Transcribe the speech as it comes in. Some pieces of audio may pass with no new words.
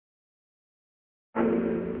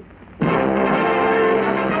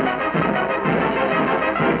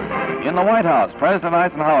In the White House, President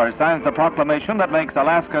Eisenhower signs the proclamation that makes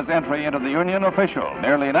Alaska's entry into the Union official,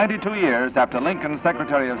 nearly 92 years after Lincoln's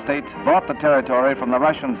Secretary of State bought the territory from the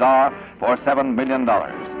Russian Tsar for $7 million.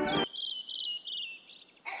 The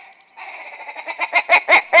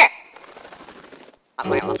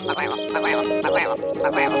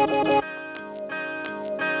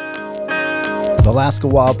Alaska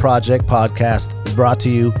Wild Project podcast is brought to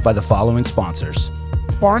you by the following sponsors.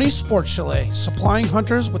 Barney's Sports Chalet, supplying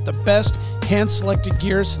hunters with the best hand-selected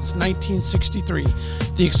gear since 1963.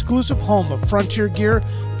 The exclusive home of frontier gear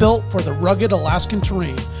built for the rugged Alaskan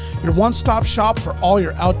terrain. Your one-stop shop for all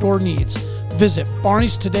your outdoor needs. Visit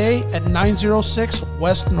Barney's today at 906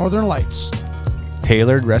 West Northern Lights.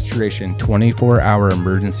 Tailored Restoration 24-hour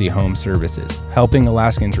emergency home services, helping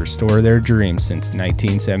Alaskans restore their dreams since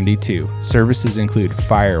 1972. Services include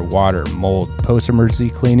fire, water, mold,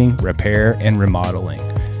 post-emergency cleaning, repair, and remodeling.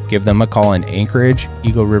 Give them a call in Anchorage,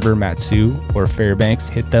 Eagle River, Matsu, or Fairbanks.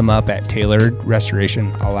 Hit them up at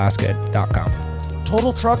tailoredrestorationalaska.com.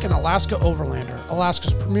 Total Truck and Alaska Overlander,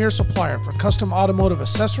 Alaska's premier supplier for custom automotive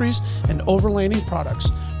accessories and overlanding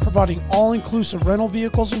products, providing all-inclusive rental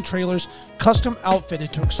vehicles and trailers custom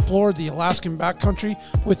outfitted to explore the Alaskan backcountry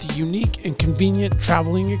with a unique and convenient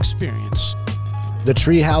traveling experience.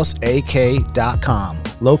 TheTreehouseAK.com,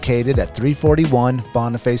 located at 341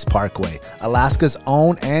 Boniface Parkway, Alaska's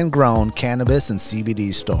own and grown cannabis and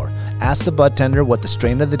CBD store. Ask the bud tender what the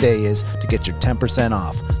strain of the day is to get your 10%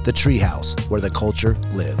 off. The Treehouse, where the culture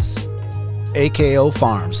lives. AKO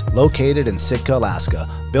Farms, located in Sitka, Alaska,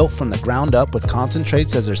 built from the ground up with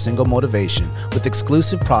concentrates as their single motivation, with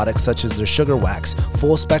exclusive products such as their sugar wax,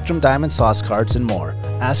 full spectrum diamond sauce carts, and more.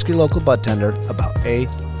 Ask your local bud tender about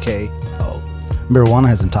AKO. Marijuana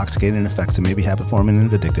has intoxicating effects and may be habit-forming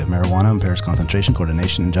and addictive. Marijuana impairs concentration,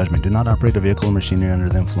 coordination, and judgment. Do not operate a vehicle or machinery under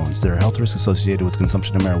the influence. There are health risks associated with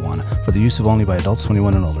consumption of marijuana. For the use of only by adults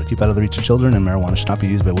 21 and older. Keep out of the reach of children, and marijuana should not be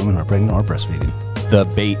used by women who are pregnant or breastfeeding. The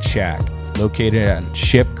Bait Shack, located on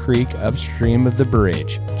Ship Creek upstream of the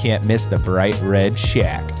bridge. Can't miss the bright red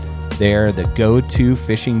shack. They are the go-to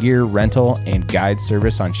fishing gear rental and guide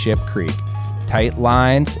service on Ship Creek. Tight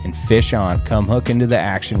lines and fish on. Come hook into the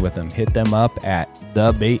action with them. Hit them up at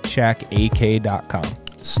thebaitshackak.com.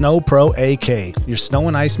 Snow Pro AK, your snow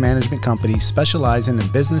and ice management company specializing in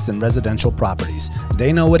business and residential properties.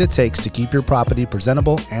 They know what it takes to keep your property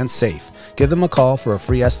presentable and safe. Give them a call for a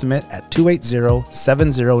free estimate at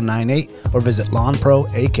 280-7098 or visit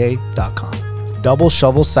lawnproak.com. Double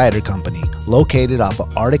Shovel Cider Company, located off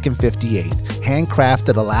of Arctic and 58th,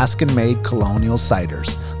 handcrafted Alaskan-made colonial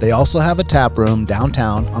ciders. They also have a tap room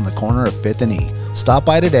downtown on the corner of 5th and E. Stop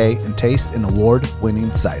by today and taste an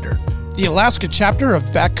award-winning cider. The Alaska chapter of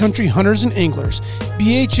Backcountry Hunters and Anglers.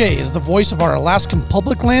 BHA is the voice of our Alaskan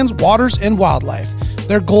public lands, waters, and wildlife.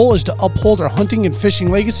 Their goal is to uphold our hunting and fishing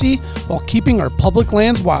legacy while keeping our public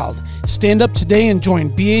lands wild. Stand up today and join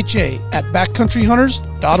BHA at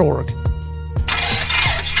backcountryhunters.org.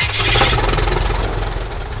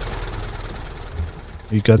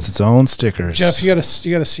 It got its own stickers. Jeff, you gotta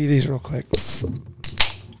see these real quick.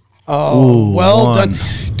 Oh, well one. done,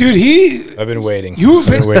 dude. I've been waiting. You've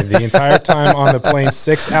been waiting the entire time on the plane.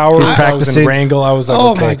 6 hours. I was in Wrangell. I was like,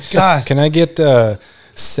 oh okay, my god, can I get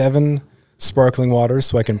 7 sparkling waters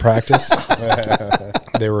so I can practice?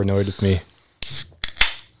 They were annoyed with me.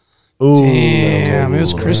 Ooh, damn, it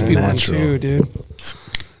was crispy one too, dude.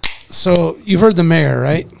 So you've heard the mayor,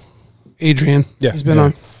 right? Adrian. Yeah, he's been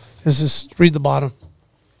on. This is read the bottom.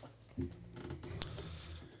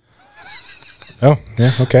 Oh,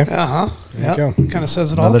 yeah, okay. Yeah, kind of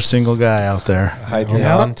says it all. Another single guy out there.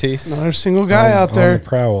 Hydromantis. Another single guy out there. On the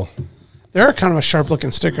prowl. They're kind of a sharp-looking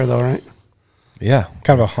sticker, though, right? Yeah,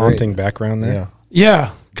 kind of a haunting background there. Yeah,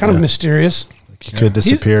 kind of mysterious. Like he could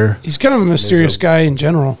disappear. He's kind of a mysterious guy in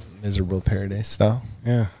general. Miserable Paradise style.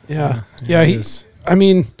 Yeah. I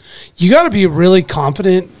mean, you got to be really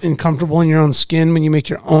confident and comfortable in your own skin when you make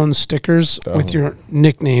your own stickers with your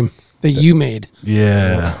nickname that you made.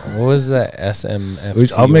 Yeah. What was that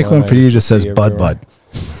SMF? I'll make one for you. Just says Bud Bud.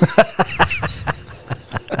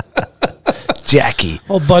 Jackie.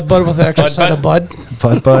 Oh, Bud with an extra side of Bud.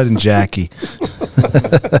 Bud and Jackie.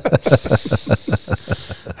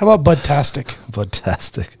 How about Budtastic?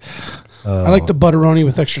 Budtastic. I like the Butteroni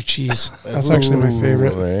with extra cheese. That's actually my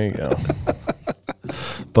favorite. There you go.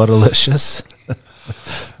 Butterlicious.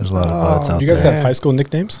 There's a lot of buds out there. Do you guys have high school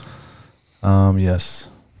nicknames? Yes.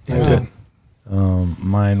 Yeah. Was it?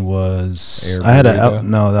 Mine was. Air I had burrito.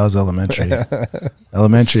 no, that was elementary.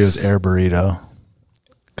 Elementary was air burrito,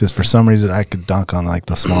 because for some reason I could dunk on like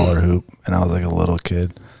the smaller hoop, and I was like a little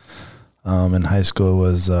kid. In high school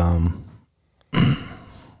was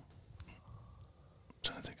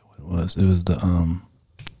was. It was the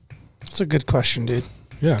It's a good question, dude.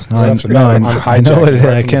 Yeah. I know it.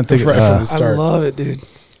 I can't think. Right from the I start. love it, dude.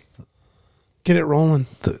 Get it rolling.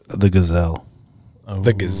 The gazelle.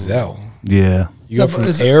 The gazelle. Yeah. You go from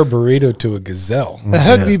air burrito to a gazelle. That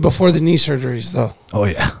had to be before the knee surgeries, though. Oh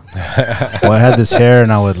yeah. Well, I had this hair,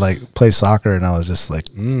 and I would like play soccer, and I was just like,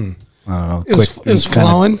 I don't know, It was kinda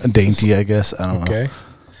flowing. dainty, I guess. I don't know. Okay.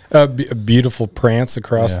 A beautiful prance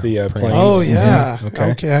across the plains. Oh yeah.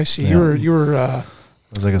 Okay. Okay. I see. Yeah. You were.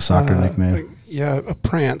 It was like a soccer nickname. A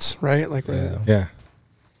prance, right? Like Yeah.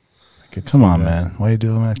 Come on, man. Why are you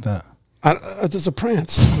doing like that? It's a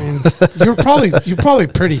prance. I mean, you're probably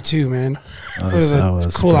pretty too, man. I With a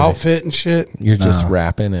was cool pretty. outfit and shit. You're just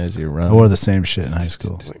rapping as you run. I wore the same shit in high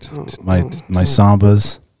school. Oh, My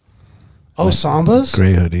Sambas, Sambas.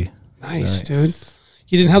 gray hoodie. Nice, dude.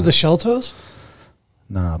 You didn't have the shell toes?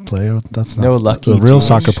 Nah, player. That's not No lucky The real jeans.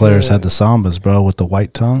 soccer players had the Sambas, bro, with the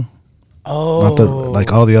white tongue. Oh, Not the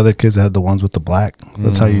like all the other kids had the ones with the black.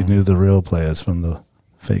 That's how you knew the real players from the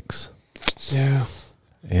fakes. yeah.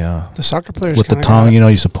 Yeah. The soccer players With the kinda tongue, got- you know,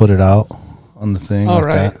 you used to put it out on the thing. Oh, like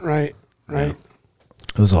right, that. right.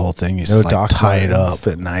 It was a whole thing. You used No to like Doc tie it Martens. up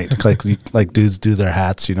at night, like dudes do their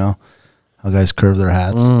hats. You know, how guys curve their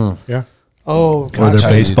hats Yeah. Oh, or God. their That's how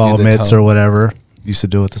you baseball do the mitts tongue. or whatever. Used to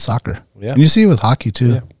do it with the soccer. Yeah. And you see it with hockey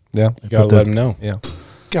too. Yeah. You got to let them know. Yeah.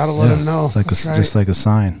 Gotta let him know. It's like That's right. just like a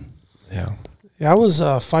sign. Yeah. Yeah, I was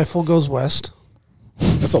Fifel Goes West.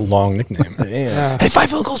 That's a long nickname. Yeah. Hey,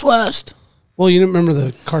 Fifel goes west. Well, you didn't remember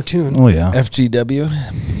the cartoon. Oh yeah, FGW.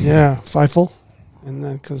 Yeah, Fifel. And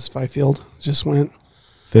then because Fifield just went.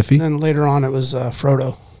 Fiffy. And then later on, it was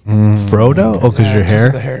Frodo. Frodo. Oh, because Yeah, your 'cause hair.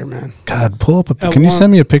 of the hair, man. God, pull up a. At Can you one-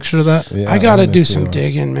 send me a picture of that? Yeah, I got to I'm do gonna see some one.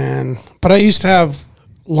 digging, man. But I used to have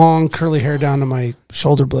long curly hair down to my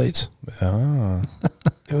shoulder blades. Oh.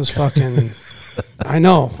 It was fucking. I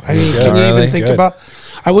know. I mean, good. can you even Really? think Good. about?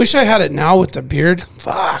 I wish I had it now with the beard.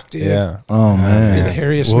 Fuck, dude. Yeah. Oh Be the man,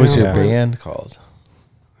 hairiest What was man your alive. band called?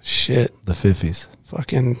 Shit. the Fiffies.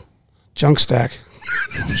 Fucking junk stack.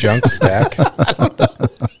 Junk stack.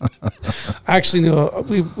 I actually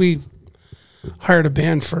knew we hired a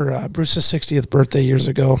band for Bruce's 60th birthday years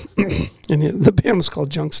ago, and the band was called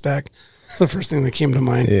Junk Stack. It's the first thing that came to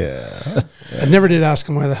mind. Yeah. I never did ask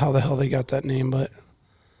them how the hell they got that name, but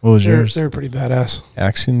What was they're yours? pretty badass.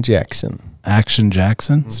 Action Jackson. Action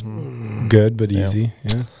Jackson. Good, but easy.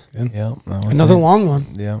 Yeah. Good. Yeah. that was Another it. long one.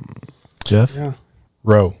 Yeah. Jeff. Yeah.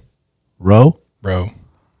 Row. Row. Row.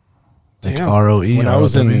 Like Damn. ROE. When I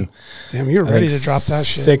was in Damn, you're I ready think to drop that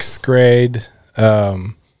shit. 6th grade,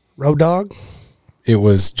 Road Dog. it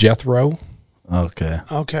was Jethro. Okay.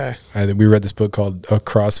 Okay. We read this book called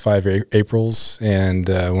Across 5 Aprils, and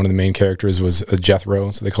one of the main characters was a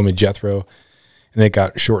Jethro, so they called me Jethro, and it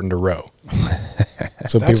got shortened to Row.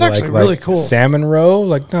 So That's people actually really cool. Salmon Row,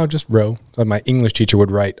 like no, just Row. Like my English teacher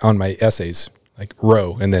would write on my essays like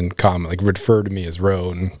Row, and then comma, like refer to me as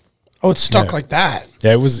Row, and Oh, it's stuck Yeah. like that.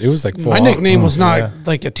 yeah, it was like full My on. nickname was not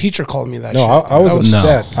like a teacher called me that. No, shit. I was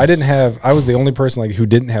That upset. I was the only person like who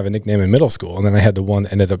didn't have a nickname in middle school, and then I had the one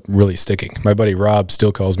that ended up really sticking. My buddy Rob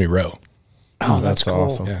still calls me Row. Oh, that's cool.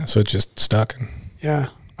 awesome. Yeah, so it just stuck. And Yeah.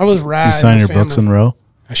 I was rad. You sign in your the books in family. row.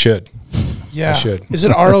 I should. Yeah. should. Is it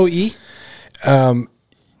ROE?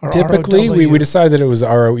 Or Typically, ROW? we decided that it was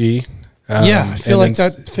ROE. Yeah, I feel and like then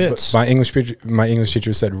that fits. but My English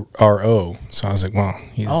teacher said RO, so I was like, well,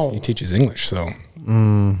 he teaches English, so.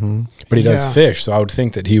 Mm-hmm. But he does Yeah. fish, so I would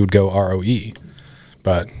think that he would go ROE,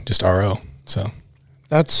 but just RO. So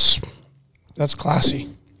That's classy.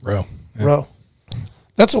 row. Yeah. Bro.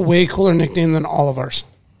 That's a way cooler nickname than all of ours.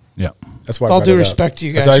 Yeah. That's why. With I all brought due it up. respect to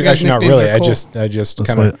you guys. So You guys' actually, not nicknames really. are cool. I just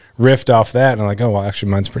That's kind of riffed off that, and I'm like, oh well,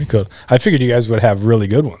 actually, mine's pretty good. I figured you guys would have really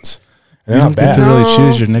good ones. And You they're don't not get to bad. really No.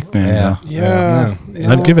 choose your nickname. Yeah. Yeah. No.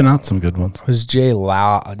 I've given out some good ones. I was J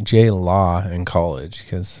Law in college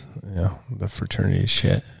because the fraternity is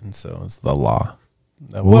shit, and so it's the law.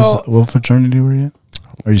 That was, What fraternity were you in?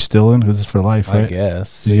 Are you still in? Because it's for life, I right?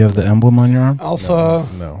 guess. Do you have the emblem on your arm? Alpha.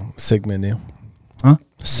 No, Sigma Nu. Huh?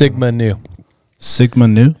 Sigma Nu. Sigma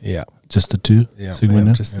Nu? Yeah. Just the two? Yeah. Sigma yeah,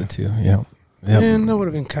 Nu? just the two. Yeah. Yep. Man, that would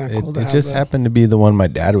have been kind of cool to It have just that. happened to be the one my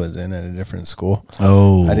dad was in at a different school.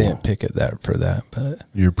 Oh. I didn't pick it for that, but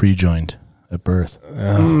You're pre-joined at birth.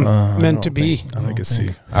 Meant to be. I could see.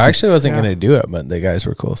 I actually wasn't Yeah. going to do it, but the guys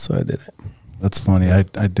were cool, so I did it. That's funny. I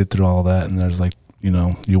did through all that, and there's like,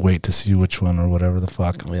 you wait to see which one or whatever the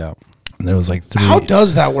fuck. Yeah. And there was like 3. How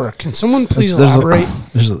does that work? Can someone please There's elaborate?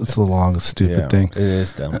 It's a long, stupid thing. It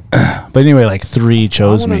is dumb. But anyway, like 3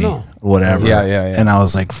 chose wanna me, know. whatever. Yeah, yeah, yeah. And I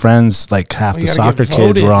was like friends, like half you the gotta soccer get kids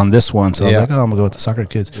voted. were on this one. So I was Yeah. like, oh, I'm going to go with the soccer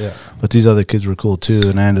kids. Yeah. But these other kids were cool too.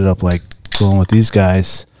 And I ended up like going with these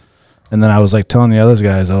guys. And then I was like telling the other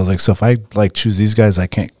guys, I was like, so if I like choose these guys, I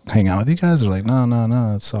can't hang out with you guys? They're like,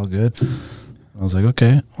 no, it's all good. I was like,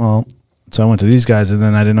 okay, well, so I went to these guys and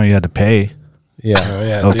then I didn't know you had to pay. Yeah. Oh,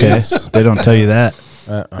 yeah. Okay. dude. They don't tell you that.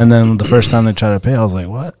 And then the first time they tried to pay, I was like,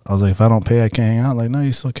 what? I was like, if I don't pay, I can't hang out. Like, no,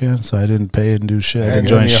 you still can. So I didn't pay and do shit. I didn't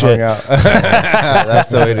join shit. That's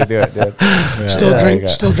the way to do it, dude.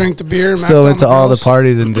 Still drink the beer. Still went to all the McDonald's.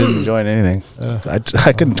 parties and didn't join anything.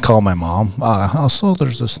 I couldn't call my mom. So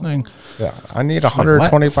there's this thing. Yeah, I need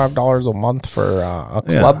 $125 a month for a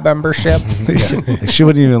Yeah. club membership. Like, she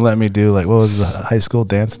wouldn't even let me do, like, what was the high school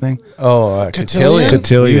dance thing? Oh, Cotillion?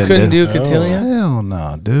 Cotillion, You couldn't dude. do Cotillion? Hell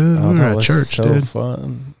no, dude. Oh, we were that at was church, so dude.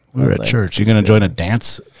 fun. We were at Like, church. You going to join a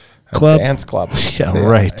dance a club? dance club. Yeah,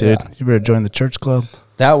 right, dude. You better join the church club.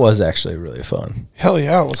 That was actually really fun. Hell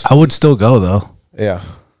yeah. It was. I would still go, though. Yeah.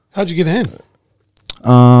 How'd you get in?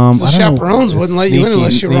 I The don't know. chaperones wouldn't let you in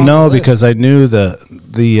unless you were on No, the list. because I knew the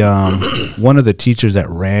one of the teachers that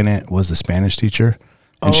ran it was the Spanish teacher,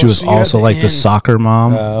 and she Oh, was so you had also to like the in. soccer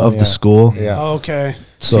mom of yeah. the school. Yeah. Oh, okay.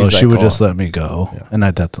 So She's she like, would just oh. let me go, and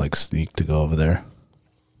I'd have to like sneak to go over there.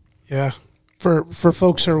 Yeah. For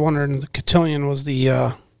folks who are wondering, the Cotillion was the.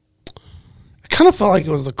 I kind of felt like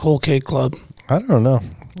it was the cool kid club. I don't know.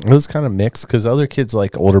 It was kind of mixed because other kids,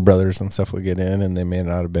 like older brothers and stuff, would get in and they may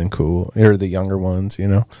not have been cool. Or the younger ones, you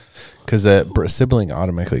know, because the sibling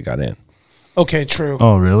automatically got in. Okay, true.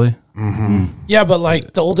 Oh, really? Yeah, but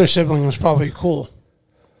like the older sibling was probably cool.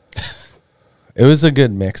 It was a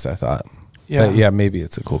good mix, I thought. Yeah. But yeah, maybe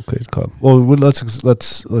it's a cool kid club. Well,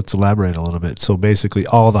 let's elaborate a little bit. So basically,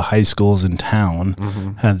 all the high schools in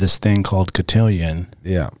town had this thing called Cotillion,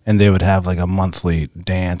 Yeah. and they would have like a monthly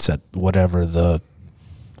dance at whatever the.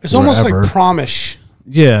 It's almost wherever. like promish.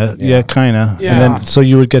 Yeah, kind of. Yeah. And then so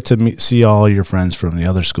you would get to see all your friends from the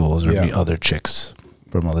other schools or Yeah. meet other chicks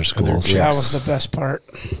from other schools. chicks. That was the best part.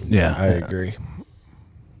 Yeah, I agree.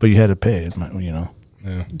 but you had to pay it. You know,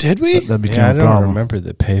 Did we? that became Yeah, I a don't problem. remember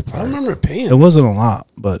the pay I part. don't remember paying. It wasn't a lot,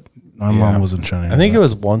 but my Yeah. mom wasn't trying to. I think it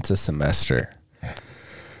was once a semester.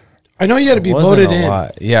 I know you had to be It wasn't voted a in.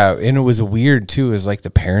 lot. Yeah, and it was weird too. It was like the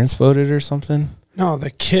parents voted or something. No, the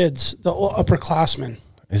kids, the upperclassmen.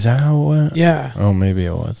 Is that how it went? Yeah. Oh, maybe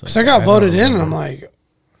it was. Because I got voted in, and I'm like,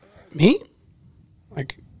 me?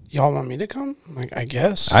 Like, y'all want me to come? I'm like, I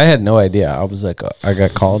guess. I had no idea. I was like, I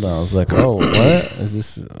got called and I was like, oh, what is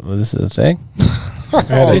this? This is a thing? I was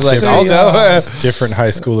had like, a I'll go. different high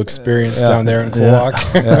school experience down there in Cloak.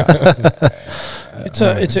 It's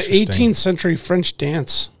a 18th century French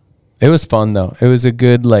dance. It was fun though. It was a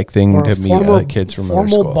good like thing Or to a meet formal, kids from other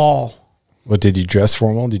formal schools. ball. What, did you dress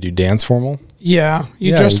formal? Did you dance formal? Yeah,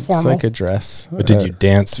 you Yeah, dressed it's formal. like a dress. But did you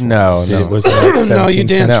dance? No, no. Was it like No, you 17th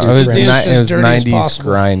danced- century No, it was Danced French? as it was dirty as 90s possible.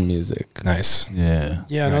 grind music. Nice. Yeah.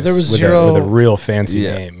 Yeah, no, Nice. there was with zero. with a real fancy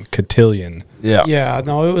Yeah. name, Cotillion. Yeah. Yeah,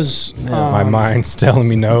 no, it was. My mind's telling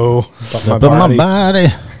me no, but my But body. my body.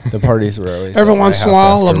 The parties were always Every at my once in a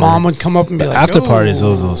house while, a mom afterwards. would come up and be like, After "Oh, parties,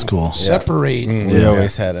 those was cool. Separate. We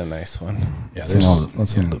always had a nice one. Yeah, That's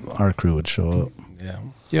there's- when our crew would show up. Yeah.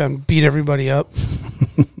 Yeah, and beat everybody up.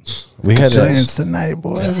 We had Cotillions tonight,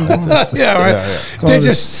 boys. Yeah, right. Call They it a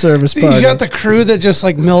just service You party. got the crew that just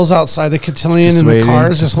like mills outside the cotillion Just in the waiting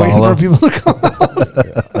cars, to just waiting follow. for people to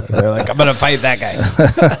come. They're like, I'm gonna fight that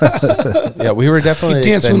guy. Yeah, we were definitely You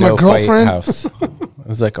danced the with my no fight girlfriend? house. I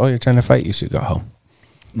was like, oh, you're trying to fight? You should go home.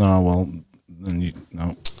 No, well, then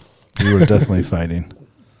we were definitely fighting.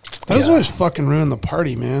 Those always fucking ruin the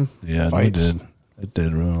party, man. Yeah, Fights. we did. It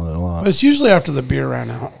did ruin it a lot. But it's usually after the beer ran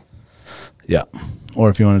out. Yeah, or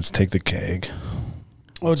if you wanted to take the keg,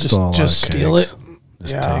 Oh, Still a lot just of steal kegs. it.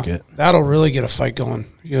 just Yeah, take it. that'll really get a fight going.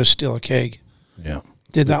 You go steal a keg. Yeah,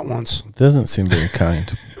 Did that once. Doesn't seem very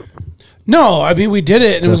kind. No, I mean we did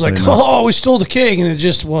it, and it was like, Definitely not. oh, we stole the keg, and it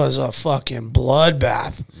just was a fucking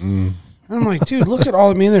bloodbath. And I'm like, dude, look at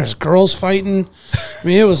all. I mean, there's girls fighting. I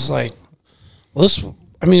mean, it was like, well, this.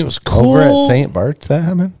 I mean, it was cool. Over at St. Bart's, that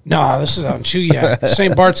happened? No, this is out in Chugiak.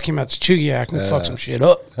 St. Bart's came out to Chugiak and fucked some shit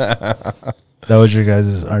up. that was your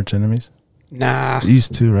guys' arch enemies. Nah.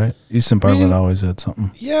 East too, right? East and Bartlett mean- always had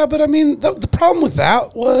something. Yeah, but I mean, the problem with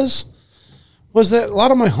that was that a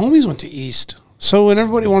lot of my homies went to East. So when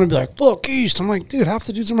everybody wanted to be like, look, East, I'm like, dude, half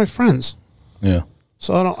the dudes are my friends. Yeah,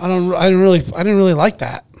 So I didn't really like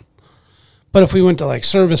that. But if we went to like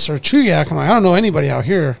Service or Chugiak, I'm like, I don't know anybody out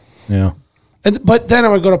here. yeah. But then I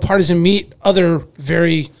would go to parties and meet other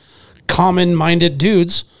very common-minded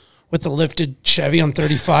dudes with a lifted Chevy on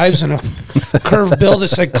 35s and a curved bill that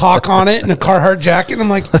said cock on it and a Carhartt jacket. And I'm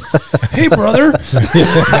like, hey, brother. Look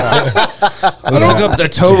up the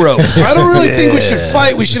tow rope. I don't really think we should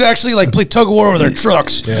fight. We should actually like play tug of war with our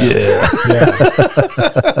trucks.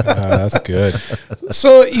 That's good.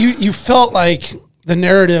 So you felt like the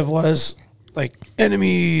narrative was like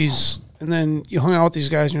enemies, and then you hung out with these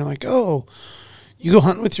guys and you're like, oh, you go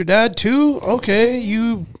hunting with your dad too? Okay,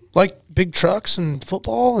 you like big trucks and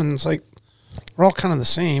football, and it's like we're all kind of the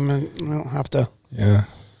same, and we don't have to. Yeah.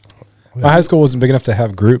 My high school wasn't big enough to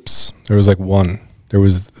have groups. There was like one. There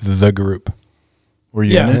was the group. Were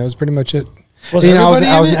you Yeah. in And it? that was pretty much it. Was I everybody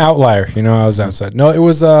was in an it? outlier. I was outside. No, it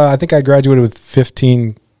was. I think I graduated with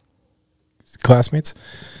 15 classmates.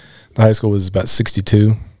 The high school was about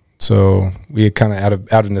 62, so we had kind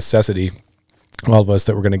of out of necessity, all of us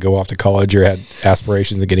that were going to go off to college or had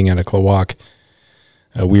aspirations of getting out of Cloac.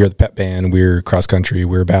 We were the pep band, we were cross country,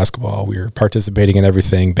 we were basketball, we were participating in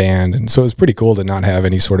everything, band. And so it was pretty cool to not have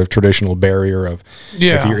any sort of traditional barrier of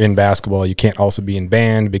if you're in basketball, you can't also be in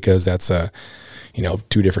band because that's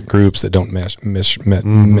two different groups that don't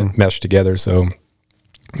mesh together. So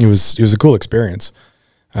it was a cool experience.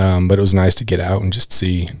 But it was nice to get out and just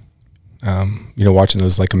see, watching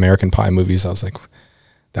those like American Pie movies. I was like,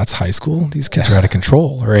 that's high school. These kids are out of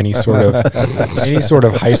control, or any sort of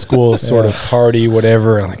high school sort of party,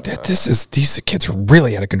 whatever. I'm like, these kids are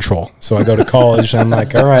really out of control. So I go to college and I'm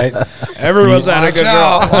like, all right, Everyone's out of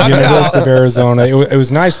control. University of Arizona. It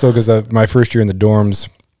was nice though, because my first year in the dorms,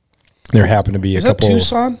 there happened to be Is a couple. that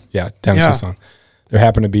Tucson? Yeah, down in Tucson. There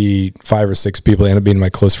happened to be 5 or 6 people that ended up being my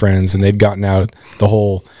close friends, and they'd gotten out the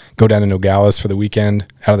whole go down to Nogales for the weekend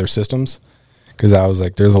out of their systems. Because I was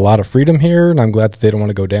like, there's a lot of freedom here, and I'm glad that they don't want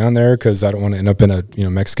to go down there because I don't want to end up in a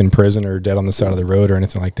Mexican prison or dead on the side of the road or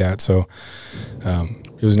anything like that. So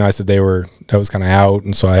it was nice that that was kind of out,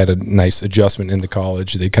 and so I had a nice adjustment into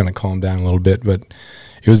college. They kind of calmed down a little bit, but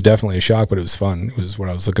it was definitely a shock, but it was fun. It was what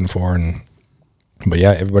I was looking for. But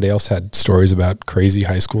yeah, everybody else had stories about crazy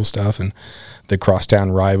high school stuff and the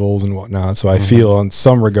crosstown rivals and whatnot. So I feel in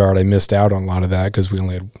some regard I missed out on a lot of that because we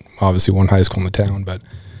only had obviously one high school in the town, but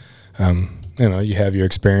you have your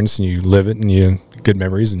experience and you live it and you good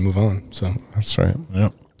memories and move on. So That's right.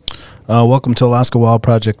 Yep. Welcome to Alaska Wild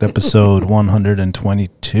Project episode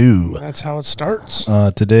 122. That's how it starts.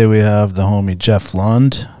 Today we have the homie Jeff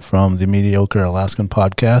Lund from the Mediocre Alaskan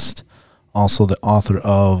podcast, also the author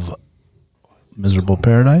of Miserable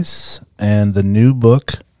Paradise and the new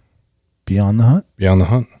book Beyond the Hunt. Beyond the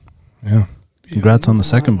Hunt. Yeah. Congrats on the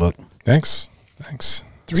second book. Thanks.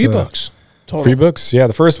 3 books total. 3 books. Yeah.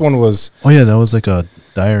 The first one was, Oh yeah, that was like a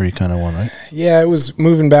diary kind of one, right? it was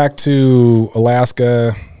moving back to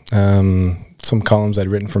Alaska. Some columns I'd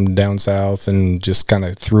written from down south and just kind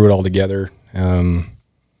of threw it all together.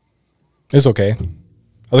 It's okay.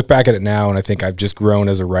 I look back at it now and I think I've just grown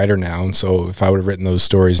as a writer now. And so if I would have written those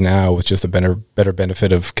stories now with just a better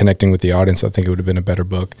benefit of connecting with the audience, I think it would have been a better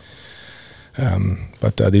book.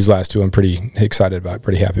 But these last 2 I'm pretty excited about,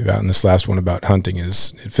 pretty happy about. And this last one about hunting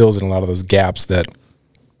it fills in a lot of those gaps that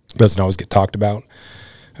doesn't always get talked about.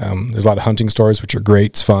 There's a lot of hunting stories, which are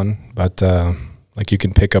great. It's fun. But like you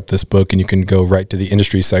can pick up this book and you can go right to the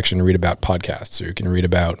industry section and read about podcasts, or you can read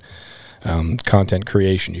about content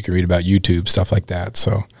creation. You can read about YouTube, stuff like that.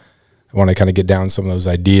 So I want to kind of get down some of those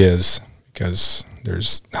ideas because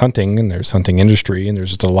there's hunting and there's hunting industry and there's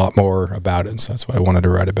just a lot more about it. So that's what I wanted to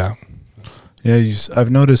write about. Yeah,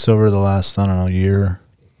 I've noticed over the last, year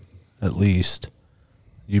at least,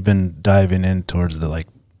 you've been diving in towards the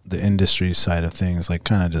industry side of things, like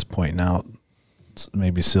kind of just pointing out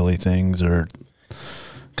maybe silly things or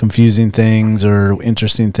confusing things or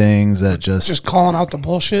interesting things that Just calling out the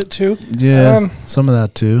bullshit too. yeah, some of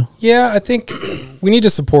that too. Yeah, I think we need to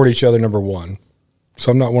support each other, number one.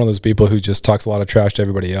 So I'm not one of those people who just talks a lot of trash to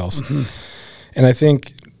everybody else. Mm-hmm. And I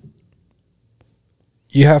think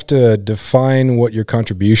you have to define what your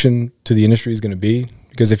contribution to the industry is going to be.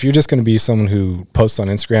 Because if you're just going to be someone who posts on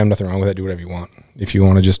Instagram, nothing wrong with that, do whatever you want. If you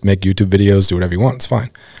want to just make YouTube videos, do whatever you want, it's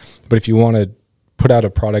fine. But if you want to put out a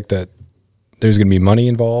product that there's going to be money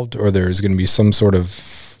involved or there's going to be some sort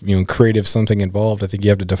of creative something involved, I think you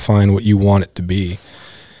have to define what you want it to be.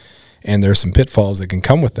 And there's some pitfalls that can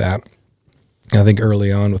come with that. And I think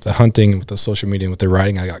early on with the hunting, with the social media, with the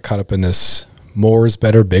writing, I got caught up in this more is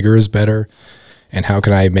better, bigger is better. And how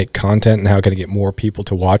can I make content and how can I get more people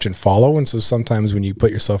to watch and follow? And so sometimes when you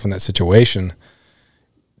put yourself in that situation,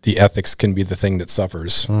 the ethics can be the thing that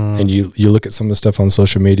suffers. And you look at some of the stuff on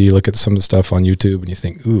social media, you look at some of the stuff on YouTube and you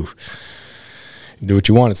think, ooh, do what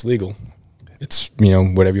you want, it's legal. it's,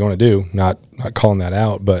 whatever you want to do, not calling that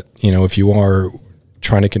out. But, if you are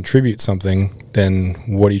trying to contribute something, then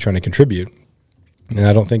what are you trying to contribute? And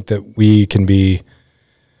I don't think that we can be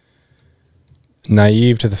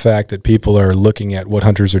naive to the fact that people are looking at what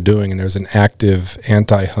hunters are doing and there's an active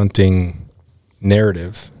anti-hunting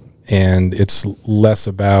narrative. And it's less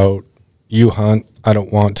about you hunt, I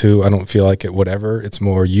don't want to, I don't feel like it, whatever. It's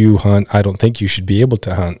more you hunt, I don't think you should be able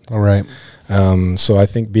to hunt. All right. So I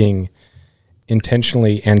think being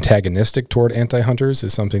intentionally antagonistic toward anti-hunters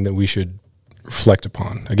is something that we should reflect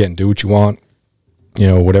upon. Again, do what you want,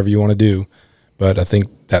 whatever you want to do. But I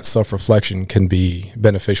think that self-reflection can be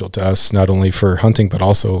beneficial to us, not only for hunting, but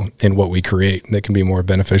also in what we create. That can be more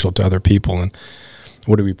beneficial to other people. And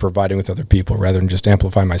what are we providing with other people rather than just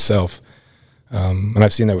amplify myself? And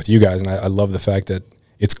I've seen that with you guys. And I love the fact that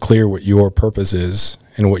it's clear what your purpose is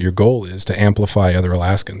and what your goal is to amplify other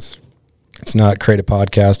Alaskans. It's not create a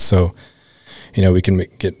podcast so, we can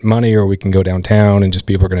get money or we can go downtown and just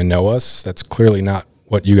people are going to know us. That's clearly not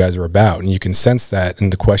what you guys are about. And you can sense that in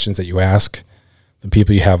the questions that you ask, the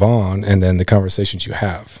people you have on, and then the conversations you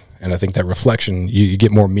have. And I think that reflection, you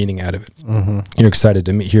get more meaning out of it. Mm-hmm. You're excited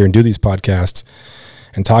to meet here and do these podcasts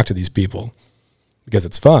and talk to these people because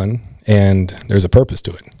it's fun and there's a purpose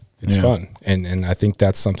to it. It's fun. And I think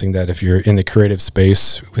that's something that if you're in the creative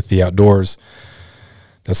space with the outdoors,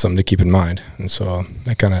 that's something to keep in mind. And so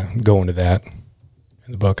I kind of go into that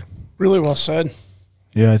in the book. Really well said.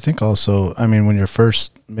 Yeah, I think also, when you're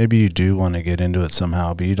first, maybe you do want to get into it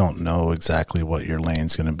somehow, but you don't know exactly what your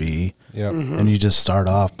lane's going to be. Yep. Mm-hmm. And you just start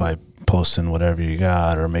off by posting whatever you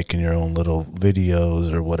got or making your own little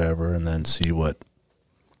videos or whatever, and then see what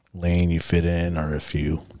lane you fit in or if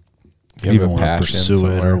you even want to pursue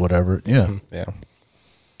it or whatever. Yeah. Mm-hmm. Yeah.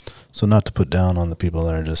 So not to put down on the people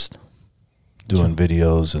that are just doing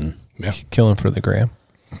videos and killing for the gram.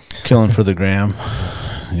 Killing for the gram.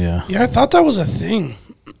 Yeah. Yeah, I thought that was a thing.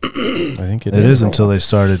 I think it is until they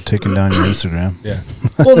started taking down your Instagram. Yeah.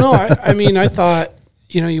 Well, no, I thought,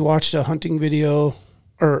 you watched a hunting video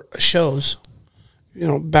or shows,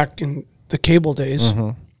 back in the cable days,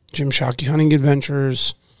 Jim Shockey Hunting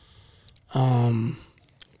Adventures,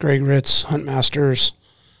 Greg Ritz, Hunt Masters.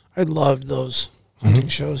 I loved those hunting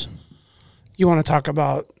shows. You want to talk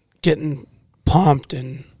about getting pumped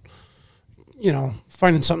and,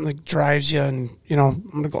 finding something that drives you and, I'm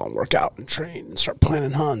going to go and work out and train and start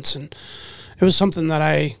planning hunts. And it was something that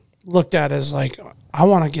I looked at as like, I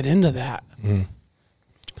want to get into that. Mm.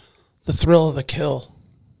 The thrill of the kill,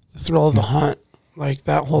 the thrill of the hunt, like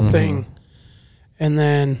that whole thing. And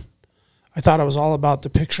then I thought it was all about the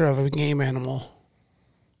picture of a game animal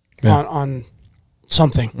on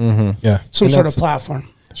something. Yeah. Some sort of platform.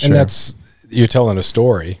 Sure. And that's, you're telling a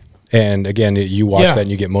story. And again, you watch that and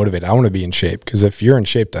you get motivated. I want to be in shape because if you're in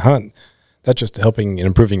shape to hunt, that's just helping and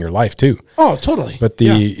improving your life too. Oh, totally. But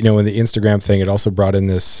in the Instagram thing, it also brought in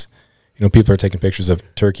this, people are taking pictures of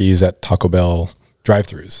turkeys at Taco Bell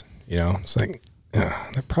drive-thrus. It's like,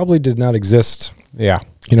 that probably did not exist. Yeah.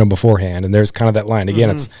 Beforehand. And there's kind of that line.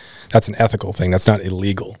 Again, that's an ethical thing. That's not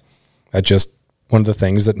illegal. That's just one of the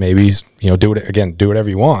things that maybe, do whatever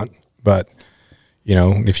you want. But,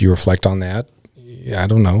 if you reflect on that, I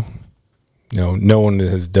don't know. No one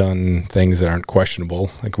has done things that aren't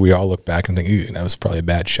questionable. Like we all look back and think, ooh, that was probably a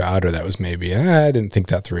bad shot, or that was maybe, I didn't think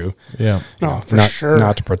that through. Yeah. For sure.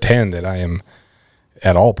 Not to pretend that I am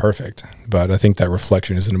at all perfect, but I think that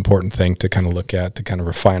reflection is an important thing to kind of look at, to kind of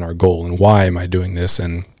refine our goal and why am I doing this?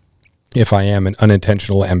 And if I am an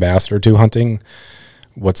unintentional ambassador to hunting,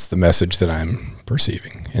 what's the message that I'm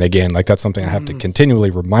perceiving? And again, like that's something I have to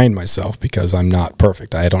continually remind myself because I'm not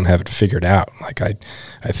perfect. I don't have it figured out. Like I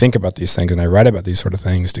think about these things and I write about these sort of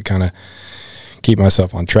things to kind of keep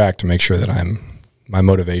myself on track to make sure that my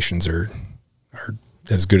motivations are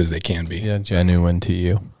as good as they can be. Yeah, genuine to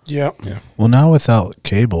you. Yeah. Well, now without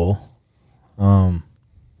cable, I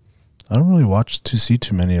don't really see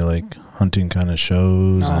too many like hunting kind of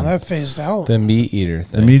shows. No, that phased out. The Meat Eater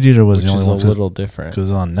thing. The Meat Eater was the only one. Which is a little different. Because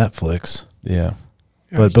it was on Netflix. Yeah.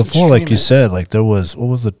 But before, like you said, like there was, what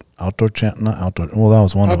was the outdoor channel? Not outdoor. Well, that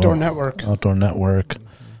was one Outdoor of them. Network. Outdoor Network. And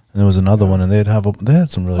there was another one, and they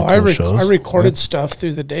had some really cool shows. I recorded stuff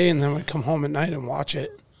through the day, and then would come home at night and watch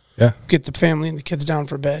it. Yeah. Get the family and the kids down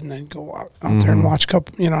for bed, and I'd go out there and watch a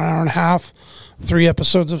couple, an hour and a half, 3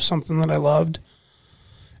 episodes of something that I loved.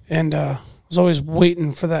 And I was always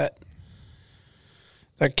waiting for that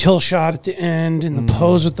kill shot at the end and the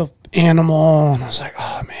pose with the animal. And I was like,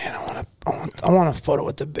 oh man, I want a photo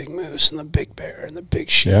with the big moose and the big bear and the big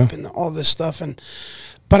sheep and all this stuff.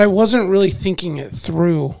 But I wasn't really thinking it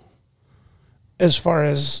through as far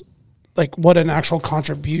as like what an actual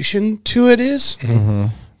contribution to it is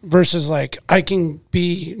versus like I can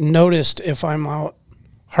be noticed if I'm out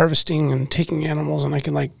harvesting and taking animals, and I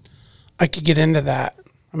could get into that.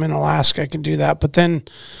 I'm in Alaska, I could do that. But then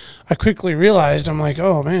I quickly realized, I'm like,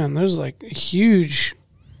 oh man, there's like a huge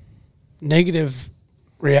negative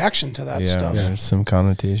reaction to that stuff. Yeah, there's some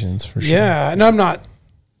connotations for sure. Yeah, and I'm not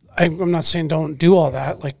saying don't do all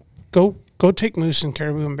that. Like go take moose and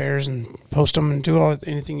caribou and bears and post them and do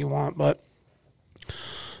anything you want. But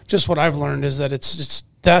just what I've learned is that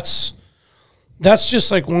that's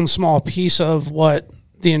just like one small piece of what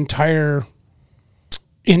the entire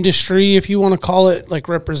industry, if you want to call it, like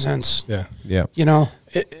represents. Yeah. Yeah. You know,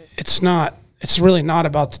 it's really not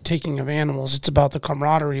about the taking of animals. It's about the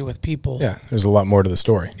camaraderie with people. Yeah. There's a lot more to the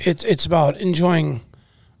story. It's about enjoying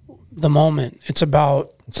the moment. It's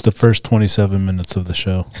the first 27 minutes of the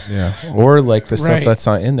show. Yeah. Or like the stuff Right. that's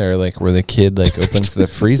not in there, like where the kid like opens the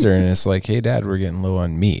freezer and it's like, hey dad, we're getting low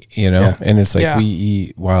on meat, you know? Yeah. And it's like, Yeah. we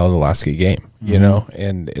eat wild Alaska game, you know?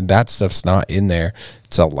 And that stuff's not in there.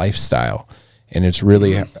 It's a lifestyle. And it's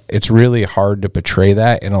really hard to portray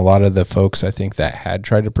that. And a lot of the folks I think that had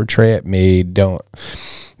tried to portray it may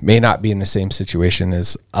not be in the same situation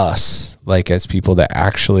as us, like as people that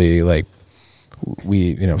actually like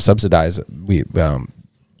we, you know, subsidize, we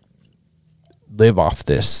live off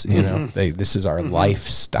this, you know, this is our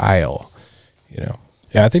lifestyle, you know?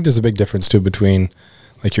 Yeah. I think there's a big difference too between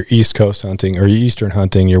like your East Coast hunting or your Eastern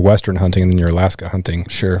hunting, your Western hunting, and then your Alaska hunting.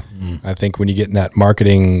 Sure. I think when you get in that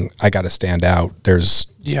marketing, I got to stand out. There's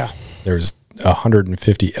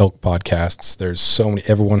 150 elk podcasts. There's so many,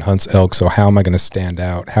 everyone hunts elk. So how am I going to stand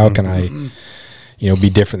out? How can I, you know,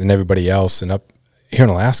 be different than everybody else? And up here in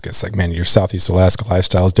Alaska, it's like, man, your Southeast Alaska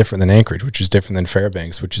lifestyle is different than Anchorage, which is different than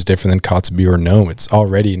Fairbanks, which is different than Kotzebue or Nome. It's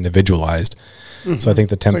already individualized. So I think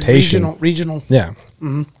the temptation, like regional. yeah.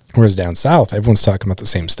 Whereas down south, everyone's talking about the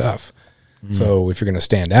same stuff. So if you're going to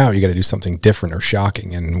stand out, you got to do something different or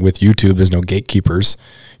shocking. And with YouTube, there's no gatekeepers.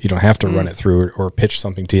 You don't have to run it through or pitch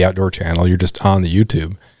something to the Outdoor Channel. You're just on the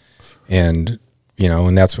YouTube. And, you know,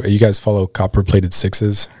 and that's what you guys follow Copper Plated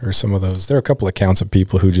Sixes or some of those. There are a couple accounts of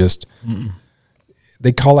people who just,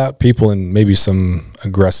 they call out people in maybe some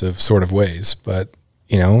aggressive sort of ways. But,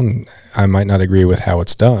 you know, I might not agree with how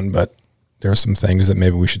it's done, but there are some things that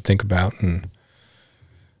maybe we should think about. And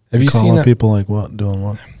have you seen Calling that? people like what? Doing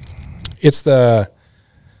what? It's the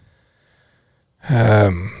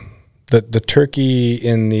turkey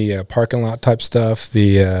in the parking lot type stuff. The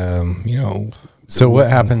you know. So what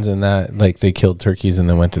happens in that? Like they killed turkeys and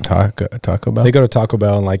then went to Taco Bell? They go to Taco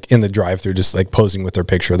Bell and like in the drive-through, just like posing with their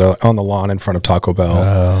picture. They're on the lawn in front of Taco Bell.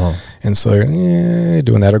 Oh. And so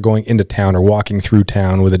doing that or going into town or walking through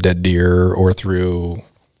town with a dead deer or through,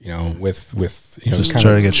 you know, with you know, Just kind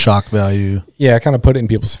try of, to get shock value. yeah, kind of put it in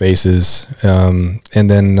people's faces. And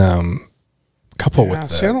then couple Yeah,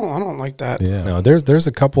 with see, I don't like that. Yeah. no, there's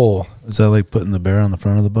a couple. Is that like putting the bear on the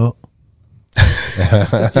front of the boat?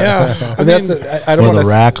 Yeah, I That's mean, I don't Or want the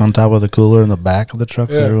rack on top of the cooler in the back of the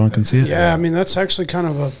truck so everyone can see it? yeah. I mean, that's actually kind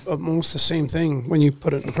of almost the same thing when you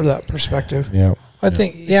put it in that perspective. Yeah. I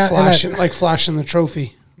think yeah, Flashing the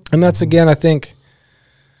trophy. and that's again. I think.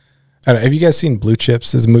 I don't know, have you guys seen Blue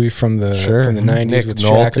Chips? This is a movie from the 90s Nick with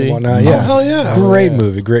Shaq and Nolte. whatnot. Oh, Yeah, hell yeah. great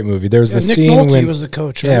movie. There's a Nick scene Nolte when was the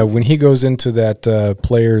coach, right? yeah, when he goes into that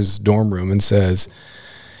player's dorm room and says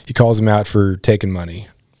he calls him out for taking money,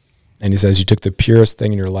 and he says you took the purest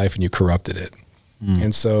thing in your life and you corrupted it.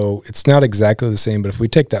 And so it's not exactly the same, but if we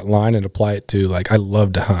take that line and apply it to like I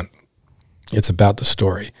love to hunt, it's about the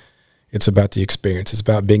story. It's about the experience. It's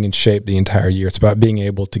about being in shape the entire year. It's about being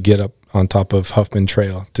able to get up on top of Huffman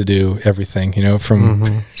Trail to do everything, you know,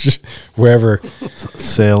 from wherever.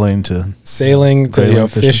 Sailing to Sailing to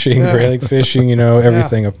fishing, Yeah. grayling fishing, you know,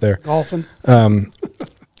 everything up there. Golfing.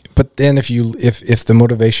 But then if the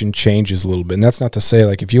motivation changes a little bit, and that's not to say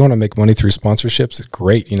like if you want to make money through sponsorships, it's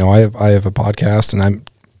great. You know, I have a podcast and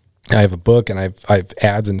I have a book and I've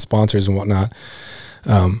ads and sponsors and whatnot.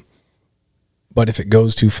 But if it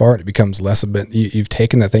goes too far, it becomes less of it. You've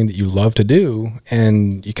taken that thing that you love to do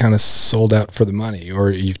and you kind of sold out for the money, or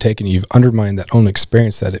you've undermined that own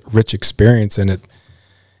experience, that rich experience, and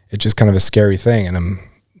it's just kind of a scary thing. And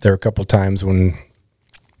there are a couple of times when,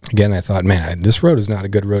 again, I thought, man, this road is not a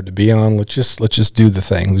good road to be on. Let's just do the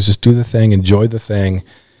thing. Let's just do the thing, enjoy the thing.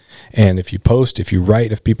 And if you post, if you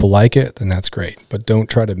write, if people like it, then that's great. But don't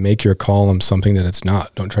try to make your column something that it's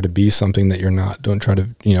not. Don't try to be something that you're not. Don't try to,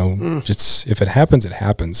 just if it happens, it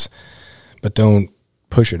happens. But don't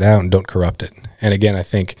push it out and don't corrupt it. And again, I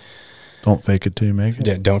think don't fake it till you make it.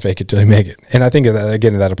 Yeah, don't fake it till you make it. And I think that,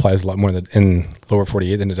 again, that applies a lot more in lower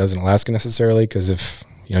 48 than it does in Alaska necessarily. Because if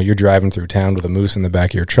you're driving through town with a moose in the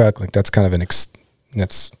back of your truck. Like that's kind of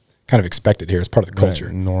that's kind of expected here. It's part of the culture.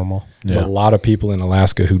 Right, normal. There's a lot of people in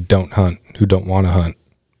Alaska who don't hunt, who don't want to hunt,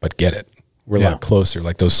 but get it. We're like closer.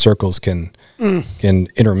 Like those circles can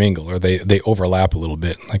intermingle, or they overlap a little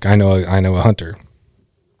bit. Like I know a hunter.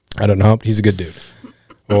 I don't know. He's a good dude.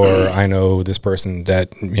 Or I know this person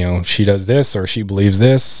that, she does this or she believes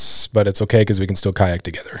this, but it's okay because we can still kayak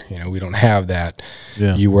together. We don't have that.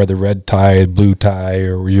 Yeah. You wear the red tie, blue tie,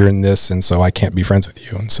 or you're in this, and so I can't be friends with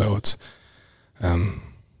you. And so it's,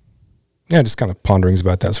 just kind of ponderings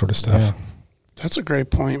about that sort of stuff. Yeah. That's a great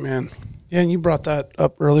point, man. Yeah, and you brought that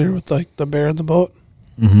up earlier with like the bear in the boat.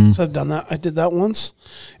 Mm-hmm. So I've done that. I did that once.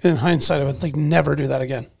 And in hindsight, I would never do that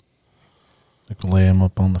again. Like lay him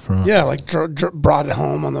up on the front. Yeah, brought it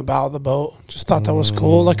home on the bow of the boat. Just thought that was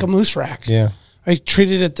cool, like a moose rack. Yeah. I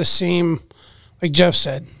treated it the same, like Jeff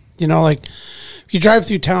said. Like if you drive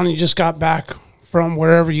through town and you just got back from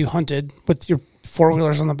wherever you hunted with your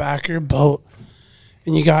four-wheelers on the back of your boat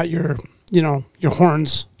and you got your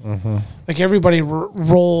horns. Mm-hmm. Like everybody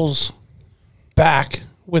rolls back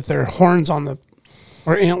with their horns or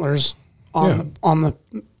antlers on the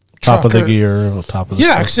top of the gear, top of the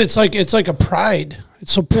because it's like a pride.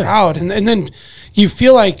 It's so proud, and then you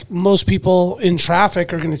feel like most people in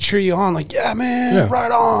traffic are going to cheer you on, like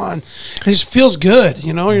right on. It just feels good,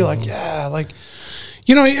 You're like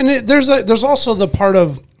and there's also the part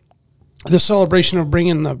of the celebration of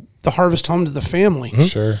bringing the harvest home to the family. Mm-hmm.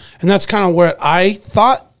 Sure, and that's kind of where I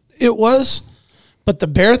thought it was, but the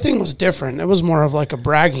bear thing was different. It was more of like a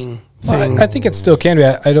bragging thing. I think it still can be.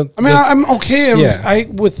 I'm okay.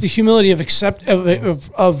 With the humility of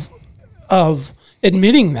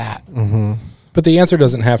admitting that. Mm-hmm. But the answer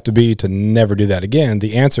doesn't have to be to never do that again.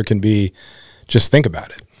 The answer can be just think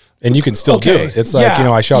about it, and you can still do it. It's like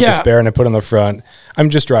I shot this bear and I put it on the front. I'm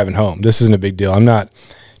just driving home. This isn't a big deal. I'm not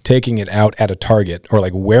taking it out at a Target or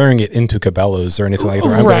like wearing it into Cabela's or anything like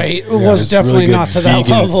that. Right. It was definitely really not to that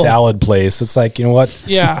vegan level. salad place. It's like, you know what?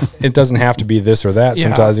 Yeah. It doesn't have to be this or that.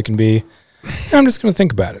 Sometimes it can be, I'm just going to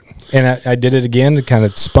think about it. And I did it again. It kind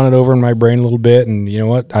of spun it over in my brain a little bit. And you know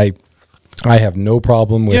what? I have no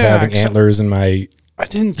problem with having antlers in my I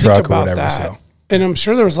didn't truck think about or whatever. That. So. And I'm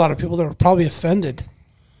sure there was a lot of people that were probably offended.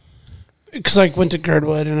 Because I went to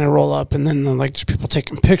Girdwood and I roll up and then there's people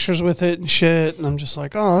taking pictures with it and shit. And I'm just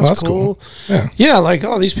like, oh, that's cool. Yeah,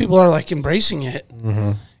 these people are embracing it.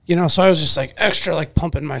 Mm-hmm. So I was just extra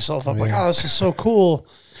pumping myself up oh, this is so cool.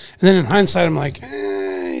 And then in hindsight, I'm like,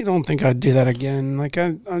 I don't think I'd do that again.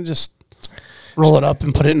 I'll just roll it up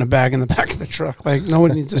and put it in a bag in the back of the truck. No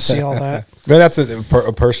one needs to see all that. But that's a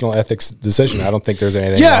personal ethics decision. I don't think there's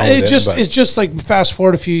anything wrong with it's just fast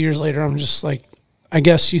forward a few years later, I'm just I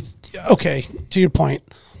guess okay, to your point,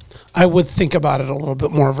 I would think about it a little bit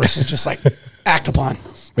more versus just act upon.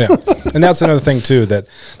 Yeah. And that's another thing too, that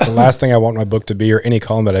the last thing I want my book to be, or any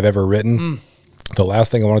column that I've ever written, the last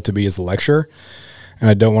thing I want it to be is a lecture. And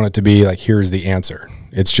I don't want it to be here's the answer.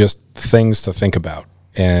 It's just things to think about.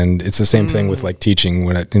 And it's the same thing with teaching.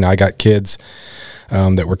 When I got kids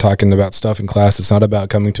that were talking about stuff in class, it's not about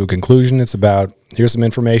coming to a conclusion. It's about, here's some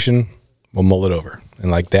information, we'll mull it over.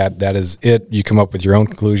 And that is it. You come up with your own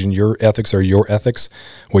conclusion. Your ethics are your ethics.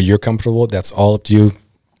 What you're comfortable with, that's all up to you.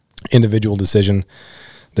 Individual decision.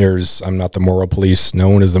 I'm not the moral police. No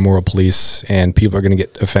one is the moral police. And people are going to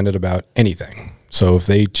get offended about anything. So if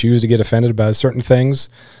they choose to get offended about certain things,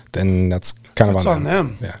 then that's kind of on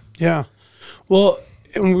them. Yeah. Yeah. Well,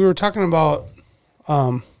 and we were talking about,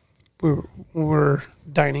 we were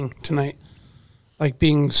dining tonight,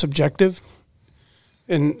 being subjective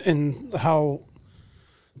and how,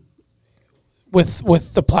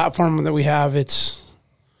 with the platform that we have,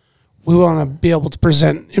 we want to be able to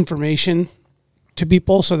present information to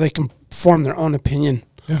people so they can form their own opinion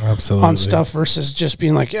on stuff versus just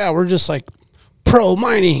being we're just pro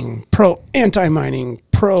mining, pro anti-mining,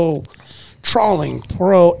 pro trawling,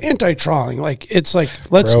 pro anti-trawling. Let's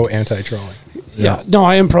pro anti-trawling. Yeah. No,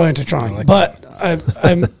 I am pro anti-trawling, but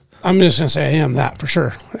I'm just gonna say I am that for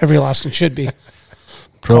sure. Every Alaskan should be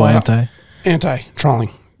pro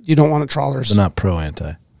anti-trawling. You don't want trawlers. But not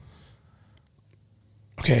pro-anti.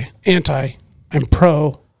 Okay. I'm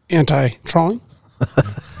pro-anti-trawling.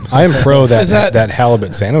 I am pro that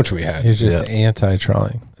halibut sandwich we had. You're just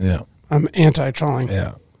anti-trawling. Yeah. I'm anti-trawling.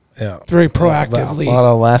 Yeah. Yeah. Very proactively. A lot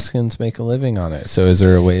of Alaskans make a living on it. So is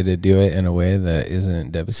there a way to do it in a way that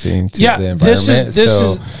isn't devastating to the environment?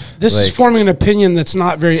 This is forming an opinion that's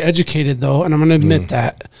not very educated, though, and I'm going to admit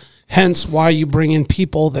that. Hence why you bring in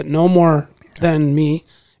people that know more than me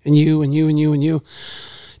and you and you and you and you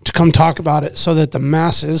to come talk about it so that the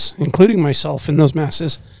masses, including myself in those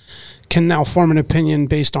masses, can now form an opinion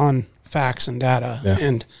based on facts and data Yeah.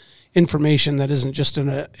 and information that isn't just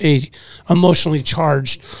a emotionally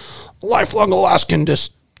charged lifelong Alaskan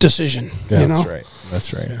decision. Yeah, you know?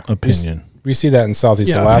 That's right. Opinion. We see that in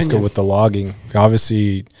Southeast Yeah, Alaska opinion. with the logging.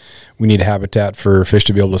 Obviously, we need habitat for fish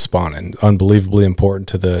to be able to spawn in. Unbelievably important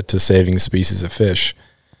to saving species of fish.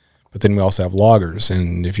 But then we also have loggers,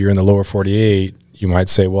 and if you're in the lower 48, you might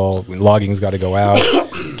say, well, logging's got to go out.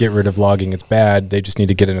 Get rid of logging. It's bad. They just need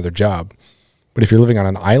to get another job. But if you're living on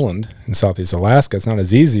an island in Southeast Alaska, it's not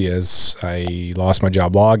as easy as I lost my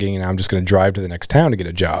job logging and I'm just going to drive to the next town to get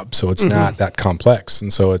a job. So it's not that complex.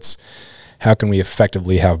 And so it's how can we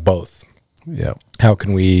effectively have both? Yeah. How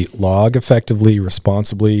can we log effectively,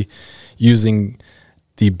 responsibly, using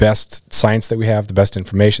the best science that we have, the best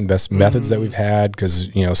information, the best methods that we've had? Because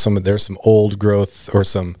there's some old growth or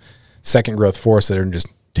some second growth forests that are in just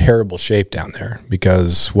terrible shape down there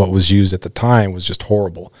because what was used at the time was just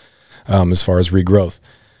horrible as far as regrowth.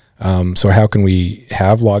 So how can we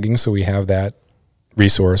have logging so we have that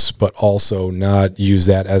resource, but also not use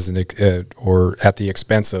that as or at the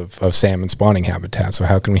expense of salmon spawning habitat? So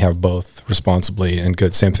how can we have both responsibly and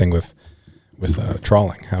good? Same thing with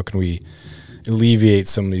trawling. How can we alleviate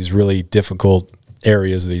some of these really difficult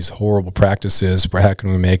areas, these horrible practices, but how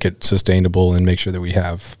can we make it sustainable and make sure that we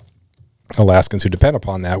have Alaskans who depend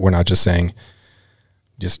upon that? We're not just saying,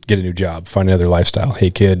 just get a new job, find another lifestyle.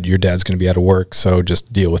 Hey, kid, your dad's going to be out of work, so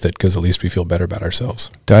just deal with it because at least we feel better about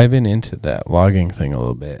ourselves. Diving into that logging thing a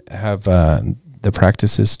little bit, have the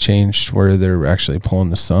practices changed where they're actually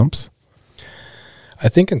pulling the stumps? I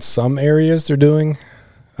think in some areas they're doing.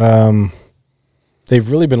 They've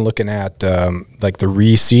really been looking at like the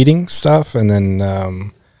reseeding stuff and then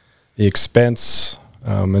the expense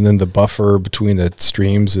and then the buffer between the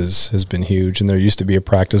streams has been huge. And there used to be a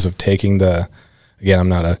practice of taking again, I'm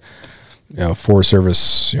not a Forest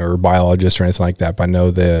Service or biologist or anything like that, but I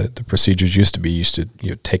know the procedures used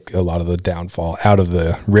to take a lot of the downfall out of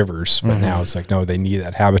the rivers, but now it's like, no, they need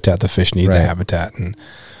that habitat. The fish need the habitat. And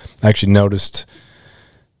I actually noticed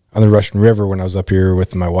on the Russian River when I was up here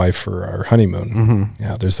with my wife for our honeymoon.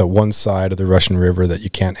 Yeah, there's that one side of the Russian River that you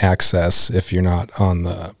can't access if you're not on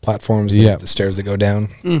the platforms, the stairs that go down.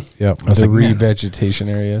 Yep, I was the like, man.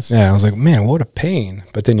 revegetation areas. Yeah, I was like, man, what a pain.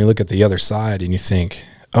 But then you look at the other side and you think,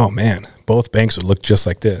 oh man, both banks would look just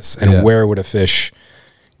like this. And where would a fish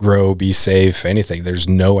grow, be safe, anything? There's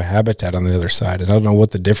no habitat on the other side. And I don't know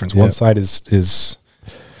what the difference. One side is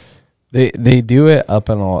They do it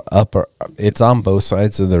it's on both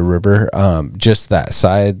sides of the river. Just that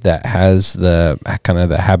side that has the kind of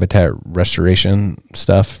the habitat restoration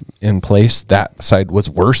stuff in place, that side was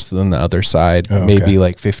worse than the other side, maybe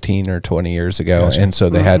like 15 or 20 years ago. Gotcha. And so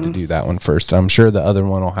they had to do that one first. I'm sure the other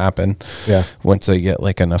one will happen once they get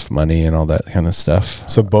like enough money and all that kind of stuff.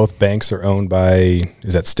 So both banks are owned by,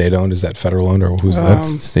 is that state owned? Is that federal owned, or who's that?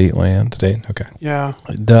 State land. State? Okay. Yeah.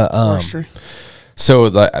 The So,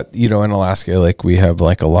 in Alaska, like we have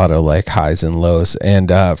like a lot of like highs and lows,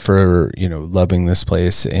 and for loving this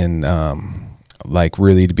place and like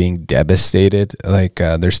really being devastated, like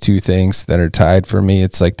there's two things that are tied for me.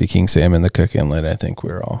 It's like the king salmon, the Cook Inlet. I think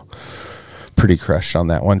we're all pretty crushed on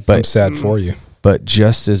that one. But I'm sad for you. But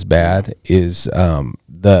just as bad is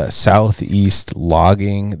the southeast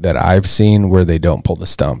logging that I've seen where they don't pull the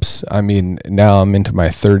stumps. I mean, now I'm into my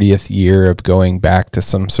 30th year of going back to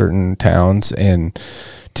some certain towns, and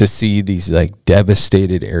to see these like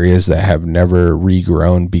devastated areas that have never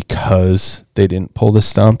regrown because they didn't pull the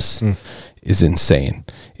stumps is insane.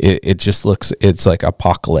 It just looks, it's like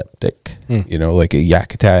apocalyptic. Like a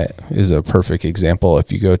Yakutat is a perfect example.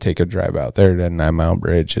 If you go take a drive out there to 9 Mile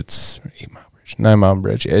Bridge, it's 8 Mile Bridge, 9 Mile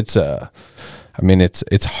Bridge. It's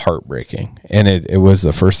heartbreaking, and it was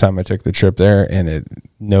the first time I took the trip there, and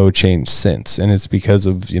no change since, and it's because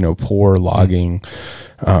of poor logging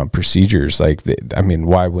procedures. Like,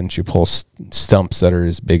 why wouldn't you pull stumps that are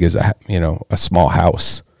as big as a small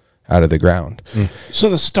house out of the ground? So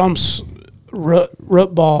the stumps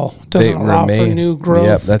root ball doesn't allow for new growth.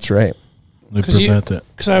 Yep, that's right. They prevent it.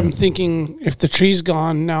 Because I'm thinking if the tree's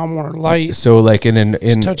gone, now more light. So like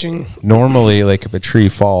in touching. Normally, like if a tree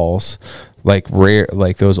falls, like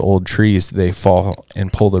those old trees, they fall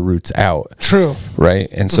and pull the roots out. True. Right.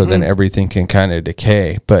 And so then everything can kind of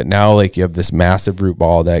decay. But now like you have this massive root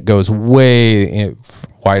ball that goes way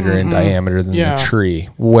wider in diameter than the tree.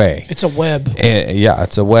 Way. It's a web.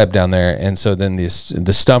 It's a web down there. And so then the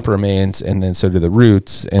stump remains, and then so do the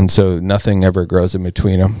roots. And so nothing ever grows in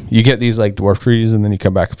between them. You get these like dwarf trees, and then you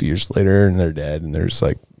come back a few years later and they're dead, and there's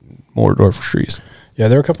like more dwarf trees. Yeah,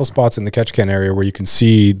 there are a couple spots in the Ketchikan area where you can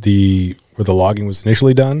see where the logging was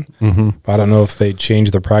initially done. But I don't know if they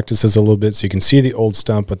changed their practices a little bit. So you can see the old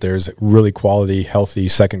stump, but there's really quality, healthy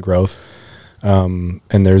second growth. And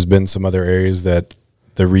there's been some other areas that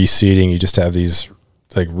the reseeding, you just have these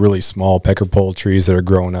like really small pecker pole trees that are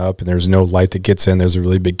growing up, and there's no light that gets in. There's a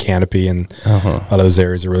really big canopy, and a lot of those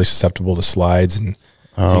areas are really susceptible to slides. And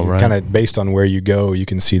kind of based on where you go, you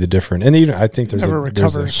can see the different. And even I think there's Never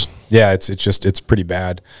recovers. It's pretty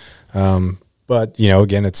bad. But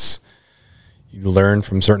again, you learn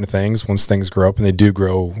from certain things once things grow up, and they do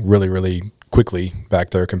grow really, really quickly back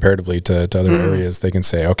there comparatively to other areas. They can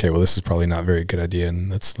say, okay, well, this is probably not a very good idea,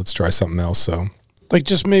 and let's try something else. So. Like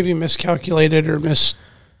just maybe miscalculated or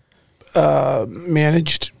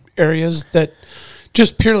managed areas that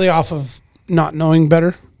just purely off of not knowing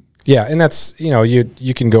better. Yeah, and that's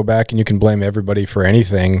you can go back and you can blame everybody for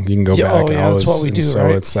anything. You can go back and always. That's what we do. So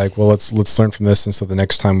right? It's like, well, let's learn from this, and so the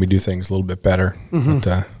next time we do things a little bit better.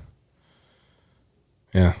 But,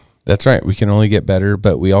 yeah, that's right. We can only get better,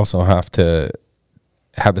 but we also have to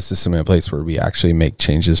have a system in place where we actually make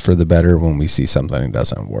changes for the better when we see something that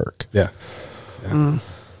doesn't work. Yeah. And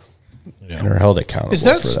are held accountable. Is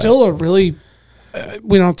that still a really?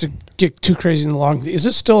 We don't have to get too crazy in the long. Is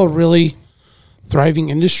it still a really thriving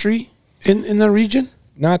industry in the region?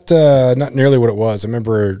 Not nearly what it was. I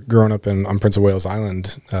remember growing up on Prince of Wales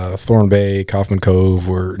Island, Thorn Bay, Kaufman Cove,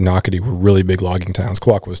 Knockety were really big logging towns.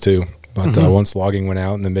 Clark was too. But once logging went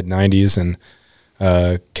out in the mid '90s, and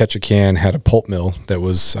Ketchikan had a pulp mill that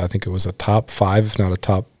was, I think it was a top 5, if not a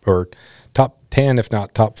top 10, if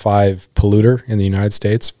not top 5 polluter in the United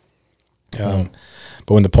States. But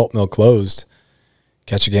when the pulp mill closed,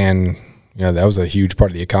 Ketchikan, that was a huge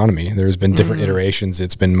part of the economy. There's been different iterations.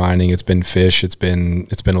 It's been mining, it's been fish, it's been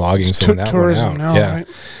logging. So when that tourism went out, now, right?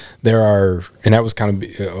 There are, and that was kind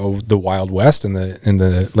of the Wild West in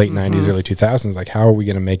the late '90s, early 2000s. Like, how are we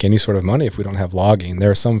going to make any sort of money if we don't have logging?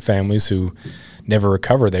 There are some families who never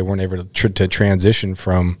recover. They weren't able to transition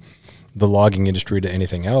from the logging industry to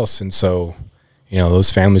anything else, and so.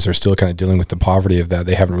 Those families are still kind of dealing with the poverty of that.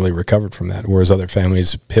 They haven't really recovered from that, whereas other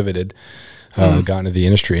families pivoted, got into the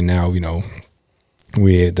industry, and now,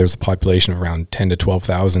 there's a population of around 10 to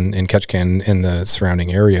 12,000 in Ketchikan in the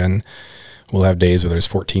surrounding area, and we'll have days where there's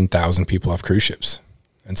 14,000 people off cruise ships.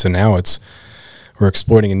 And so now we're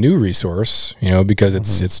exploiting a new resource, because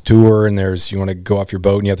it's tour, and you want to go off your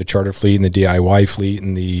boat, and you have the charter fleet and the DIY fleet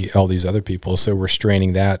and all these other people. So we're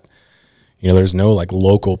straining that. There's no like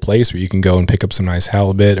local place where you can go and pick up some nice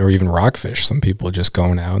halibut or even rockfish. Some people are just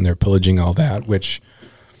going out and they're pillaging all that, which,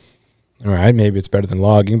 all right, maybe it's better than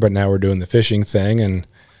logging, but now we're doing the fishing thing. And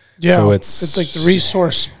so it's like the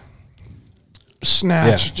resource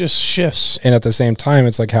snatch just shifts. And at the same time,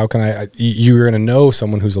 it's like, how can you're going to know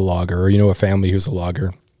someone who's a logger, or a family who's a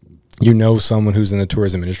logger. Someone who's in the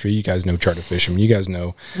tourism industry. You guys know charter fishermen. You guys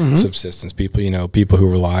know subsistence people, people who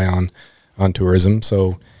rely on tourism.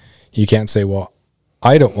 So you can't say, well,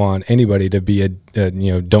 I don't want anybody to be you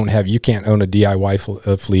can't own a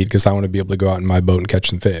DIY fleet because I want to be able to go out in my boat and catch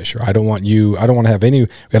some fish. Or I don't want to have we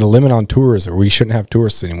got a limit on tours, or we shouldn't have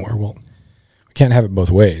tourists anymore. Well, we can't have it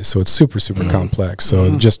both ways. So it's super, super complex.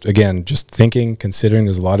 So just thinking, considering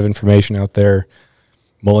there's a lot of information out there,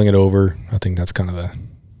 mulling it over. I think that's kind of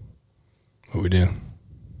what we do.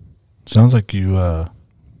 Sounds like you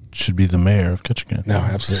should be the mayor of Ketchikan. No,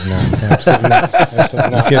 absolutely not. Absolutely not.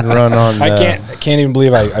 Absolutely not. You can run on. I can't even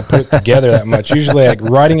believe I put it together that much. Usually, like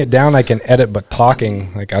writing it down, I can edit, but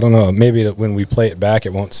talking, like I don't know. Maybe when we play it back,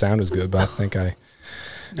 it won't sound as good. But I think I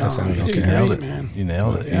sounded okay. You nailed it, man. You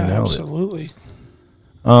nailed it. Yeah, you nailed absolutely. it.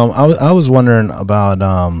 I was wondering about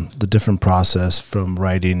the different process from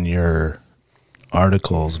writing your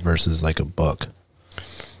articles versus like a book.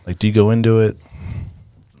 Like, do you go into it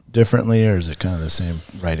differently, or is it kind of the same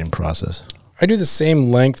writing process? I do the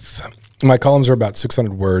same length. My columns are about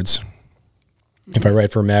 600 words. If I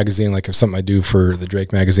write for a magazine, like if something I do for the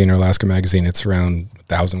Drake magazine or Alaska magazine, it's around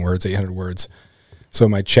 1,000 words, 800 words. So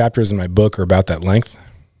my chapters in my book are about that length.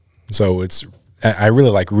 So I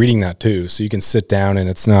really like reading that too. So you can sit down and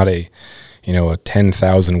it's not a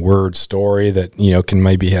 10,000 word story that, can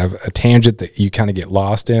maybe have a tangent that you kind of get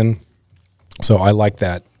lost in. So I like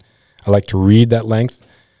that. I like to read that length.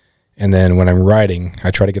 And then when I'm writing, I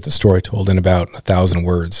try to get the story told in about 1,000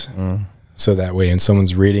 words. So that way, when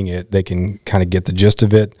someone's reading it, they can kind of get the gist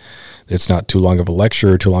of it. It's not too long of a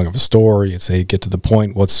lecture, too long of a story. It's get to the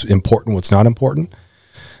point, what's important, what's not important.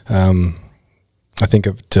 I think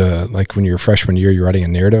of like when you're a freshman year, you're writing a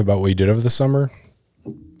narrative about what you did over the summer.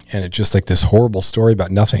 and it's just like this horrible story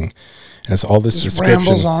about nothing. And it's all this Just description.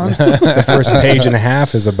 rambles on. The first page and a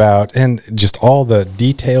half is about, and just all the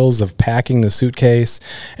details of packing the suitcase.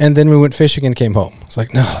 And then we went fishing and came home. It's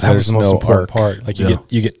like, no, that was the most important part. Like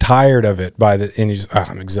you get tired of it and you just,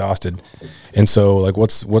 I'm exhausted. And so like,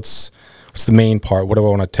 what's the main part? What do I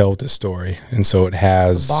want to tell with this story? And so it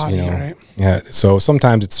has, The body, right? Yeah. So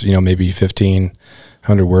sometimes it's, maybe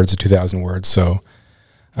 1,500 words or 2,000 words. So,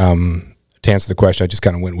 to answer the question, I just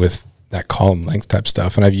kind of went with that column length type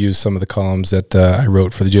stuff. And I've used some of the columns that I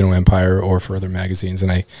wrote for the Juno Empire or for other magazines,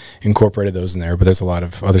 and I incorporated those in there. But there's a lot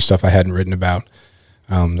of other stuff I hadn't written about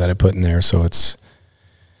that I put in there. So it's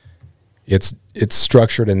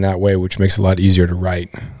structured in that way, which makes it a lot easier to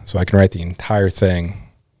write. So I can write the entire thing,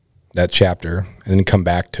 that chapter, and then come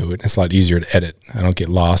back to it. It's a lot easier to edit. I don't get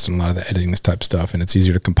lost in a lot of the editing type stuff, and it's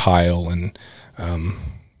easier to compile and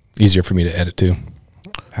easier for me to edit too.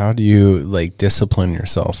 How do you like discipline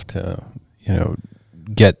yourself to,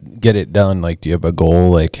 get it done? Like, do you have a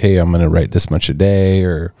goal? Like, hey, I'm going to write this much a day,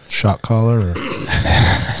 or Shot collar, or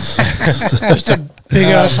Just a big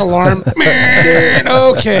ass alarm.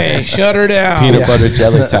 Okay, shut her down. peanut butter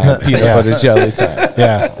jelly time? Peanut butter jelly time.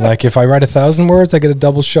 Yeah, like if I write 1,000 words, I get a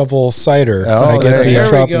double shovel cider. Oh, I get there we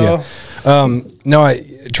trop- go. yeah. No, I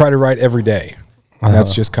try to write every day.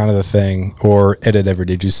 That's just kind of the thing, or edit every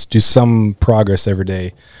day. Just do some progress every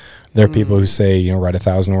day. There are people who say, write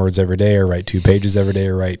 1,000 words every day, or write 2 pages every day,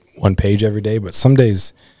 or write 1 page every day. But some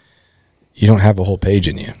days you don't have a whole page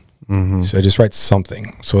in you. Mm-hmm. So I just write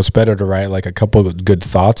something. So it's better to write like a couple of good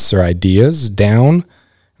thoughts or ideas down,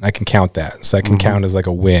 and I can count that. So I can count as like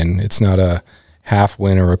a win. It's not a half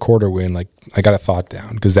win or a quarter win. Like I got a thought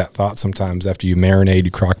down, because that thought sometimes after you marinate,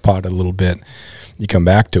 you crock pot it a little bit, you come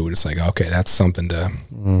back to it. It's like, okay, that's something to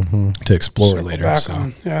explore Circle later. back So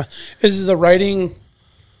on. Yeah. Is the writing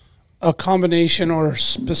a combination or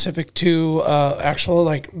specific to actual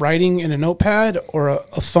like writing in a notepad, or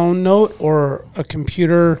a phone note, or a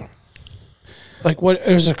computer? Like what?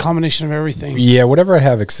 There's a combination of everything. yeah, whatever I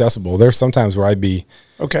have accessible. There's sometimes where I'd be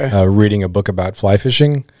Okay. reading a book about fly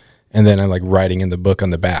fishing, and then I'm like writing in the book on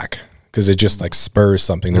the back, because it just like spurs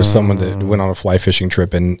something. There's someone that went on a fly fishing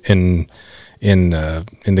trip in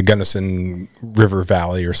the Gunnison River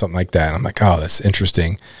Valley or something like that. And I'm like, oh, that's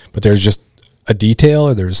interesting. But there's just a detail,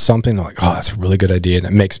 or there's something I'm like, oh, that's a really good idea, and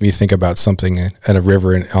it makes me think about something at a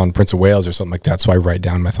river on Prince of Wales or something like that. So I write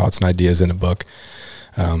down my thoughts and ideas in a book.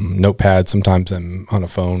 Notepad. Sometimes I'm on a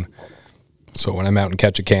phone. So when I'm out in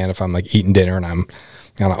Ketchikan, if I'm like eating dinner and I'm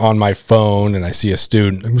kind of on my phone and I see a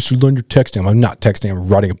student, like, Mr. Lund, you're texting. I'm not texting. I'm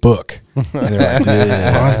writing a book. And they're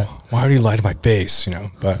like, why do you lie to my face?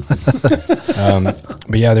 But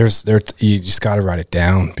yeah, you just got to write it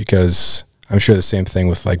down, because I'm sure the same thing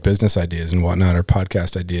with like business ideas and whatnot, or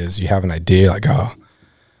podcast ideas. You have an idea, like, oh,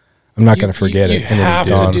 I'm not going to forget it. And then it's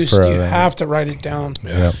you gone you have to write it down.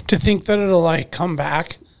 Yeah. To think that it'll like come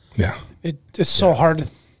back. Yeah. It's so hard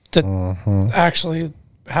to actually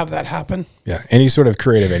have that happen. Yeah. Any sort of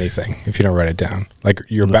creative anything, if you don't write it down. Like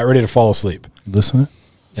you're about ready to fall asleep. listen.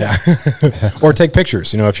 Yeah. Or take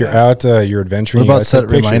pictures. If you're out, you're adventuring. What about set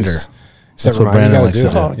reminder? That's what Brandon likes to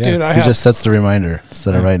do. Oh, dude, He just sets the reminder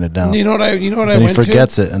instead of writing it down. You know what I And went he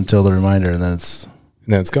forgets it until the reminder, and then it's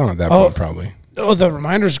And then it's gone at that point, probably. Oh, the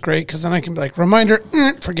reminder's great, because then I can be like, reminder,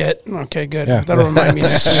 forget. Okay, good. Yeah. That'll remind me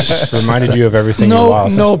next time. Reminded you of everything you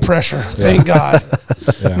lost. No pressure. Thank God.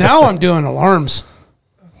 Yeah. Now I'm doing alarms.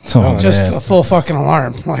 Just a full fucking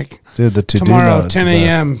alarm. Like, dude, the to-do tomorrow, note is 10 the best.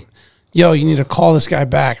 a.m., yo, you need to call this guy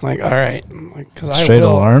back. Like, all right. Like, cause I Straight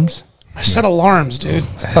will. alarms. I set alarms, dude.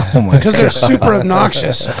 Oh my Because they're super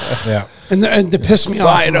obnoxious. Yeah. And they piss me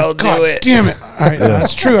off. I'm like, God damn it. All right,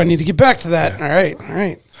 that's true. I need to get back to that. All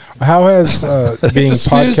right. How has being The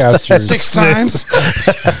snooze podcasters 6 times?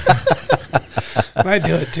 I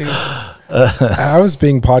do it too. How has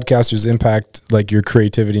being podcasters impact like your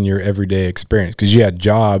creativity and your everyday experience? Because you had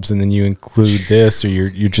jobs, and then you include this, or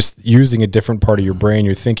you're just using a different part of your brain.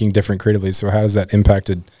 You're thinking different creatively. So how has that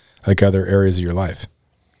impacted like other areas of your life?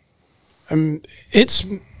 It's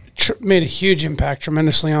made a huge impact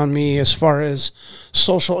tremendously on me as far as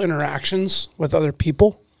social interactions with other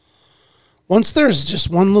people. Once there's just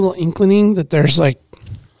one little inkling that there's like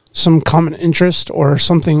some common interest or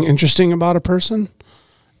something interesting about a person,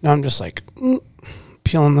 now I'm just like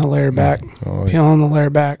peeling the layer back, peeling the layer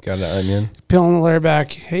back. Got an onion. Peeling the layer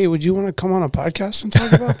back. Hey, would you want to come on a podcast and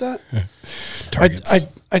talk about that? Targets.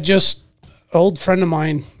 I just, old friend of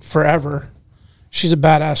mine forever, she's a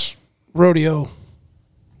badass rodeo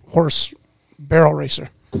horse barrel racer.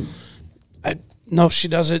 I know she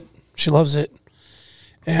does it. She loves it.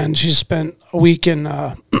 and she spent a week in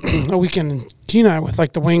Kenai with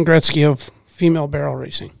like the Wayne Gretzky of female barrel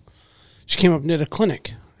racing. She came up and did a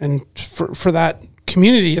clinic, and for that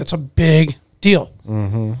community, that's a big deal.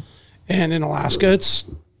 Mm-hmm. And in Alaska, it's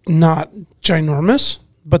not ginormous,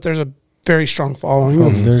 but there's a very strong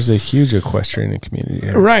following. There's a huge equestrian community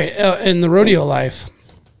here. Right, in the rodeo life.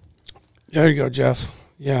 There you go, Jeff.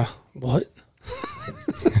 Yeah. What?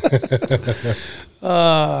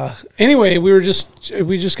 Anyway, we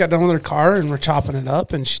just got done with her car and we're chopping it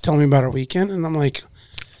up, and she's telling me about her weekend, and I'm like,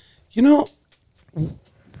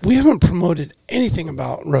 we haven't promoted anything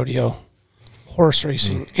about rodeo, horse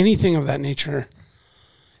racing, anything of that nature.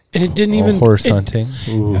 And it didn't even horse hunting.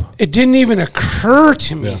 It didn't even occur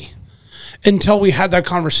to me until we had that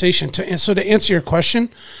conversation. So to answer your question,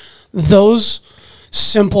 those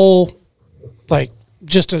simple, like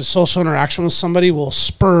just a social interaction with somebody will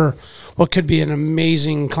spur what could be an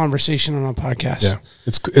amazing conversation on a podcast. Yeah,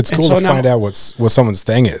 it's cool to find out what someone's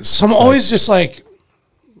thing is. So I'm always just like,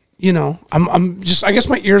 I'm just, I guess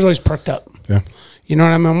my ears always perked up. Yeah, you know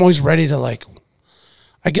what I mean? I'm always ready to like,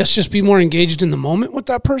 I guess just be more engaged in the moment with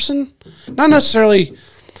that person, not necessarily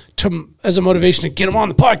as a motivation to get them on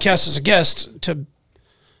the podcast as a guest to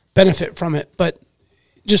benefit from it, but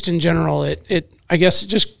just in general, I guess it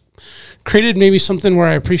just created maybe something where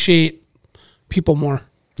I appreciate people more.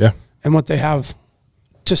 Yeah. And what they have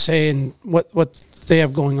to say and what they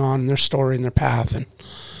have going on in their story and their path. And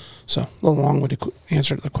so a long-winded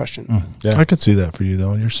answer to the question. Yeah. I could see that for you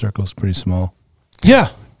though. Your circle's pretty small. Yeah.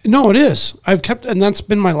 No, it is. And that's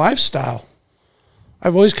been my lifestyle.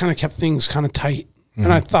 I've always kind of kept things kind of tight. Mm-hmm.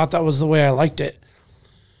 And I thought that was the way I liked it.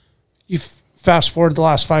 You fast forward the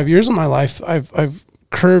last 5 years of my life, I've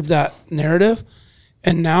curved that narrative.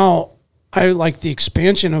 And now I like the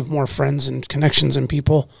expansion of more friends and connections and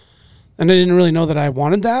people. And I didn't really know that I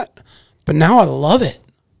wanted that. But now I love it.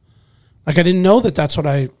 Like I didn't know that that's what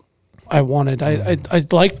I wanted. I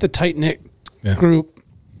like the tight-knit group.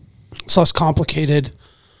 It's less complicated.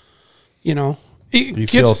 You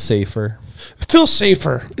feel safer. Feel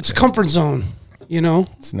safer. It's a comfort zone,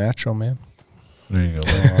 It's natural, man. There you go.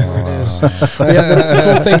 There it is. That's the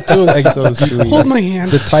cool thing too. Like, so sweet. Hold my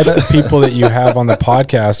hand. The types of people that you have on the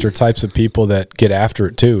podcast are types of people that get after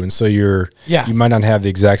it too. And so you might not have the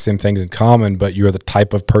exact same things in common, but you're the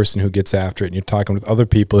type of person who gets after it. And you're talking with other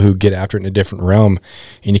people who get after it in a different realm,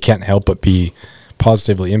 and you can't help but be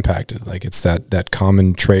positively impacted. Like it's that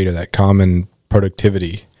common trait or that common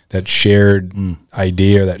productivity, that shared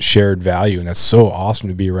idea, that shared value. And that's so awesome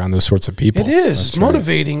to be around those sorts of people. It is. It's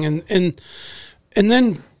motivating. And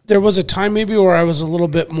then there was a time maybe where I was a little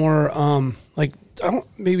bit more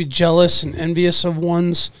maybe jealous and envious of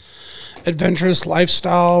one's adventurous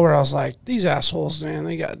lifestyle, where I was like, these assholes, man,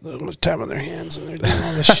 they got so much time on their hands and they're doing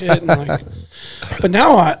all this shit. And but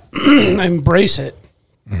now I embrace it.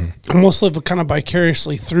 Mm-hmm. Almost live kind of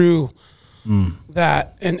vicariously through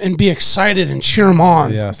that and be excited and cheer them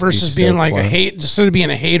on versus being like instead of being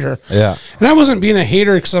a hater. Yeah. And I wasn't being a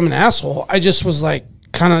hater because I'm an asshole. I just was like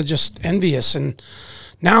kind of just envious. And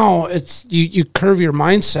now it's you curve your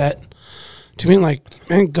mindset to being like,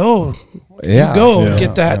 man, go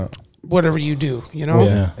get that whatever you do,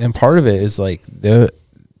 Yeah. And part of it is like the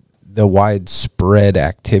widespread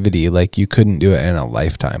activity. Like you couldn't do it in a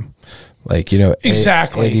lifetime. Like,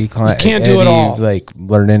 exactly. You can't do it all. Like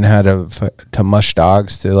learning how to mush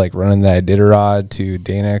dogs, to like running the Iditarod, to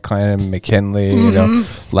Dana Klein and McKinley,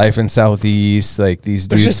 life in Southeast, like these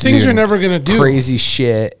There's dudes just things you're never going to do. Crazy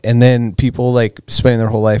shit. And then people like spending their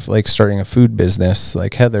whole life like starting a food business.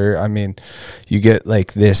 Like Heather, I mean, you get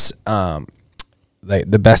like this,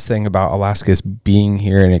 like the best thing about Alaska is being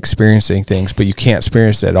here and experiencing things, but you can't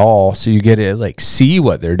experience it all. So you get to like see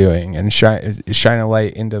what they're doing and shine a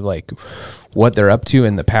light into like what they're up to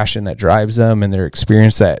and the passion that drives them and their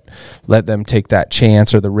experience that let them take that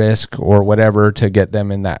chance or the risk or whatever to get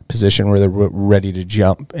them in that position where they're ready to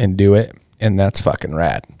jump and do it. And that's fucking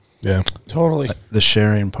rad. Yeah, totally. The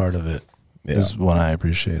sharing part of it is what I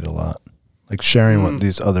appreciate a lot. Like sharing what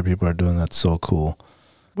these other people are doing. That's so cool.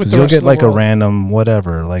 Because you'll get like a random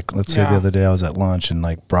whatever. Like let's say the other day I was at lunch and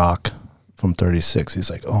like Brock from 36. He's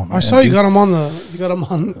like, "Oh man, I saw you got him on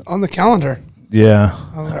the calendar." Yeah.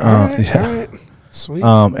 I was like, all right. Sweet.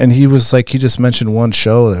 And he was like, he just mentioned one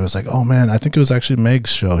show that was like, "Oh man, I think it was actually Meg's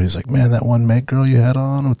show." He's like, "Man, that one Meg girl you had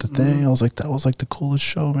on with the thing." I was like, "That was like the coolest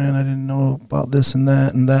show, man. I didn't know about this and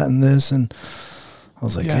that and that and this." And I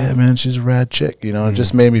was like, "Yeah, man, she's a rad chick." It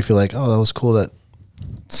just made me feel like, "Oh, that was cool that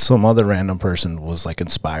some other random person was like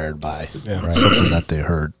inspired by something that they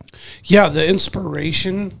heard." Yeah, the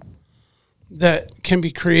inspiration that can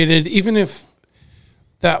be created, even if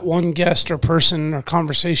that one guest or person or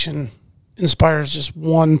conversation inspires just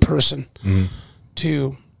one person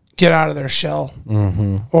to get out of their shell.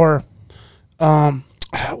 Or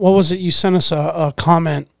what was it? You sent us a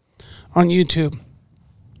comment on YouTube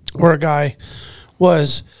where a guy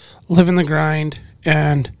was living the grind,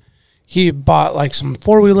 and he bought like some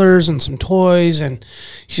 4-wheelers and some toys, and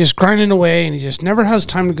he's just grinding away, and he just never has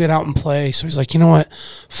time to get out and play. So he's like, you know what?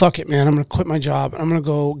 Fuck it, man. I'm going to quit my job. I'm going to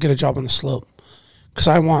go get a job on the slope because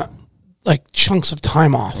I want like chunks of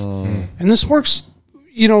time off. And this works,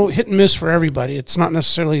 you know, hit and miss for everybody. It's not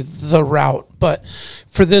necessarily the route, but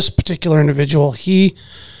for this particular individual, he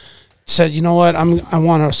said, you know what? I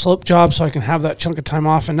want a slope job so I can have that chunk of time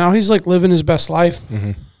off. And now he's like living his best life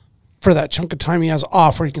for that chunk of time he has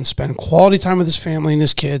off, where he can spend quality time with his family and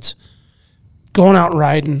his kids, going out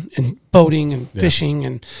riding and boating and fishing.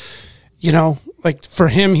 And, you know, like for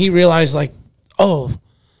him, he realized like, oh,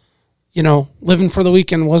 you know, living for the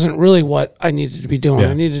weekend wasn't really what I needed to be doing.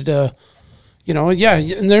 I needed to, you know,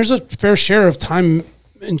 and there's a fair share of time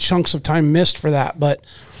and chunks of time missed for that. But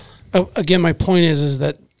again, my point is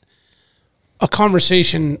that a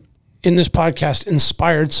conversation in this podcast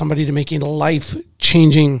inspired somebody to make a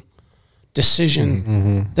life-changing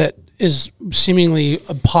decision that is seemingly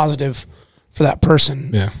a positive for that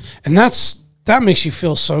person. Yeah. And that makes you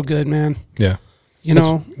feel so good, man. Yeah. You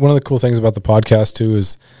know, one of the cool things about the podcast too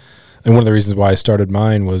is, and one of the reasons why I started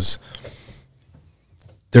mine was,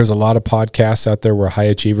 there's a lot of podcasts out there where high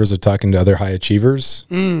achievers are talking to other high achievers.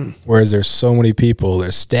 Whereas there's so many people,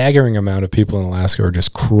 there's a staggering amount of people in Alaska who are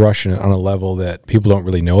just crushing it on a level that people don't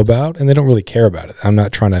really know about, and they don't really care about it. I'm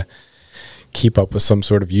not trying to keep up with some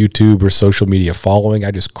sort of YouTube or social media following.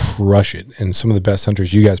 I just crush it. And some of the best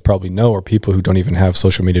hunters you guys probably know are people who don't even have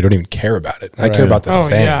social media, don't even care about it. I care about the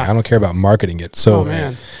thing. I don't care about marketing it. So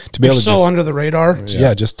man, to be able to so under the radar.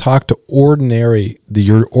 Just talk to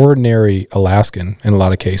your ordinary Alaskan in a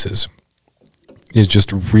lot of cases is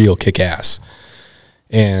just real kick ass.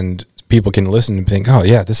 And people can listen and think, oh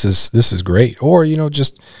yeah, this is great. Or, you know,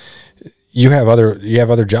 just you have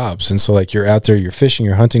other jobs, and so like you're out there, you're fishing,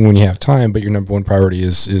 you're hunting when you have time, but your number one priority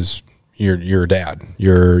is your dad,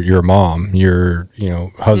 your mom, your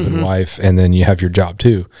husband, wife, and then you have your job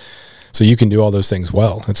too. So you can do all those things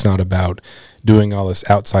well. It's not about doing all this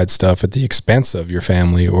outside stuff at the expense of your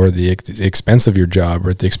family or the expense of your job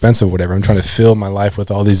or at the expense of whatever. I'm trying to fill my life with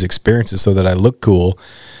all these experiences so that I look cool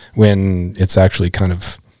when it's actually kind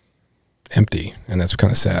of empty, and that's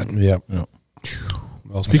kind of sad. Yep.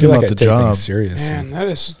 Well, speaking about the job, serious. Man,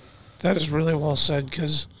 that is really well said,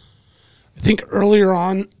 because I think earlier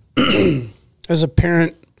on, as a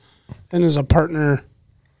parent and as a partner,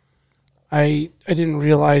 I didn't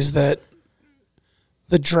realize that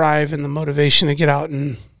the drive and the motivation to get out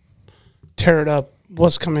and tear it up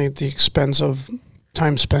was coming at the expense of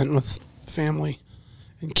time spent with family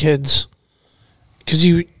and kids. Because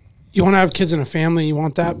you want to have kids and a family, you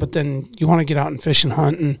want that, but then you want to get out and fish and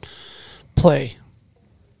hunt and play.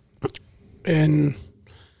 And,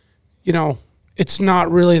 you know, it's not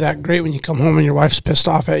really that great when you come home and your wife's pissed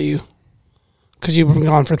off at you because you've been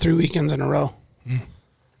gone for 3 weekends in a row.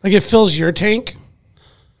 Like, it fills your tank,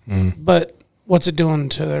 but what's it doing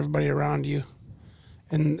to everybody around you?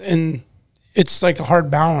 And it's like a hard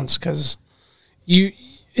balance, because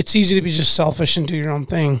it's easy to be just selfish and do your own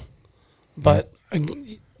thing. But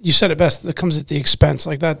you said it best, that comes at the expense.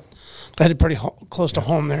 Like that hit pretty close to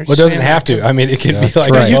home there. Well, it doesn't have to. I mean, it can be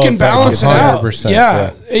like, you can balance it out. 100%.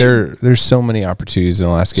 Yeah. There's so many opportunities in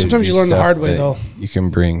Alaska. Sometimes you learn the hard way, though. You can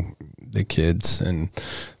bring the kids and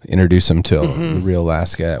introduce them to the real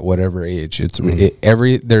Alaska at whatever age. It's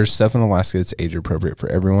there's stuff in Alaska that's age appropriate for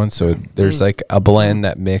everyone. So there's like a blend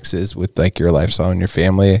that mixes with like your lifestyle and your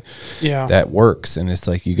family. Yeah, that works. And it's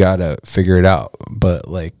like, you gotta figure it out. But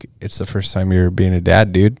like, it's the first time you're being a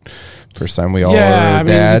dad, dude. First time we all are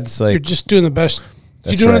dads. You're just doing the best.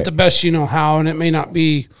 You're doing it the best you know how, and it may not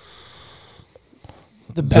be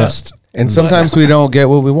the best. And sometimes we don't get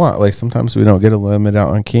what we want. Like, sometimes we don't get a limit out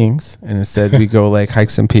on Kings, and instead we go like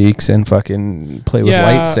hikes and peaks and fucking play with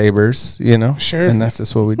lightsabers, you know? Sure. And that's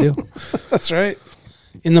just what we do. That's right.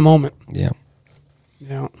 In the moment. Yeah.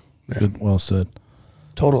 Yeah. Good. Well said.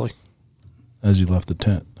 Totally. As you left the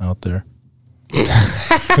tent out there.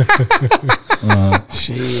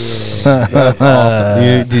 Shit. That's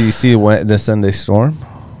awesome. Did you see the Sunday storm?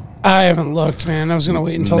 I haven't looked, man. I was going to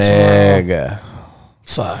wait until tomorrow.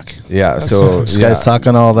 Fuck. Yeah, so this guy's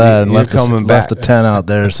talking all that and left the tent out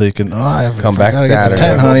there so you can come back Saturday.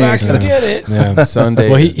 Tent, go honey. back and get it. Yeah. Sunday.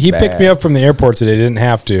 Well, he picked me up from the airport today. Didn't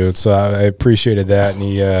have to, so I appreciated that, and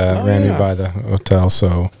he ran me by the hotel.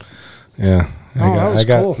 So, yeah, I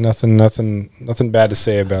got cool. nothing bad to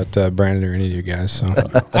say about Brandon or any of you guys. So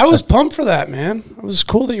I was pumped for that, man. It was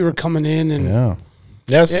cool that you were coming in, and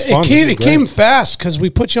yeah, it's fun. It came fast because we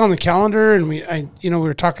put you on the calendar, and we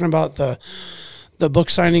were talking about the book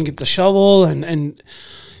signing at the Shovel, and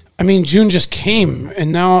I mean June just came,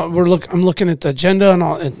 and now I'm looking at the agenda and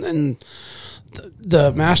all, and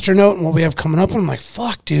the master note and what we have coming up, and I'm like,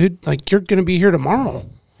 fuck, dude, like you're gonna be here tomorrow.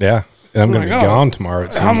 Yeah. And I'm going to be gone tomorrow.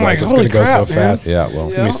 It seems like it's going to go so fast. Yeah, well,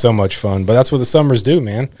 it's going to be so much fun. But that's what the summers do,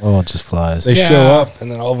 man. Oh, it just flies. They show up,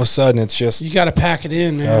 and then all of a sudden, it's just... You got to pack it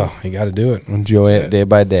in, man. Oh, you got to do it. Enjoy it day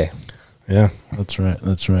by day. Yeah. That's right.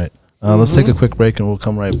 Let's take a quick break, and we'll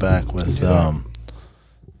come right back with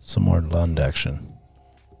some more Lund action.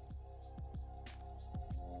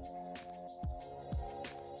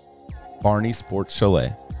 Barney Sports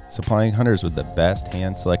Chalet, supplying hunters with the best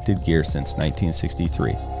hand-selected gear since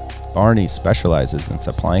 1963. Barney specializes in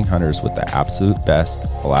supplying hunters with the absolute best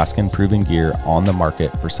Alaskan-proven gear on the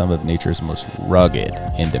market for some of nature's most rugged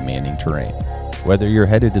and demanding terrain. Whether you're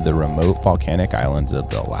headed to the remote volcanic islands of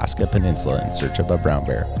the Alaska Peninsula in search of a brown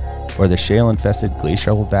bear, or the shale-infested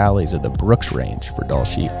glacial valleys of the Brooks Range for Dall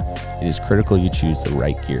sheep, it is critical you choose the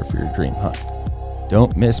right gear for your dream hunt.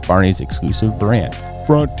 Don't miss Barney's exclusive brand,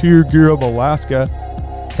 Frontier Gear of Alaska,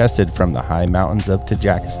 tested from the high mountains of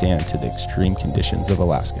Tajikistan to the extreme conditions of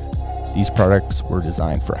Alaska. These products were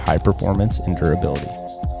designed for high performance and durability.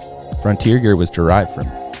 Frontier Gear was derived from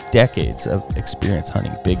decades of experience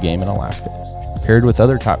hunting big game in Alaska. Paired with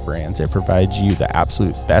other top brands, it provides you the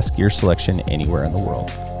absolute best gear selection anywhere in the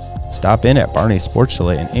world. Stop in at Barney Sports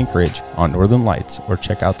Chalet in Anchorage on Northern Lights, or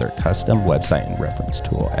check out their custom website and reference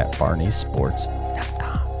tool at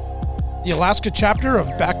barneysports.com. The Alaska chapter of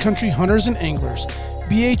Backcountry Hunters and Anglers.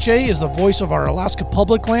 BHA is the voice of our Alaska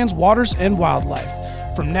public lands, waters, and wildlife.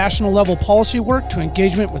 From national level policy work to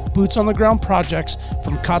engagement with boots on the ground projects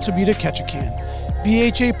from Kotzebue to Ketchikan,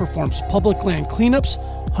 BHA performs public land cleanups,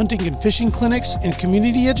 hunting and fishing clinics, and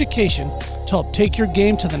community education to help take your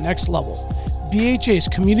game to the next level. BHA's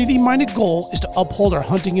community-minded goal is to uphold our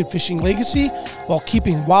hunting and fishing legacy while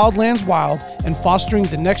keeping wildlands wild and fostering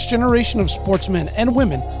the next generation of sportsmen and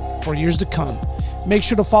women for years to come. Make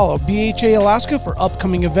sure to follow BHA Alaska for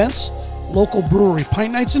upcoming events, local brewery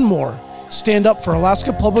pint nights, and more. Stand up for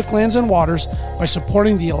Alaska public lands and waters by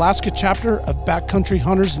supporting the Alaska chapter of Backcountry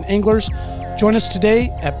Hunters and Anglers. Join us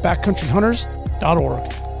today at backcountryhunters.org.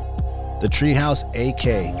 The Treehouse AK,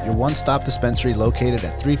 your one-stop dispensary located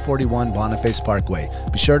at 341 Boniface Parkway.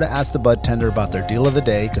 Be sure to ask the bud tender about their deal of the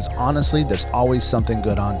day, because honestly, there's always something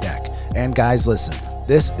good on deck. And guys, listen,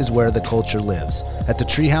 this is where the culture lives. At the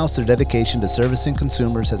Treehouse, their dedication to servicing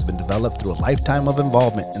consumers has been developed through a lifetime of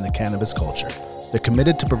involvement in the cannabis culture. They're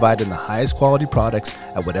committed to providing the highest quality products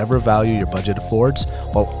at whatever value your budget affords,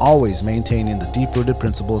 while always maintaining the deep-rooted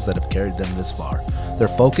principles that have carried them this far. Their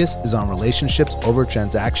focus is on relationships over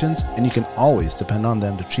transactions, and you can always depend on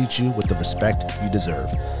them to treat you with the respect you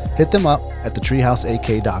deserve. Hit them up at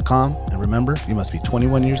thetreehouseak.com, and remember, you must be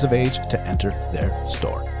 21 years of age to enter their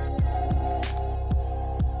store.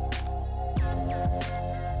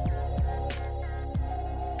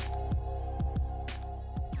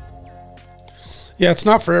 Yeah, it's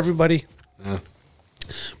not for everybody. Yeah.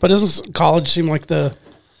 But doesn't college seem like the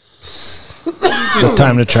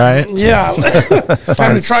Time to try it. Yeah.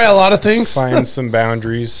 Time to try a lot of things. Find some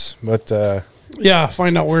boundaries, but yeah,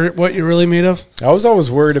 find out what you're really made of. I was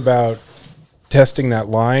always worried about testing that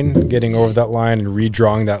line, getting over that line, and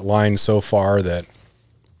redrawing that line so far that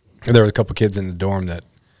there were a couple kids in the dorm that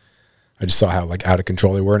I just saw how like out of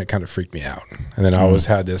control they were, and it kind of freaked me out. And then I always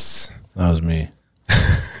had this. That was me.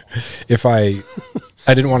 If I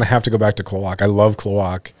didn't want to have to go back to Kloak. I love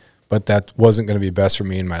Kloak, but that wasn't going to be best for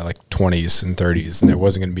me in my like 20s and 30s, and there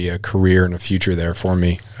wasn't going to be a career and a future there for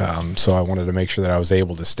me. So I wanted to make sure that I was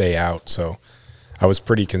able to stay out. So I was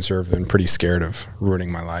pretty conservative and pretty scared of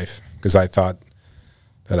ruining my life because I thought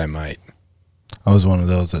that I might. I was one of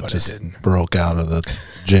those that just broke out of the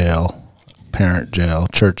jail, parent jail,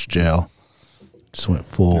 church jail. Just went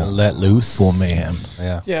full let loose, full mayhem.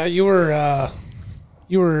 Yeah, Yeah, you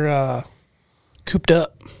were cooped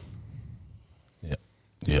up.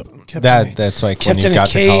 Yep. that's like when kept you in got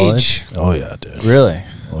a to college. cage. Oh yeah, dude. Really?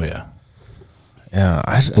 Oh yeah. Yeah,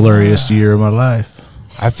 Blurriest year of my life.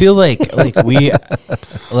 I feel like we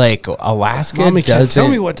like Alaska Mommy can't tell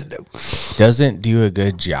me doesn't what to do. doesn't do a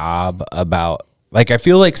good job about like I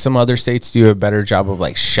feel like some other states do a better job of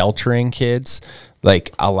like sheltering kids.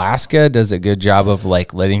 like Alaska does a good job of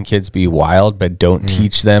like letting kids be wild, but don't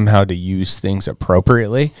teach them how to use things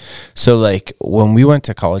appropriately. So like when we went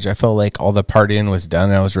to college, I felt like all the partying was done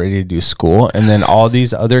and I was ready to do school. And then all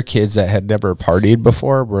these other kids that had never partied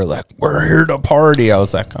before were like, we're here to party. I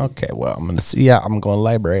was like, okay, well, I'm going to see ya. I'm going to the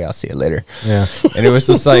library. I'll see you later. Yeah. And it was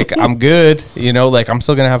just like, I'm good. You know, like I'm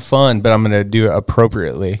still going to have fun, but I'm going to do it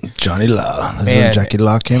appropriately. Johnny Law. That's when Jackie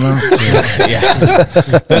Law came out. Yeah.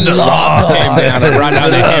 The law came down and brought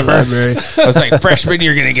down the hammer. I was like, freshman,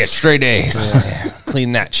 you're going to get straight A's. Yeah.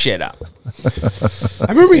 Clean that shit up. I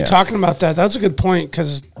remember you talking about that. That's a good point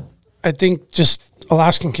because I think just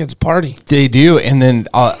Alaskan kids party. They do. And then,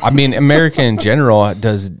 I mean, America in general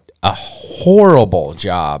does a horrible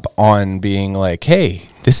job on being like, hey,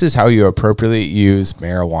 this is how you appropriately use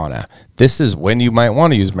marijuana. This is when you might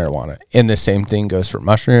want to use marijuana. And the same thing goes for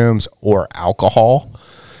mushrooms or alcohol.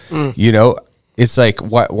 You know, it's like,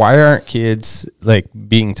 why aren't kids like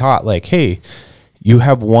being taught like, hey, you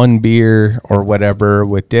have one beer or whatever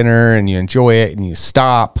with dinner and you enjoy it and you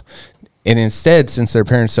stop. And instead, since their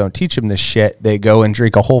parents don't teach them this shit, they go and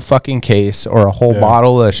drink a whole fucking case or a whole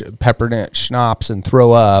bottle of peppermint schnapps and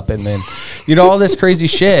throw up. And then, you know, all this crazy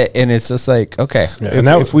shit. And it's just like, okay,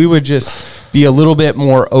 if we would just be a little bit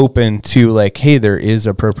more open to like, hey, there is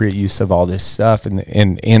appropriate use of all this stuff.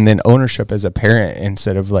 And then ownership as a parent,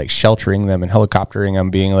 instead of like sheltering them and helicoptering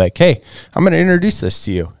them, being like, hey, I'm going to introduce this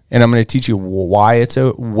to you. And I'm going to teach you why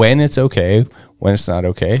when it's okay, when it's not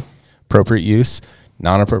okay, appropriate use,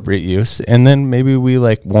 non-appropriate use, and then maybe we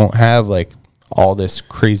like won't have like all this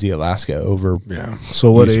crazy Alaska over. Yeah.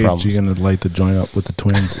 So what age are you gonna light the joint up with the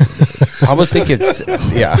twins? I was thinking,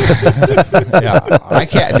 yeah. I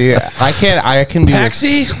can't do it. I can be.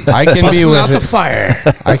 Taxi. I can be with the fire.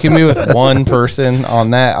 I can be with one person on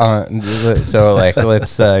that. So like,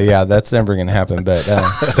 let's. That's never gonna happen. But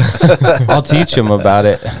I'll teach them about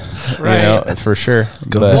it. Right. You know, for sure.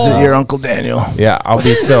 Go visit your Uncle Daniel. Yeah, I'll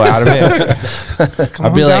be so out of it.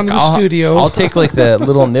 I'll be like, I'll take like the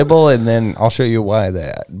little nibble, and then I'll show you why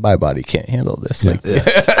my body can't handle this. Like,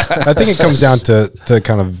 I think it comes down to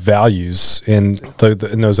kind of values. In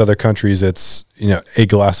those other countries, it's, you know, a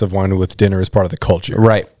glass of wine with dinner is part of the culture,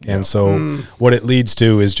 right? And so what it leads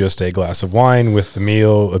to is just a glass of wine with the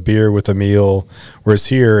meal, a beer with a meal. Whereas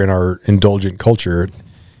here in our indulgent culture,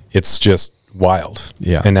 it's just wild.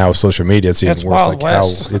 Yeah. And now with social media, it's even worse. Like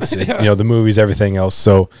West. How it's, you know, the movies, everything else.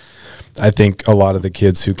 So I think a lot of the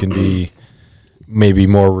kids who can be maybe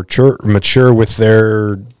more mature with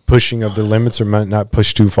their pushing of their limits or might not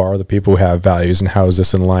push too far, the people who have values and how is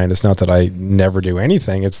this in line. It's not that I never do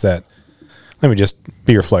anything. It's that, let me just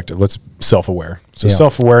be reflective. Let's self-aware. So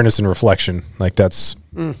self-awareness and reflection, like that's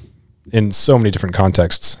in so many different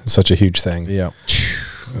contexts, such a huge thing. Yeah.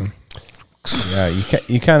 Yeah,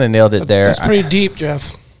 you kind of nailed it there. That's pretty deep,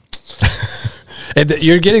 Jeff. And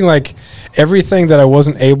you're getting like everything that I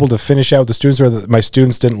wasn't able to finish out with the students, or that my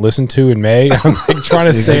students didn't listen to in May. I'm like trying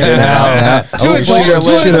to say it now. Two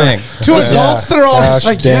adults that are all just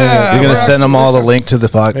like, yeah. You're going to send them all the link to the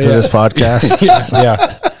to this podcast.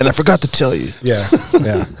 Yeah. And I forgot to tell you. Yeah.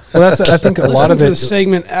 Well, that's, I think a lot of it. The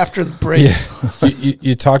segment after the break. Yeah.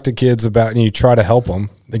 You talk to kids about, and you try to help them,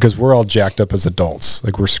 because we're all jacked up as adults.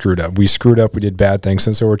 Like, we're screwed up. We screwed up. We did bad things.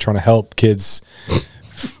 And so we're trying to help kids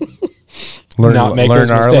not make those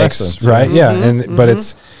mistakes. Lessons. Right? Mm-hmm.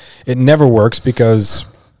 But it never works, because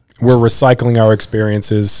we're recycling our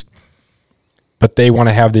experiences, but they want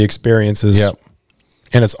to have the experiences. Yep.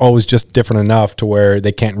 And it's always just different enough to where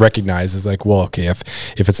they can't recognize. It's like, well, okay, if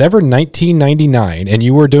it's ever 1999 and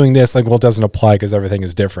you were doing this, like, well, it doesn't apply because everything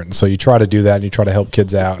is different. So you try to do that, and you try to help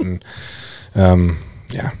kids out. And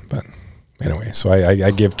but anyway, so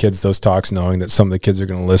I give kids those talks knowing that some of the kids are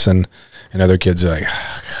going to listen, and other kids are like,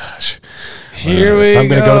 oh, gosh. Here we I'm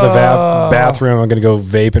going to go to the bathroom. I'm going to go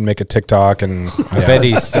vape and make a TikTok. And I bet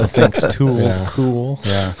he still thinks Tool's cool.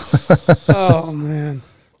 Yeah. Oh, man.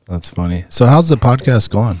 That's funny. So how's the podcast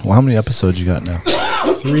going? Well, how many episodes you got now?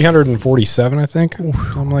 347, I think.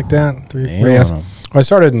 Something like that. I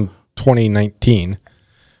started in 2017.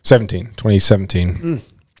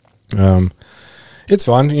 It's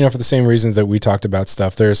fun, you know, for the same reasons that we talked about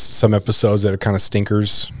stuff. There's some episodes that are kind of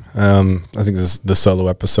stinkers. I think this is the solo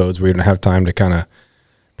episodes where you don't have time to kind of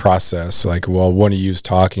process. Like, well, one of you's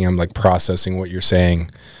talking, I'm like processing what you're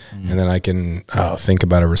saying. And then I can think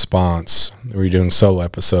about a response. Where you're doing solo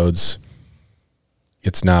episodes,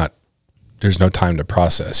 there's no time to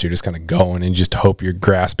process. You're just kind of going, and you just hope you're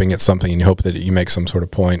grasping at something, and you hope that you make some sort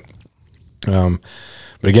of point.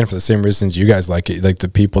 But again, for the same reasons you guys like it, like the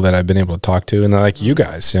people that I've been able to talk to, and I like you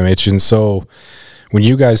guys. I mean, it's just so, when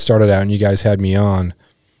you guys started out and you guys had me on,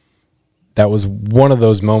 that was one of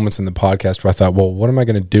those moments in the podcast where I thought, well, what am I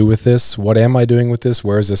going to do with this? What am I doing with this?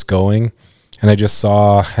 Where is this going? And I just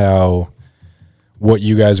saw what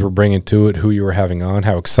you guys were bringing to it, who you were having on,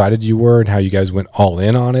 how excited you were, and how you guys went all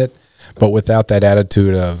in on it, but without that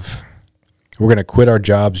attitude of, we're going to quit our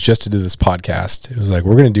jobs just to do this podcast. It was like,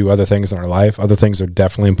 we're going to do other things in our life. Other things are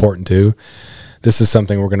definitely important too. This is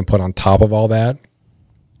something we're going to put on top of all that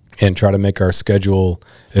and try to make our schedule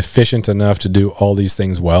efficient enough to do all these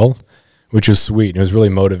things well, which was sweet. It was really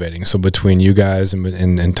motivating. So between you guys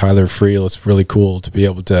and Tyler Friel, it's really cool to be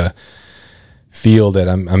able to feel that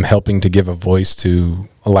I'm helping to give a voice to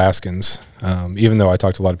Alaskans, even though I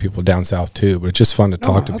talk to a lot of people down south too, but it's just fun to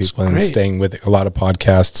talk to people and staying with a lot of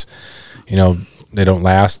podcasts. You know, they don't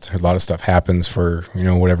last. A lot of stuff happens for, you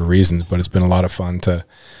know, whatever reasons, but it's been a lot of fun to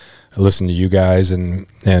listen to you guys and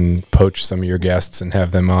poach some of your guests and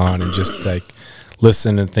have them on and just like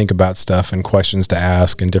listen and think about stuff and questions to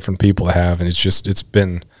ask and different people to have. And it's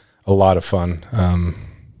been a lot of fun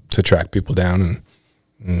to track people down and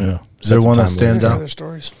yeah. Is there one that stands out?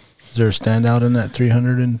 Stories. Is there a standout in that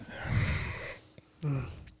 300? And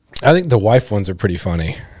I think the wife ones are pretty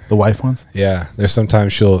funny. The wife ones? Yeah. There's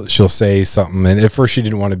sometimes she'll say something, and at first she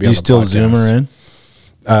didn't want to be on the podcast. You still Zoom her in?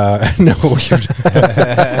 No. All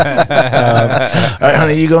right,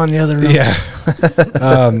 honey, you go in the other room. Yeah.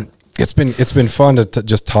 It's been fun to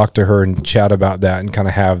just talk to her and chat about that and kind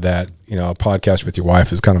of have that, you know, a podcast with your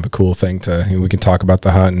wife is kind of a cool thing to, you know, we can talk about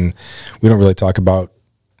the hunt, and we don't really talk about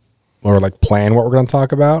or like plan what we're going to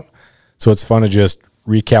talk about. So it's fun to just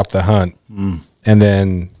recap the hunt. And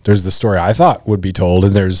then there's the story I thought would be told,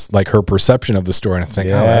 and there's like her perception of the story. And I think,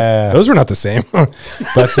 those were not the same.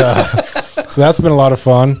 But so that's been a lot of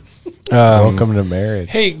fun. Welcome to marriage.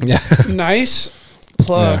 Hey, nice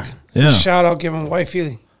plug. Yeah. Shout out, giving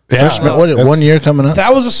wifey. Yeah, What, 1 year coming up?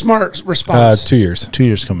 That was a smart response. 2 years. 2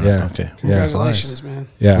 years coming Yeah. up. Okay. Congratulations, man.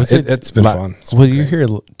 Yeah, it's been fun. Were you here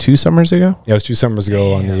 2 summers ago? Yeah, it was 2 summers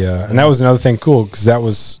ago on the, and that was another thing cool because that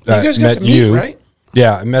was You guys got to meet, right?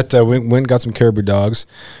 Yeah, I met. Went and got some caribou dogs,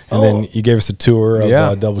 and then you gave us a tour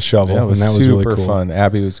of Double Shovel, That was and that was super really cool. fun.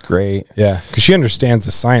 Abby was great. Yeah, because she understands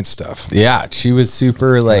the science stuff. Yeah, she was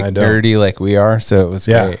super like nerdy like we are, so it was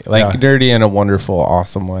great. Like nerdy in a wonderful,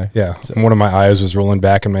 awesome way. Yeah, and one of my eyes was rolling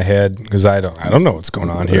back in my head because I don't know what's going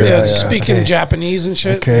on here. Yeah, speaking Japanese and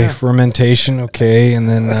shit. Okay, fermentation. Okay, and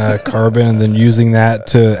then carbon, and then using that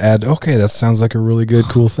to add. Okay, that sounds like a really good,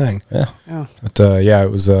 cool thing. Yeah. But it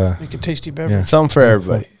was Make a tasty beverage. Something for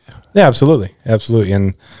everybody. Yeah, absolutely,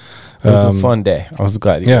 and it was a fun day. I was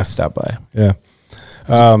glad you guys stopped by. Yeah.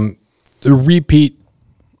 The repeat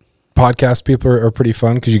podcast people are pretty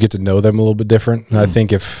fun because you get to know them a little bit different. And I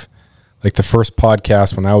think if, like, the first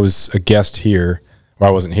podcast when I was a guest here, well,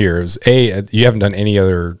 I wasn't here. It was you haven't done any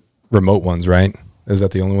other remote ones, right? Is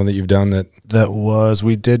that the only one that you've done that?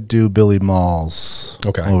 We did do Billy Malls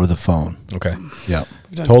over the phone. Okay. Yeah.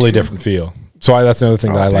 Totally different feel. So that's another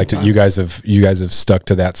thing that I liked. That you guys have stuck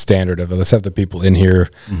to that standard of let's have the people in here.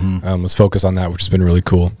 Let's focus on that, which has been really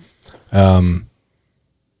cool.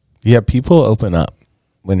 People open up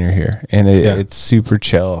when you're here, and it's super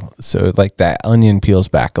chill. So like that onion peels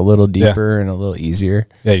back a little deeper and a little easier.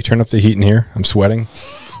 Yeah, you turn up the heat in here. I'm sweating.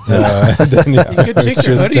 You could take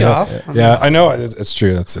your hoodie off. Yeah, I know it's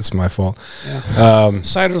true. It's my fault. Yeah.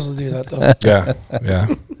 Ciders will do that though.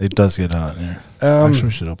 Yeah. It does get hot in here. Actually, we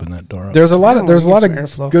should open that door up. There's a lot of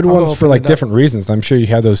good ones for like different reasons. I'm sure you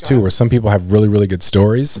had those too, where some people have really, really good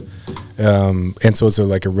stories, and so it's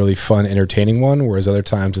like a really fun, entertaining one. Whereas other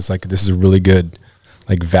times it's like this is a really good,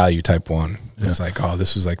 like value type one. Yeah. It's like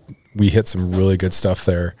this was like we hit some really good stuff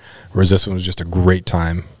there, whereas this one was just a great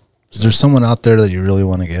time. Is there someone out there that you really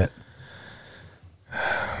want to get?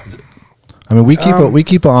 I mean, we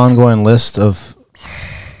keep an ongoing list of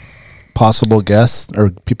possible guests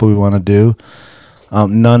or people we want to do.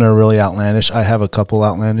 None are really outlandish. I have a couple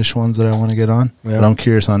outlandish ones that I want to get on, but I'm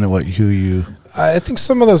curious on who you. I think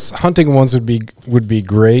some of those hunting ones would be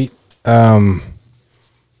great, but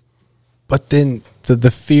then the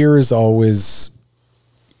fear is always,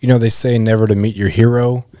 they say never to meet your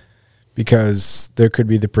hero, because there could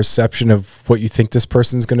be the perception of what you think this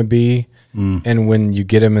person's going to be, and when you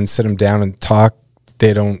get them and sit them down and talk,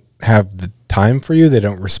 they don't have the time for you. They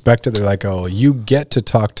don't respect it. They're like, oh, you get to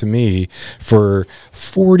talk to me for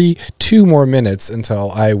 42 more minutes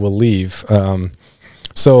until I will leave.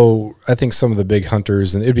 So I think some of the big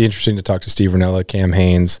hunters, and it'd be interesting to talk to Steve Ranella, Cam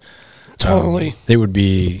Haynes. Totally. It would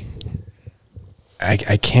be,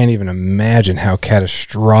 I can't even imagine how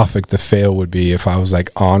catastrophic the fail would be if I was like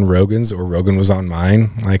on Rogan's or Rogan was on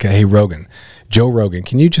mine. Like, hey, Rogan, Joe Rogan,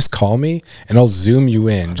 can you just call me and I'll zoom you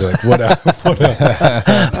in? You're like, what up? What up?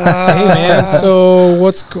 Hey man, so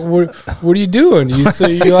what are you doing? You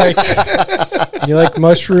like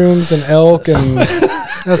mushrooms and elk and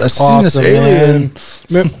that's I've seen this alien.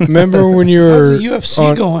 Remember when you were How's the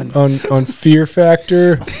UFC going? on Fear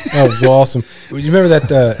Factor? That was awesome. You remember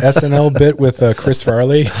that SNL bit with Chris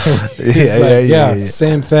Farley? Yeah,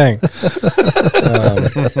 same thing.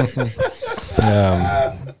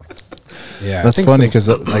 Yeah, that's funny because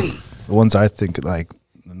like the ones I think like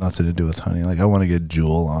nothing to do with honey. Like I want to get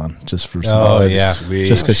Jewel on just for some. Oh yeah, sweet.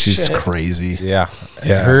 Just because she's crazy. Yeah,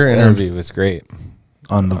 her interview was great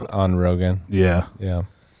on Rogan. Yeah,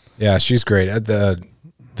 she's great. The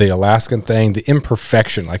Alaskan thing, the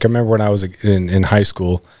imperfection. Like I remember when I was in high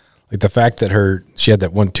school, like the fact that she had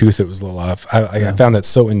that one tooth that was a little off. I found that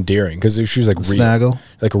so endearing because she was like real,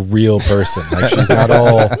 like a real person. Like she's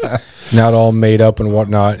not all made up and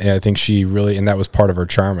whatnot. And I think she really, and that was part of her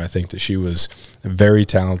charm. I think that she was very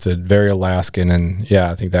talented, very Alaskan, and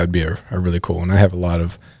yeah, I think that would be a really cool one. I have a lot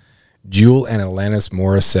of Jewel and Alanis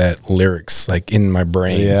Morissette lyrics like in my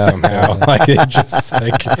brain somehow. Like it just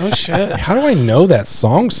like, oh shit, how do I know that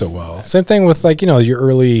song so well? Same thing with like, your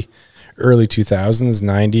early 2000s,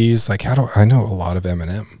 90s. Like I know a lot of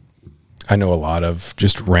Eminem. I know a lot of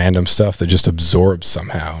just random stuff that just absorbs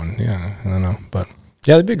somehow. And yeah, I don't know, but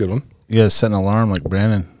yeah, that'd be a good one. You got to set an alarm like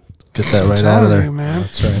Brandon. Get that right out of there, man.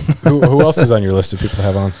 That's right. who else is on your list of people to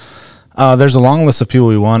have on? There's a long list of people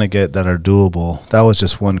we want to get that are doable. That was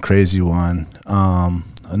just one crazy one.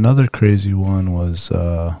 Another crazy one was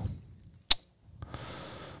I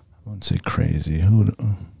wouldn't say crazy. I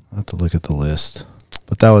have to look at the list,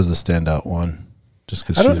 but that was the standout one. Just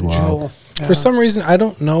because she's wild. Yeah. For some reason, I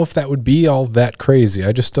don't know if that would be all that crazy.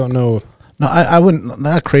 I just don't know. No, I wouldn't.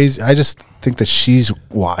 Not crazy. I just think that she's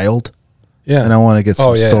wild. Yeah, and I want to get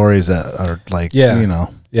some stories that are like,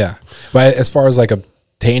 Yeah. But as far as like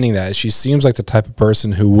obtaining that, she seems like the type of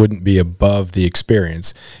person who wouldn't be above the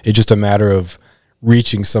experience. It's just a matter of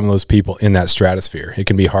reaching some of those people in that stratosphere. It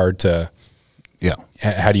can be hard to. Yeah.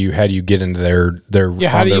 How do you get into their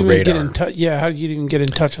how do you radar? get in touch? Yeah, how do you even get in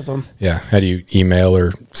touch with them? Yeah, how do you email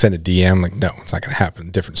or send a DM? Like, no, it's not going to happen.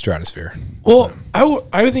 Different stratosphere. Well,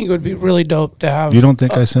 I think it would be really dope to have. You don't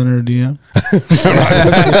think I sent her a DM? Hey,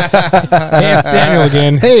 it's Daniel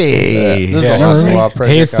again. Hey,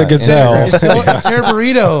 hey, it's the Gazelle. It's Air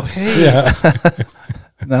Burrito. Hey,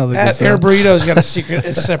 Now the that Air Burrito's got a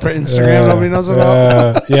separate Instagram nobody knows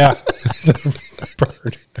about. Yeah, the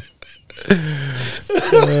bird.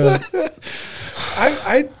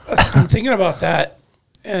 I'm thinking about that,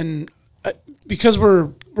 and because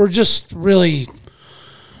we're just really,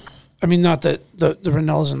 I mean, not that the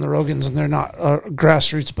Rennells and the Rogans and they're not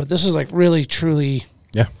grassroots, but this is like really truly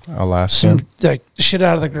Alaska, like shit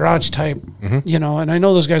out of the garage type, And I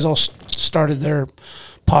know those guys all started their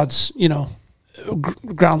pods,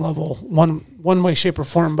 ground level, one way, shape, or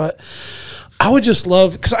form. But I would just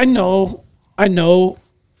love, because I know.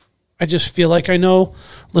 I just feel like I know,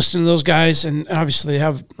 listening to those guys, and obviously they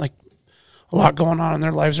have like a lot going on in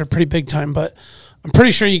their lives. They're pretty big time, but I'm pretty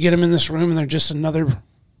sure you get them in this room and they're just another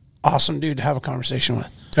awesome dude to have a conversation with.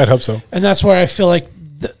 I'd hope so. And that's where I feel like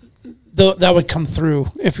that would come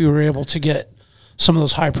through if we were able to get some of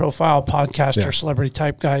those high profile podcaster celebrity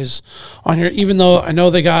type guys on here, even though I know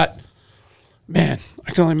they got, man, I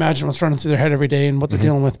can only imagine what's running through their head every day and what they're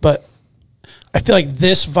dealing with. But I feel like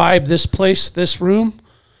this vibe, this place, this room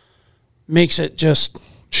makes it just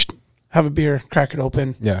have a beer, crack it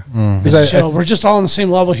open. Yeah. Chill. We're just all on the same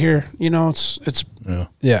level here. It's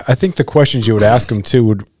Yeah. I think the questions you would ask them too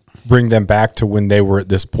would bring them back to when they were at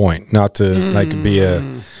this point, not to like be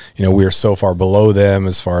we are so far below them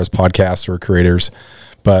as far as podcasts or creators,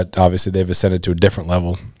 but obviously they've ascended to a different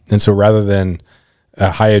level. And so rather than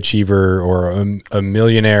a high achiever or a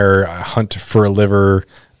millionaire, hunter for a living.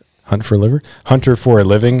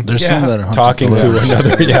 There's some that are talking to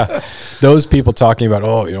another. Those people talking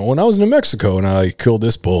about, when I was in New Mexico and I killed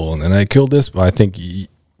this bull and then I killed this. I think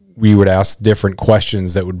we would ask different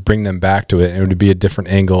questions that would bring them back to it, and it would be a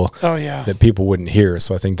different angle that people wouldn't hear.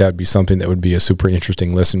 So I think that'd be something that would be a super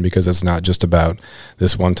interesting listen, because it's not just about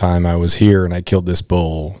this one time I was here and I killed this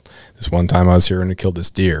bull. This one time I was here and I killed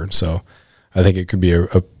this deer. So I think it could be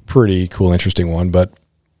a pretty cool, interesting one. But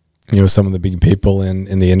some of the big people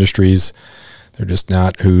in the industries, they're just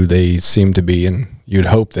not who they seem to be, and you'd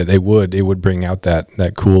hope that it would bring out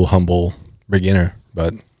that cool, humble beginner,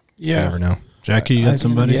 but you never know. Jackie, you got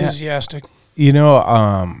somebody? Enthusiastic.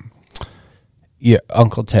 Yeah,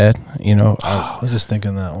 Uncle Ted, I was just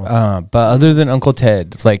thinking that one. but other than Uncle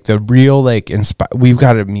Ted, like the real, like, we've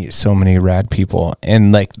got to meet so many rad people.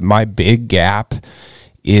 And like my big gap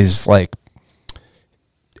is like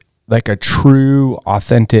a true,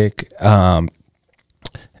 authentic,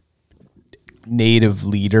 native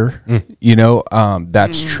leader,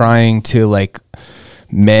 that's trying to like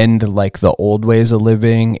mend like the old ways of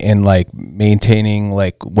living and like maintaining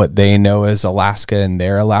like what they know as Alaska and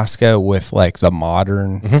their Alaska with like the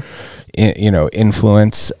modern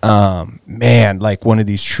influence. Man, like one of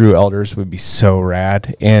these true elders would be so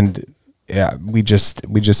rad. And yeah,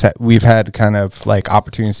 we've had kind of like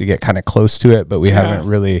opportunities to get kind of close to it, but we haven't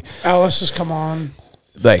really. Alice has come on.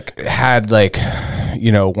 Like had like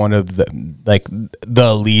one of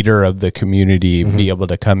the leader of the community be able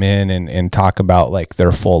to come in and talk about like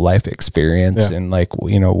their full life experience and like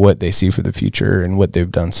what they see for the future and what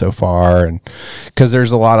they've done so far, and because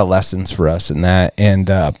there's a lot of lessons for us in that. And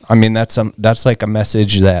I mean that's like a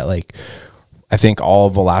message that like I think all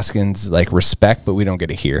of Alaskans like respect, but we don't get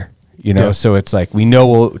to hear. So it's like we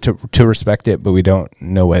know to respect it, but we don't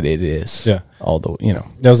know what it is. Yeah.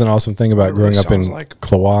 That was an awesome thing about growing up in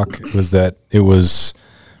Klawock was that it was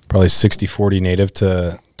probably 60-40 native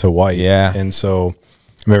to white. Yeah. And so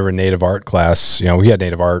I remember a native art class, we had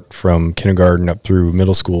native art from kindergarten up through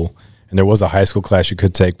middle school. And there was a high school class you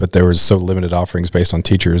could take, but there was so limited offerings based on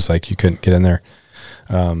teachers, like you couldn't get in there.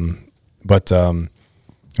 But I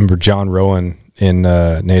remember John Rowan in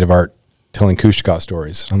native art telling Kushtika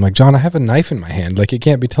stories. I'm like, John, I have a knife in my hand. Like, you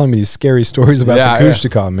can't be telling me these scary stories about the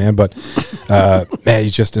Kushtika, man. But man,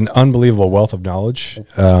 he's just an unbelievable wealth of knowledge.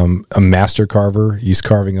 A master carver. He's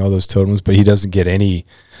carving all those totems, but he doesn't get any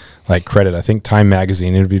like credit. I think Time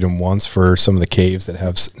Magazine interviewed him once for some of the caves that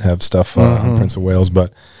have stuff on Prince of Wales.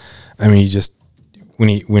 But I mean, he just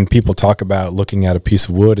when people talk about looking at a piece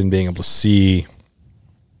of wood and being able to see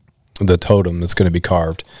the totem that's going to be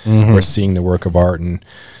carved, or seeing the work of art. And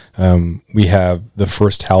we have the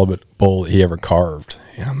first halibut bull he ever carved.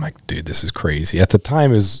 And I'm like, dude, this is crazy. At the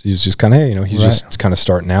time, he was just kind of, he's just kind of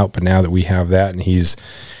starting out. But now that we have that, and he's,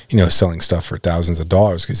 selling stuff for thousands of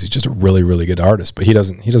dollars because he's just a really, really good artist. But he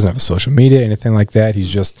doesn't have a social media, anything like that.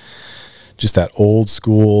 He's just that old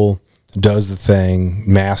school, does the thing,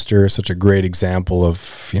 master. Such a great example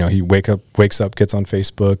of, he wakes up, gets on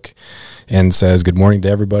Facebook, and says good morning to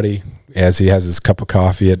everybody as he has his cup of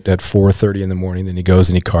coffee at 4:30 in the morning. Then he goes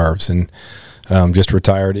and he carves, and just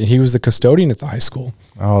retired. And he was the custodian at the high school.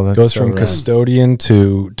 Oh, that's goes from custodian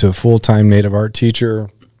to full-time native art teacher.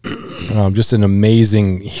 Just an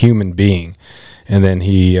amazing human being. And then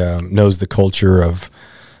he knows the culture of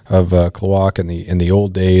Klawock in the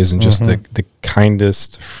old days, and just the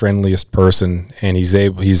kindest, friendliest person. And he's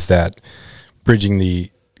that bridging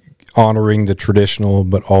the honoring the traditional,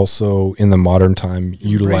 but also in the modern time,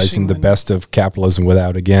 utilizing the best of capitalism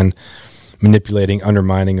without, again, manipulating,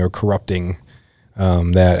 undermining, or corrupting.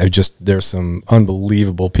 There's some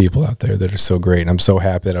unbelievable people out there that are so great. And I'm so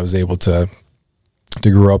happy that I was able to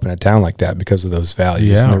grow up in a town like that because of those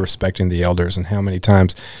values and the respecting the elders. And how many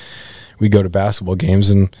times we go to basketball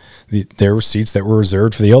games and there were seats that were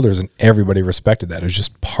reserved for the elders, and everybody respected that. It was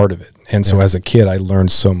just part of it. And so as a kid, I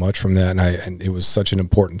learned so much from that, and it was such an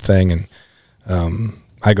important thing. And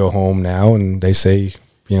I go home now and they say,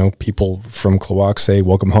 people from Klawock say,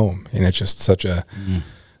 welcome home. And it's just such a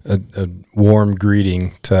warm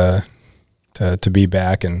greeting to be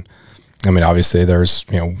back. And I mean, obviously there's,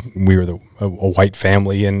 we were a white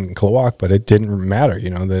family in Klawock, but it didn't matter.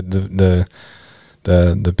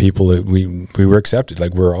 The people that we were accepted,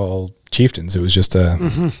 like we're all chieftains. It was just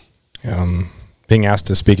being asked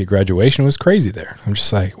to speak at graduation was crazy there. I'm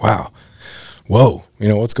just like, wow, whoa,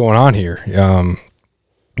 what's going on here?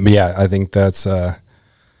 But yeah, I think that's a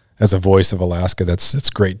voice of Alaska. It's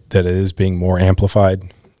great that it is being more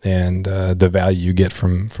amplified, and the value you get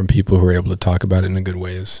from people who are able to talk about it in a good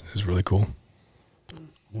way is really cool.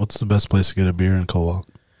 What's the best place to get a beer in Klawock?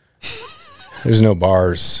 There's no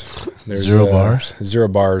bars. There's Zero bars? Zero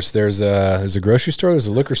bars. There's a grocery store. There's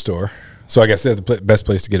a liquor store. So I guess the best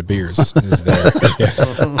place to get a beer is there. Yeah.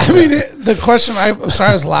 I mean, the question, I'm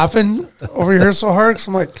sorry, I was laughing over here so hard because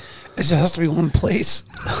I'm like, it just has to be one place.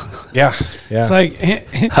 Yeah. It's like,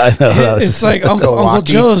 I know, it's like Uncle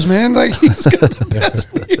Joe's, man. Like, he's got the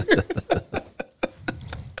best beer.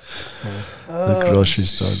 The grocery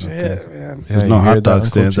store. Shit, man. There's no hot dog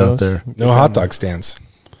stands out there. No hot dog stands.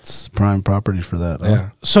 It's prime property for that. Yeah.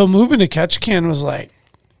 So moving to Ketchikan was like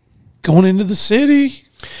going into the city.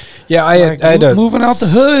 Yeah, I had to moving out the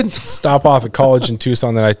hood. Stop off at college in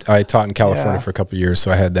Tucson that I taught in California for a couple of years,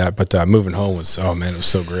 so I had that. But moving home was, it was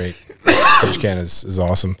so great. Ketchikan is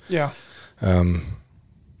awesome. Yeah.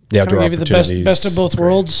 Yeah, Kind of give you the best of both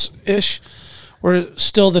worlds ish. We're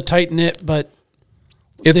still the tight knit, but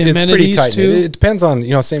it's pretty amenities tight. too. It depends on,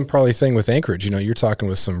 same probably thing with Anchorage. You're talking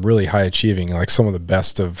with some really high achieving, like some of the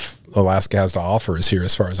best of Alaska has to offer is here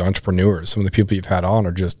as far as entrepreneurs. Some of the people you've had on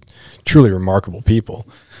are just truly remarkable people.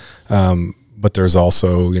 But there's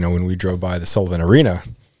also, when we drove by the Sullivan Arena,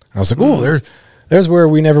 I was like, oh, there's where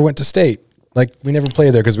we never went to state. Like we never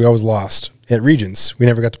played there because we always lost at Regions. We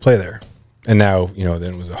never got to play there. And now,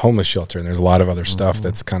 then it was a homeless shelter, and there's a lot of other stuff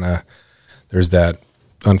that's kind of, there's that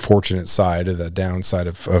unfortunate side of the downside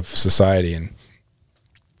of society. And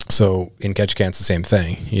so in Ketchikan, it's the same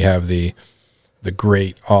thing. You have the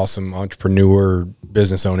great, awesome entrepreneur,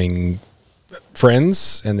 business owning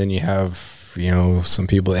friends, and then you have, some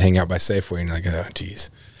people that hang out by Safeway, and you're like, oh, geez,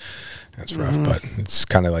 that's rough. But it's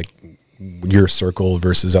kind of like your circle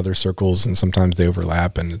versus other circles, and sometimes they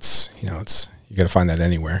overlap, and it's, you got to find that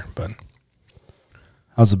anywhere. But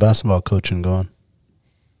how's the basketball coaching going?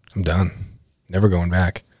 I'm done. Never going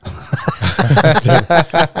back.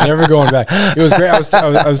 Never going back. It was great.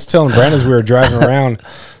 I was telling Brandon as we were driving around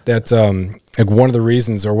that like one of the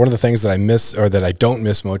reasons or one of the things that I miss or that I don't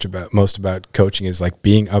miss most about coaching is like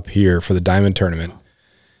being up here for the Diamond Tournament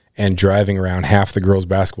and driving around half the girls'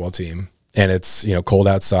 basketball team. And it's, cold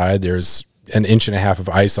outside. There's an inch and a half of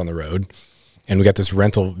ice on the road. And we got this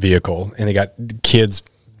rental vehicle, and they got kids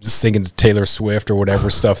singing to Taylor Swift or whatever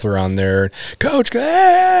stuff they're on there. Coach,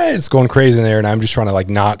 hey! It's going crazy in there, and I'm just trying to like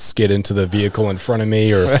not skid into the vehicle in front of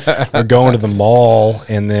me or going to the mall,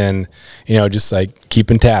 and then just like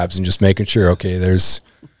keeping tabs and just making sure, okay, there's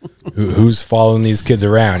who's following these kids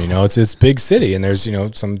around. It's big city, and there's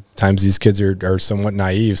sometimes these kids are somewhat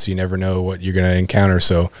naive, so you never know what you're going to encounter.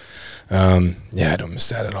 So I don't miss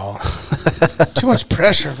that at all. Too much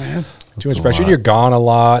pressure, man. Too much pressure. You're gone a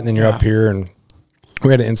lot, and then you're up here, and we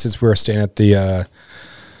had an instance we were staying at the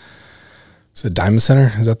is it Diamond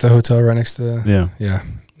Center? Is that the hotel right next to Yeah.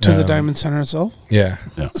 To the Diamond Center itself? Yeah.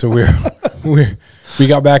 So we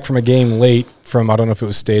got back from a game late from, I don't know if it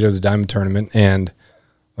was state or the Diamond Tournament, and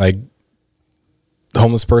like the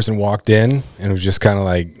homeless person walked in and was just kind of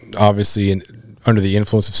like obviously under the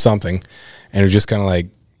influence of something, and was just kind of like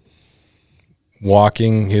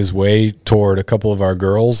walking his way toward a couple of our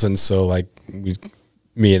girls. And so like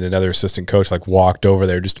me and another assistant coach like walked over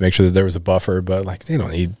there just to make sure that there was a buffer, but like they don't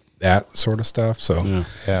need that sort of stuff. So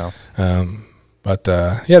I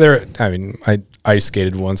ice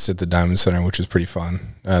skated once at the Diamond Center, which was pretty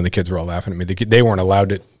fun. The kids were all laughing at me. They weren't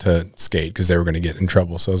allowed to skate because they were going to get in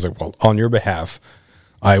trouble. So I was like, well, on your behalf,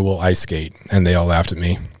 I will ice skate. And they all laughed at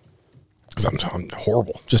me because I'm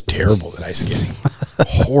horrible, just terrible at ice skating.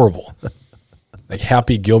 Horrible. Like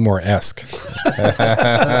Happy Gilmore-esque,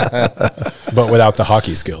 but without the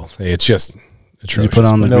hockey skill. It's just atrocious. Did you put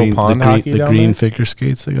on the green figure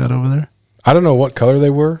skates they got over there? I don't know what color they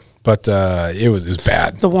were, but it was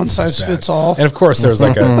bad. The one size fits all. And of course, there was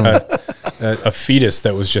like a fetus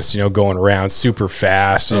that was just going around super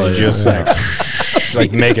fast and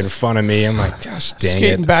like making fun of me. I'm like, gosh, dang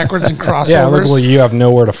Skating it, backwards and crossovers. Yeah, like, well, you have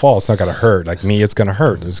nowhere to fall. It's not going to hurt. Like me, it's going to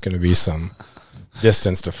hurt. There's going to be some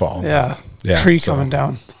distance to fall. Yeah. Tree coming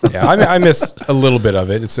down. Yeah, I miss a little bit of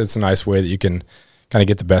it. It's a nice way that you can kind of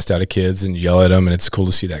get the best out of kids and yell at them, and it's cool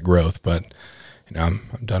to see that growth. But I'm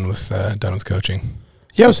done with coaching.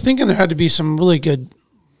 Yeah, I was thinking there had to be some really good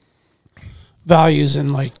values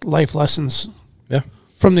and like life lessons. Yeah,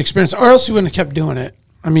 from the experience, or else you wouldn't have kept doing it.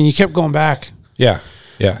 I mean, you kept going back. Yeah.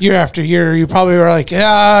 Year after year, you probably were like,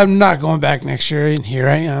 "Yeah, I'm not going back next year," and here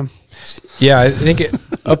I am. Yeah, I think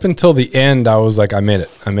up until the end, I was like, I'm in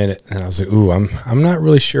it. And I was like, ooh, I'm not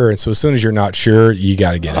really sure. And so as soon as you're not sure, you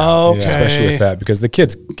got to get out. Okay. Especially with that, because the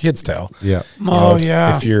kids tell. Yeah.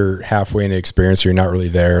 If you're halfway into experience, you're not really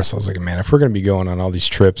there. So I was like, man, if we're going to be going on all these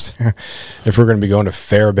trips, if we're going to be going to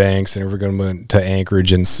Fairbanks and if we're going to go to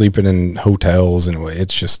Anchorage and sleeping in hotels, and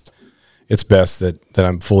it's best that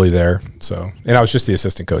I'm fully there. So, and I was just the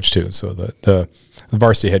assistant coach too. So the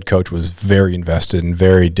varsity head coach was very invested and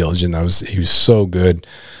very diligent. He was so good.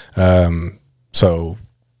 And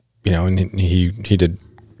he did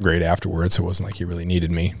great afterwards. It wasn't like he really needed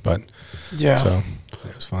me, but yeah. So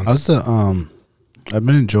it was fun. I've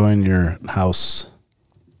been enjoying your house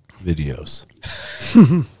videos.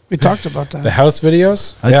 We talked about that. The house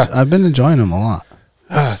videos? I've been enjoying them a lot.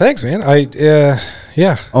 Thanks, man.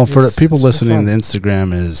 Yeah. Oh, for people listening, the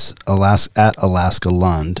Instagram is Alaska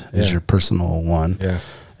Lund is your personal one. Yeah.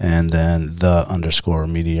 And then the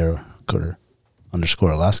 _Mediocre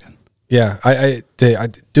 _Alaskan. Yeah. I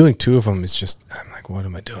doing two of them is just, I'm like, what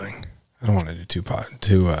am I doing? I don't want to do two. I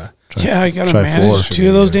got to manage two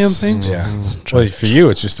of those damn things. Yeah. Well, for you,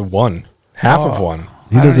 it's just one. half of one.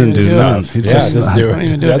 He doesn't do even none. do He Yeah, does just not. do don't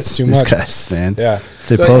even it. do That's too These much. guys, man. Yeah.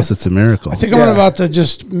 They post, it's a miracle. I think I'm about to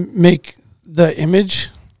just make the image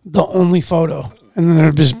the only photo, and then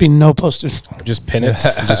there'll just be no posted. Just pin it.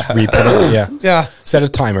 Just repin it. Yeah. Yeah. Set a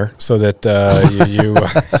timer so that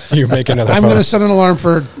you make another I'm going to post. set an alarm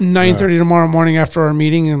for 9:30 tomorrow morning after our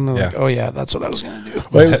meeting, and I'm like, Yeah. oh yeah, that's what I was going to do.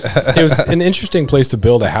 Well, it was an interesting place to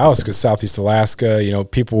build a house because Southeast Alaska,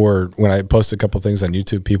 people were, when I posted a couple things on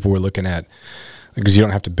YouTube, people were looking at, because you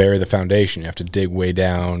don't have to bury the foundation. You have to dig way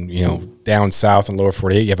down, down south in lower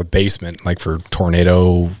 48, you have a basement like for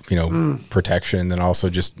tornado, protection. And then also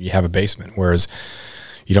just you have a basement, whereas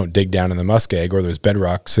you don't dig down in the muskeg or there's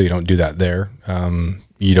bedrock. So you don't do that there.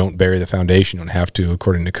 You don't bury the foundation. You don't have to,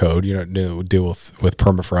 according to code. You don't deal with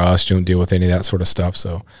permafrost. You don't deal with any of that sort of stuff.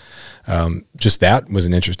 So just that was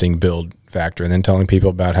an interesting build factor. And then telling people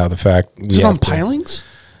about how the fact Is it on pilings?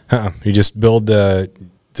 You just build the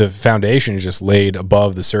foundation is just laid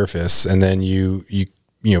above the surface, and then you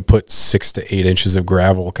put 6 to 8 inches of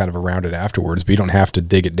gravel kind of around it afterwards, but you don't have to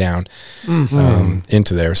dig it down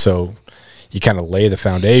into there. So you kind of lay the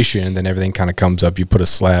foundation, and then everything kind of comes up. You put a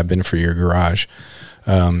slab in for your garage.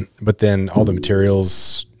 But then all the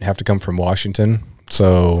materials have to come from Washington.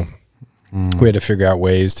 So we had to figure out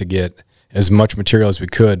ways to get as much material as we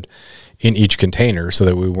could in each container so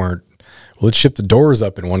that we weren't, let's ship the doors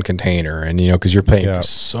up in one container. And, because you're paying for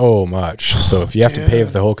so much. So if you have to pay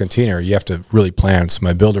for the whole container, you have to really plan. So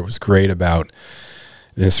my builder was great about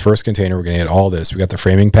this first container. We're going to get all this. We got the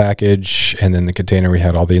framing package, and then the container, we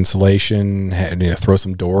had all the insulation, had, throw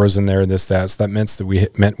some doors in there, this, that. So that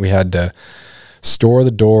meant we had to store the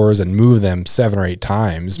doors and move them 7 or 8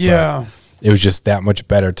 times. Yeah. But it was just that much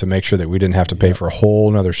better to make sure that we didn't have to pay for a whole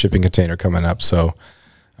another shipping container coming up. So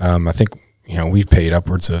I think, we paid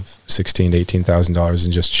upwards of $16,000 to $18,000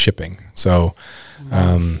 in just shipping. So,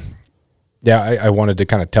 I wanted to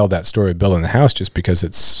kind of tell that story of building the house just because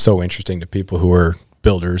it's so interesting to people who are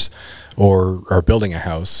builders or are building a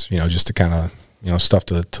house, just to kind of, stuff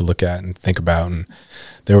to look at and think about. And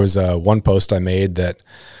there was one post I made that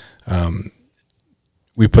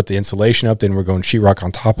we put the insulation up, then we're going sheetrock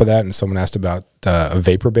on top of that. And someone asked about a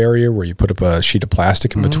vapor barrier where you put up a sheet of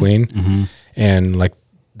plastic in between. And like,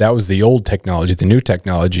 that was the old technology. The new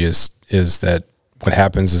technology is that what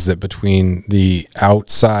happens is that between the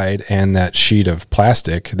outside and that sheet of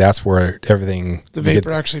plastic, that's where everything, The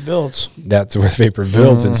vapor actually builds. that's where the vapor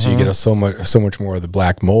builds. And so you get so much more of the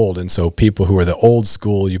black mold. And so people who are the old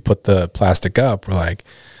school, you put the plastic up, we're like,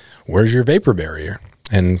 where's your vapor barrier?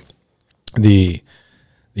 And the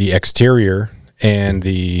exterior and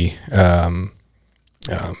the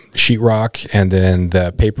sheetrock and then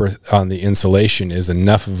the paper on the insulation is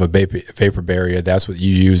enough of a vapor barrier. That's what you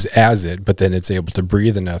use as it, but then it's able to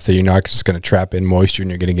breathe enough that you're not just going to trap in moisture and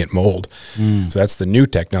you're going to get mold. So that's the new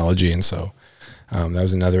technology. And so that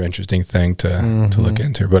was another interesting thing to look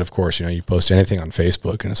into. But of course, you post anything on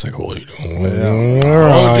Facebook and it's like, well, don't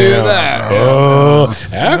do that. Oh,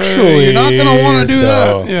 actually, you're not going to want to do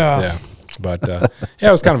that. Yeah. But it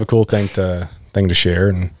was kind of a cool thing to share.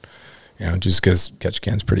 And just because Catch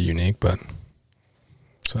Can's pretty unique, but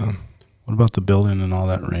so. What about the building and all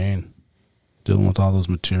that rain? Dealing with all those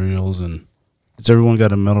materials, and has everyone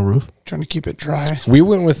got a metal roof? Trying to keep it dry. We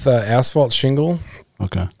went with asphalt shingle.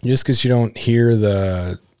 Okay. Just because you don't hear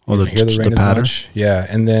the rain as patter? much. Yeah,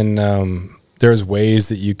 and then there's ways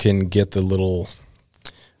that you can get the little,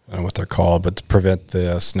 I don't know what they're called, but to prevent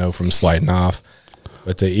the snow from sliding off.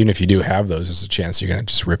 But even if you do have those, there's a chance you're going to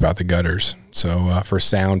just rip out the gutters. So for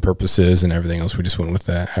sound purposes and everything else, we just went with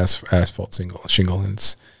the asphalt shingle, and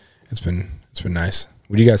it's been nice.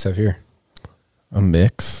 What do you guys have here? A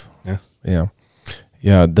mix. Yeah.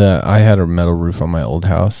 I had a metal roof on my old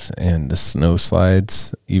house, and the snow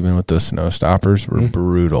slides, even with those snow stoppers, were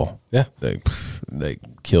brutal. Yeah. Like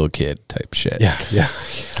kill a kid type shit. Yeah. Yeah,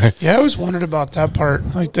 I always wondered about that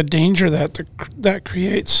part, like the danger that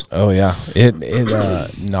creates. Oh yeah, it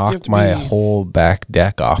knocked my whole back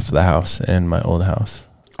deck off the house in my old house.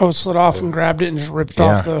 Oh, it slid off and grabbed it and just ripped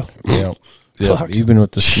off the. Yeah. Fuck. Even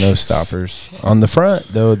with the snow stoppers on the front,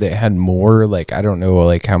 though, they had more. Like, I don't know,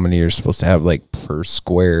 like how many you're supposed to have, like per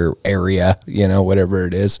square area, whatever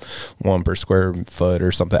it is, 1 per square foot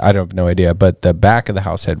or something. I don't have no idea. But the back of the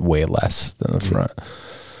house had way less than the front.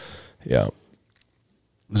 Yeah.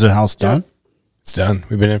 Is the house done? It's done.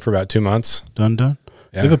 We've been in for about 2 months. Done. Yeah.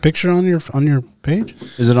 Do you have a picture on your page?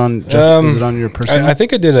 Is it on? Is it on your personal? I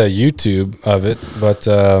think I did a YouTube of it, but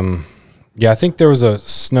yeah, I think there was a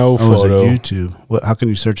snow It was a photo. YouTube. What? How can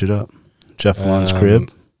you search it up? Jeff Lund's crib.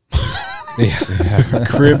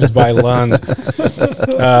 Cribs by Lund.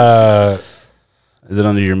 Is it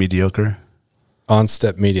under your mediocre? On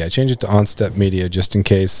Step Media. I changed it to On Step Media just in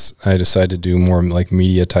case I decide to do more like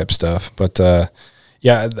media type stuff. But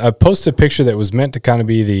yeah, I posted a picture that was meant to kind of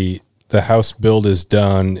be the house build is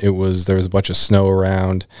done. There was a bunch of snow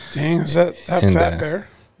around. Dang, is that fat bear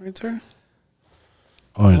right there?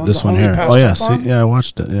 Oh, yeah, this one here. Oh, yeah. See, yeah, I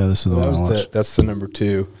watched it. Yeah, this is the one I watched. That's the number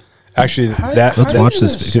 2. Actually, let's watch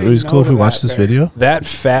this. It was cool if we watch this video. That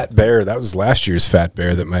fat bear, that was last year's fat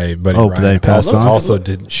bear that my buddy Ryan he passed on? also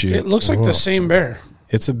didn't shoot. It looks like the same bear.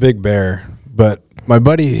 It's a big bear, but my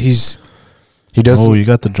buddy, he does. Oh, you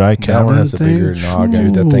got the dry cavern. That one has a bigger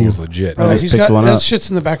noggin. Dude, that thing is legit. Oh, he's got that shit's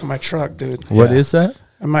in the back of my truck, dude. What is that?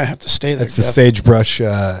 I might have to stay there. That's the sagebrush.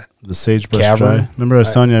 The sagebrush cavern. dry. Remember I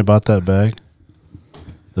was telling you I bought that bag?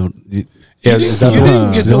 Yeah, is that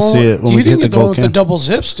you'll see it when we get the gold gold can. The double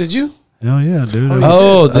zips, did you? Oh yeah, dude.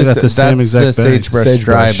 Oh, I got the same exact the bag. sagebrush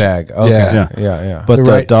dry bag. Okay. Yeah. But So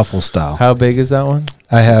the duffel style. How big is that one?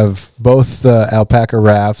 I have both the alpaca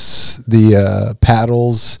rafts, the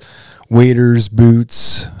paddles, waders,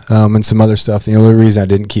 boots, and some other stuff. The only reason I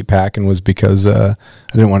didn't keep packing was because I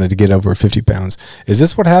didn't want it to get over 50 pounds. Is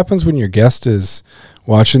this what happens when your guest is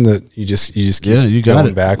watching the? You just keep you got going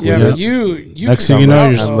it. back. Yeah, with but it? you Next thing you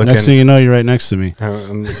know, you're right next to me.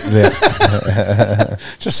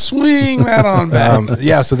 just swing that on back.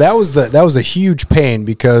 Yeah, so that was a huge pain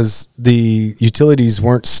because the utilities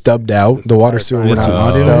weren't stubbed out. The water sewer was not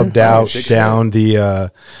stubbed out down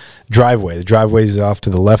the driveway. The driveway is off to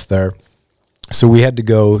the left there. So we had to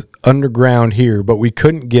go underground here, but we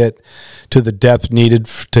couldn't get to the depth needed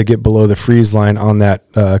to get below the freeze line on that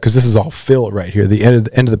because this is all fill right here. The end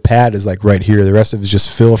of the pad is like right here. The rest of it is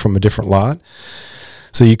just fill from a different lot.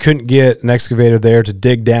 So you couldn't get an excavator there to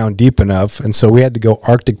dig down deep enough, and so we had to go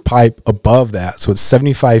Arctic pipe above that. So it's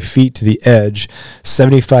 75 feet to the edge,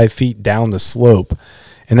 75 feet down the slope.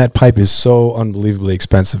 And that pipe is so unbelievably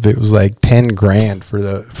expensive. It was like $10,000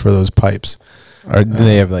 for those pipes. Or do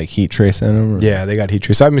they have like heat trace in them? Or? Yeah, they got heat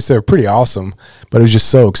trace. I mean, they're pretty awesome, but it was just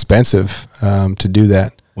so expensive to do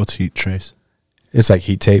that. What's heat trace? It's like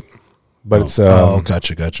heat tape, but it's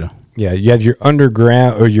gotcha. Yeah, you have your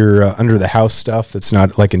underground or your under the house stuff that's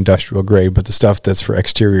not like industrial grade, but the stuff that's for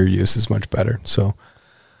exterior use is much better. So,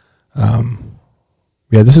 yeah,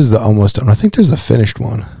 this is the almost done. I think there's a finished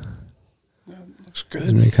one. Looks good.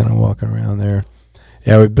 There's me kind of walking around there.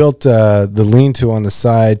 Yeah, we built the lean-to on the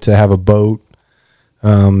side to have a boat.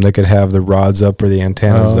 They could have the rods up or the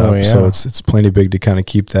antennas up, yeah. so it's plenty big to kind of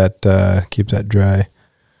keep that dry.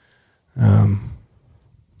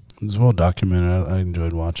 It was well documented. I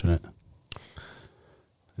enjoyed watching it.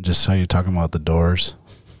 Just how you're talking about the doors.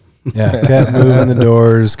 Yeah, kept moving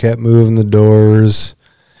the doors.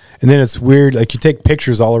 And then it's weird, like you take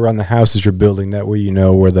pictures all around the house as you're building. That way you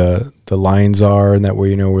know where the lines are, and that way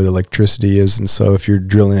you know where the electricity is. And so if you're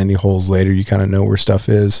drilling any holes later, you kind of know where stuff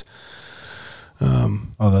is.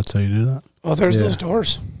 That's how you do that? Oh, there's those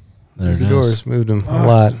doors. There's the doors, moved them a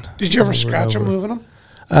lot. Did you ever scratch them moving them?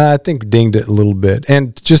 I think dinged it a little bit.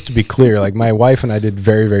 And just to be clear, like my wife and I did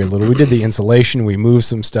very, very little. We did the insulation. We moved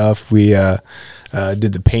some stuff. We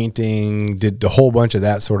did the painting, did a whole bunch of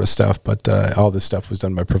that sort of stuff. But all this stuff was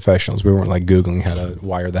done by professionals. We weren't like Googling how to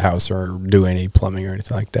wire the house or do any plumbing or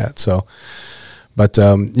anything like that. So, but,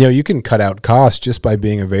 you can cut out costs just by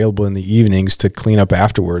being available in the evenings to clean up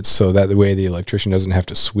afterwards. So that the way the electrician doesn't have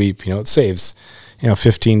to sweep, it saves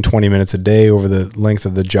 15, 20 minutes a day over the length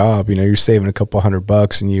of the job. You're saving a couple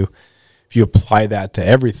 $100, and if you apply that to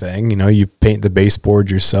everything, you paint the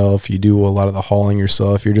baseboard yourself, you do a lot of the hauling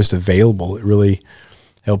yourself, you're just available. It really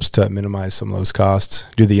helps to minimize some of those costs.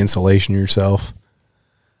 Do the insulation yourself,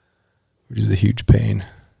 which is a huge pain.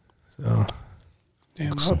 So, damn,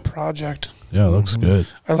 what a project. Yeah, it looks good.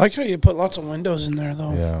 I like how you put lots of windows in there,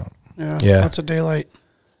 though. Yeah. Lots of daylight.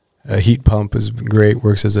 A heat pump is great.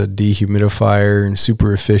 Works as a dehumidifier and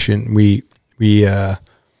super efficient. We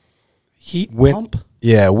Heat went, pump?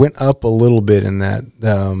 Yeah, went up a little bit in that.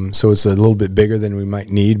 So it's a little bit bigger than we might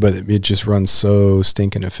need, but it just runs so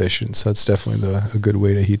stinking efficient. So that's definitely a good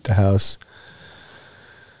way to heat the house.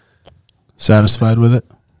 Satisfied with it?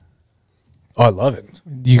 Oh, I love it.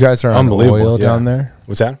 You guys are on oil down there?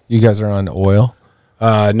 What's that? You guys are on oil?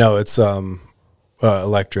 No, it's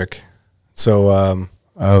electric. So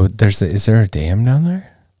is there a dam down there?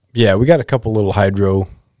 yeah, we got a couple little hydro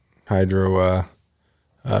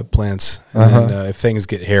plants, and then if things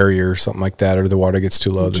get hairy or something like that, or the water gets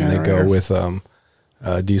too low, then they go with a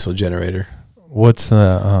diesel generator. What's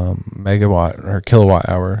the megawatt or kilowatt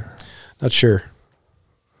hour? Not sure.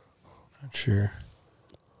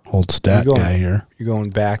 Old stat guy here. You're going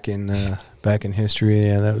back in history.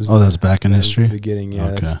 Yeah, that was. That's back in history? The beginning. Yeah,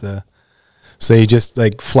 Okay. that's the. So they just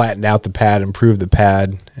like flattened out the pad, improved the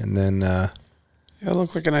pad, and then It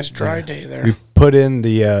looked like a nice dry day there. we put in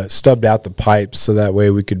the stubbed out the pipes so that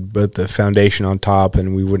way we could put the foundation on top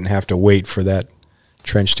and we wouldn't have to wait for that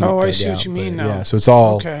trench to get dug I see out. what you mean But, now. Yeah, so it's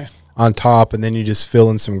all Okay. on top, and then you just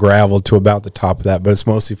fill in some gravel to about the top of that. But it's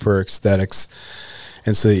mostly for aesthetics,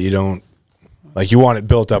 and so that you don't you want it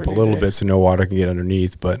built up a little bit so no water can get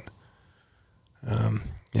underneath. But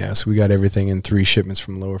yeah, so we got everything in 3 shipments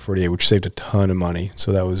from Lower 48, which saved a ton of money.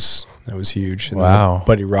 So that was huge. And Wow. my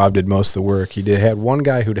buddy Rob did most of the work. He had one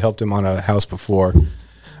guy who'd helped him on a house before,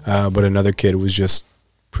 but another kid was just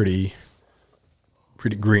pretty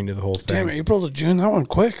green to the whole thing. Damn, April to June, that went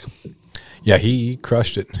quick. Yeah, he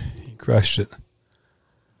crushed it. He crushed it.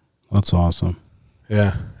 That's awesome.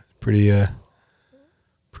 Yeah, pretty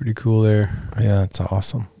cool there. Yeah, it's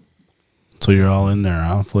awesome. So you're all in there,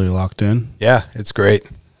 huh? Fully locked in? Yeah, it's great.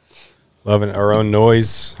 Loving it. Our own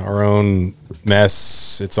noise, our own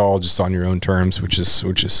mess. It's all just on your own terms, which is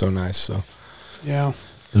so nice. So Yeah.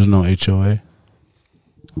 There's no HOA?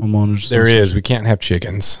 Homeowners? there is. We can't have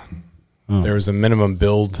chickens. Oh. There was a minimum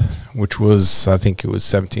build, which was, I think it was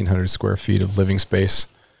 1,700 square feet of living space.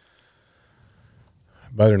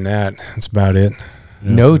 But other than that, that's about it.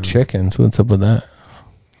 No chickens. What's up with that?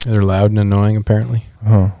 They're loud and annoying, apparently.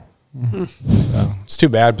 Oh. So it's too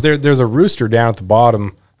bad. But there's a rooster down at the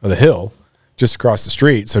bottom of the hill, just across the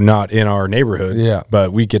street, so not in our neighborhood. Yeah.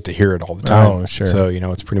 But we get to hear it all the time. Oh, sure. So,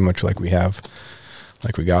 it's pretty much like we got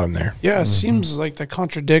them there. Yeah, it seems like that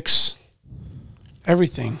contradicts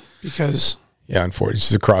everything because Yeah, unfortunately, it's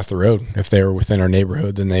just across the road. If they were within our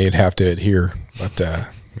neighborhood, then they'd have to adhere. But,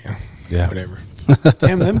 Yeah. whatever.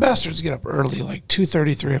 damn, them bastards get up early, like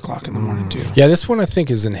 2:30, 3 o'clock in the morning too. Yeah, this one I think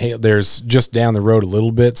is in There's just down the road a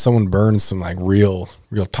little bit. Someone burned some real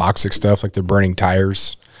toxic stuff, like they're burning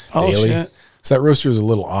tires daily. Shit. So that roaster is a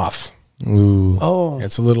little off. Ooh. Oh,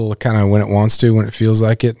 It's a little kind of when it wants to, when it feels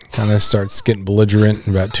like it, kind of starts getting belligerent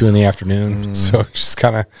about 2 PM. So it's just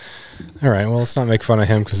kind of, all right, well, let's not make fun of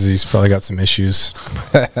him because he's probably got some issues.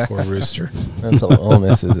 Poor rooster. Mental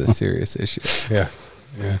illness is a serious issue. Yeah.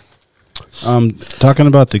 Yeah. Talking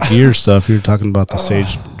about the gear stuff, you're talking about the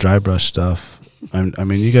sage dry brush stuff. I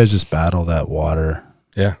mean, you guys just battle that water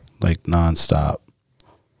Yeah. like nonstop.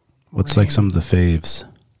 What's like some of the faves?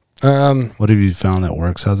 Um, What have you found that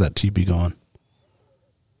works? How's that TP going?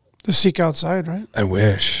 the Seek Outside, right? I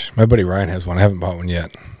wish. My buddy Ryan has one. I haven't bought one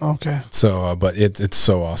yet. Okay. So, but it's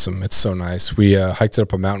so awesome. It's so nice. We hiked it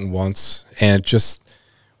up a mountain once, and just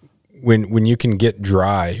when you can get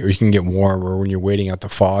dry or you can get warm, or when you're waiting out the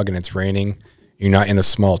fog and it's raining, you're not in a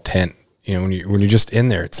small tent. When you're just in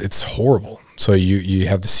there, it's horrible. So you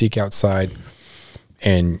have the Seek Outside,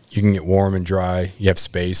 and you can get warm and dry. You have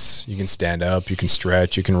space. You can stand up. You can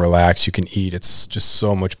stretch. You can relax. You can eat. It's just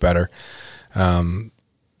so much better.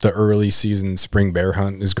 The early season spring bear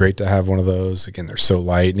hunt is great to have one of those. Again, they're so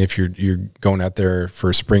light, and if you're going out there for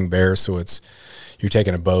a spring bear, so you're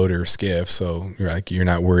taking a boat or a skiff, so you're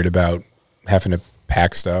not worried about having to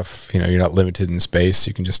pack stuff. You're not limited in space.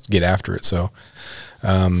 You can just get after it. So,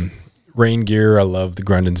 rain gear, I love the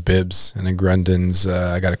Grundon's bibs, and then Grundon's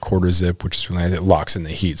I got a quarter zip, which is really nice. It locks in the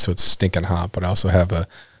heat, so it's stinking hot. But I also have a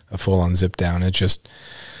full on zip down. It just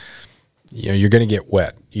you're going to get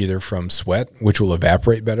wet either from sweat, which will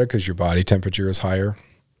evaporate better because your body temperature is higher,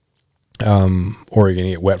 or you're going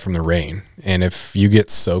to get wet from the rain. And if you get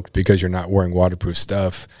soaked because you're not wearing waterproof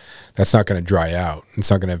stuff, that's not going to dry out. It's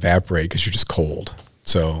not going to evaporate because you're just cold.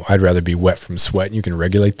 So I'd rather be wet from sweat, and you can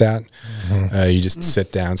regulate that. You just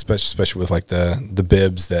sit down, especially with like the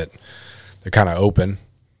bibs that they're kind of open.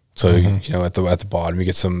 So at the bottom you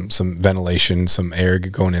get some ventilation, some air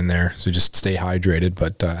going in there. So just stay hydrated.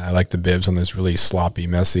 But I like the bibs on this really sloppy,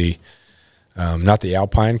 messy. Not the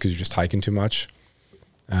Alpine because you're just hiking too much.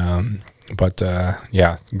 But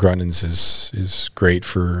Grundon's is great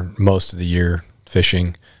for most of the year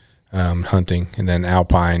fishing, hunting, and then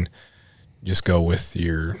Alpine. Just go with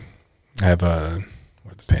I have what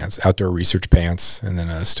are the pants? Outdoor research pants, and then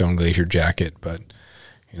a Stone Glacier jacket. But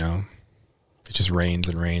it just rains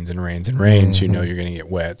and rains and rains and rains. You're going to get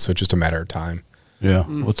wet, so it's just a matter of time. Yeah.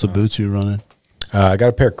 What's the boots you running? I got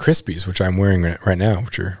a pair of Crispies, which I'm wearing right now,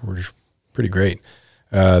 which are pretty great.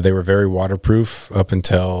 They were very waterproof up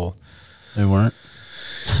until They weren't?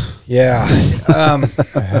 yeah.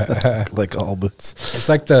 Like all boots. It's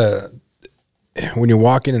like when you're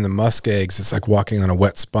walking in the muskegs, it's like walking on a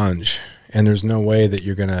wet sponge, and there's no way that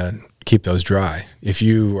you're going to keep those dry. If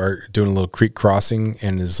you are doing a little creek crossing,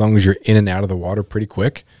 and as long as you're in and out of the water pretty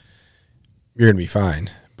quick, you're going to be fine.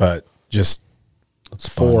 But just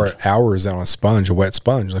 4 hours on a sponge, a wet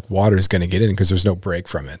sponge, like water is going to get in because there's no break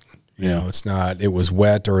from it. You know, it's not, it was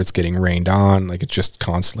wet or it's getting rained on. Like it's just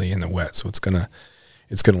constantly in the wet. So it's going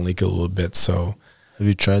to leak a little bit. So Have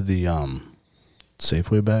you tried the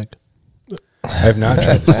Safeway bag? I have not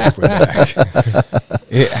tried the Safeway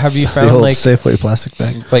bag. Have you The found old like Safeway plastic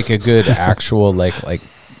bag? like a good actual like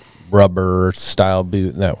rubber style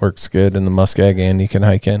boot that works good in the muskeg and you can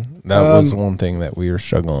hike in? That was one thing that we were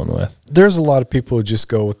struggling with. There's a lot of people who just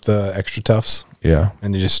go with the extra toughs. Yeah.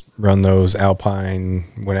 And you just run those Alpine,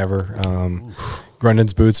 whatever.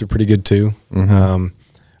 Grundon's boots are pretty good too.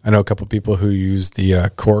 I know a couple people who use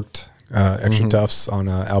the corked extra toughs on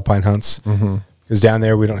Alpine hunts. Because down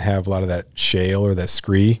there we don't have a lot of that shale or that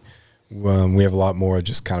scree. We have a lot more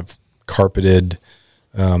just kind of carpeted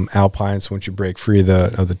Alpine. So once you break free of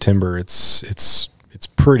the timber, it's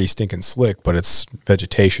pretty stinking slick, but it's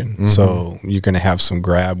vegetation. So you're going to have some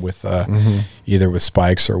grab with either with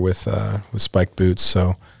spikes or with spiked boots.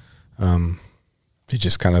 So it's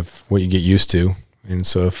just kind of what you get used to. And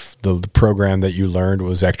so if the program that you learned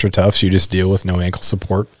was extra toughs, you just deal with no ankle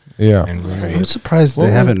support. Yeah. And I'm surprised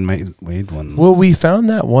they haven't made one. Well, we found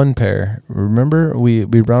that one pair. Remember, we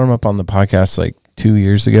brought them up on the podcast like 2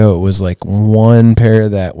 years ago. It was like one pair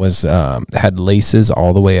that was had laces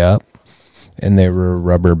all the way up, and they were a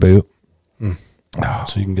rubber boot.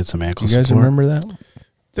 So you can get some ankle You guys support. remember that?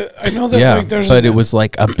 I know that. Yeah, like, there's but it was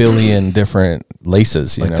like a billion different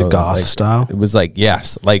laces. You Like know, the goth like, style? It was like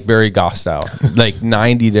like very goth style, like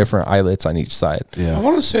 90 different eyelets on each side. I Yeah.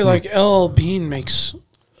 want to say like LL Bean makes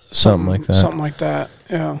Something like that. Something like that.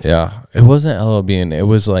 Yeah. Yeah, it wasn't LL Bean. It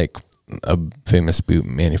was like a famous boot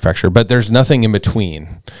manufacturer, but there's nothing in between.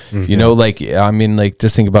 You know, like, I mean, like,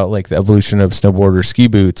 just think about like the evolution of snowboarder ski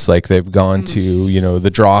boots. Like they've gone to, you know, the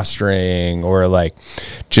drawstring or like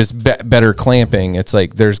just better clamping. It's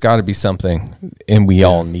like there's got to be something, and we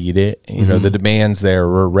all need it. You know, the demand's there.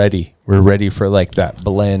 We're ready. We're ready for like that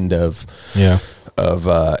blend of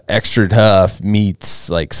extra tough meets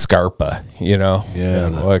like Scarpa, you know? Yeah,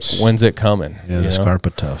 And, like, when's it coming? Yeah, you the know? Scarpa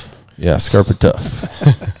Tough. Yeah, Scarpa tough.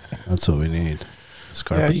 That's what we need.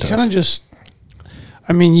 Scarpa Yeah, you Tough. kind of just,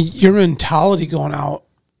 I mean, your mentality going out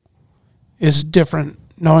is different,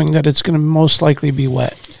 knowing that it's going to most likely be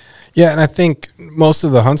wet. Yeah, and I think most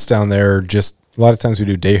of the hunts down there are just a lot of times we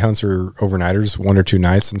do day hunts or overnighters, 1 or 2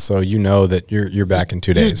 nights, and so you know that you're back in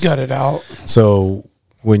 2 days. Just gut it out. So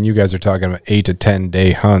when you guys are talking about 8 to 10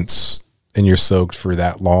 day hunts and you're soaked for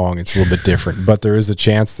that long, it's a little bit different. But there is a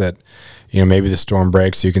chance that, you know, maybe the storm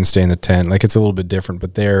breaks, so you can stay in the tent. Like it's a little bit different.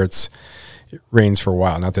 But there, it rains for a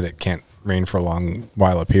while. Not that it can't rain for a long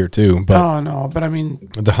while up here too. But No, but I mean,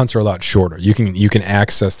 the hunts are a lot shorter. You can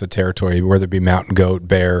access the territory, whether it be mountain goat,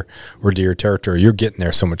 bear, or deer territory. You're getting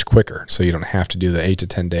there so much quicker, so you don't have to do the 8 to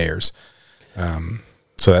 10 dayers.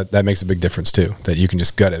 So that makes a big difference too, that you can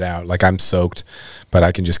just gut it out. Like I'm soaked, but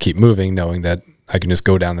I can just keep moving knowing that I can just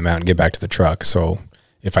go down the mountain and get back to the truck. So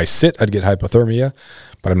if I sit, I'd get hypothermia,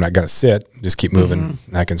 but I'm not going to sit, just keep moving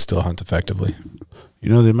and I can still hunt effectively. You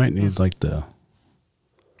know, they might need like the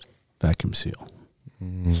vacuum seal.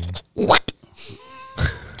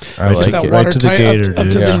 I like that it. Right to the watertight gator, up to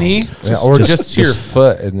dude. the knee. Yeah, or just to your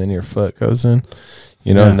foot, and then your foot goes in.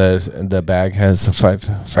 You know, and the bag has a five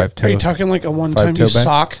toe. Are you talking like a one-time toe use bag?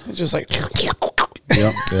 sock? It's just like,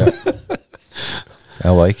 Yep. Yeah. I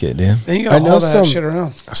like it, dude. then you I got know all that some- shit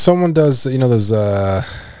around. Someone does, you know, those the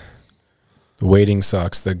wading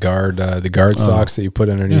socks, the guard socks that you put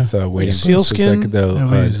underneath wading Seal boots. It's skin? like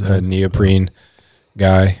Yeah, we use the that. neoprene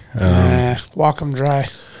guy. Walk them dry.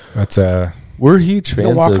 That's We're huge You'll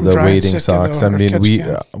fans walk of 'em the dry and wading sick socks. into I a mean,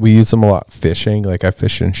 catch can. we use them a lot fishing. Like I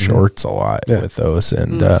fish in shorts a lot Yeah. with those,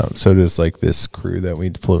 and so does like this crew that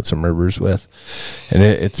we float some rivers with, and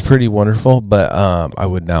it's pretty wonderful. But I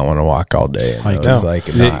would not want to walk all day. And Hike. those, No. like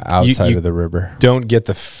You- not outside you- of the river, don't get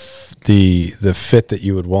the fit that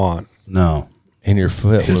you would want. No. and your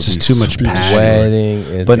foot will It's just be too much padding.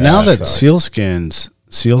 sweating. It's But now that sucks.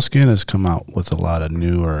 sealskin has come out with a lot of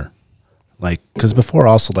newer, like, because before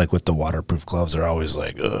also like with the waterproof gloves, they're always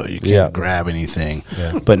like, oh, you can't grab anything.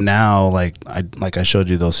 Yeah. But now, like I showed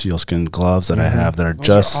you those sealskin gloves that I have that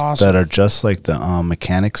are just like the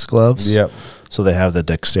mechanics gloves. Yep. So they have the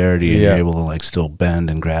dexterity and Yeah. you're able to like still bend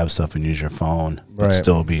and grab stuff and use your phone, but Right.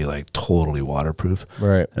 still be like totally waterproof.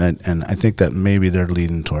 Right. And I think that maybe they're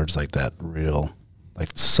leading towards like that real like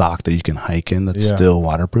sock that you can hike in that's Yeah. still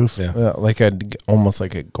waterproof. Yeah. Like almost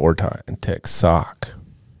like a Gore-Tex sock.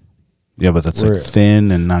 Yeah, but that's Where- like thin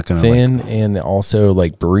and not gonna Thin like, and also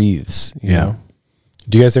like breathes. You Yeah. know?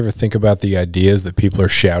 Do you guys ever think about the ideas that people are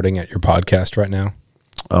shouting at your podcast right now?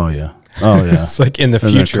 oh yeah. Oh yeah. It's like in the In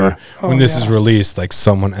their future car. when this is yeah. released, like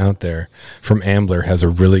someone out there from Ambler has a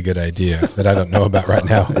really good idea that I don't know about right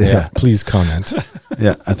now. Yeah. Please comment.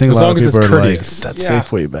 Yeah, I think As a lot long of as people it's are like courteous. that Yeah.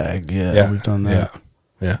 Safeway bag. Yeah, Yeah. we've done that.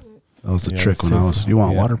 Yeah. That was the Yeah, trick when I was. You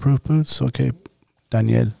want yeah. waterproof boots? Okay,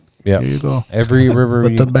 Danielle. Yeah. Here you go. Every river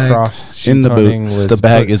Put you the bag cross in the sheep hunting boot. was The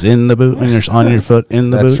bag put- is in the boot, and you're on your foot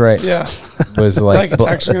in the boot. That's right. Yeah. Was Like like, it's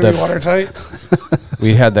actually going to be watertight.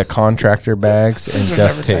 we had the contractor bags and Those are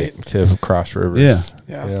duct never tape to cross rivers.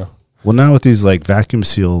 Yeah. Yeah. You know? Well, now with these like vacuum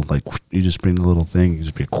seal, like you just bring the little thing, you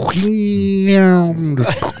just be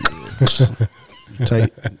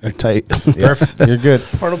tight. You're tight. Perfect. You're good.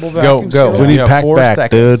 Portable Go, vacuum go. seal. We need Yeah, pack 4 back,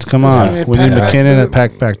 seconds. dude. Come So on. we need We need pack McKinnon back. and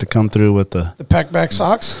pack back to come through with the The pack back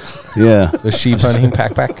socks. yeah, The sheep hunting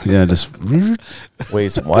backpack yeah. Just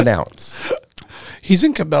weighs 1 ounce. He's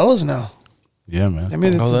in Cabela's now. yeah, They man.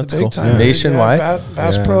 made it Oh, to the that's big cool. time. Yeah. Nationwide?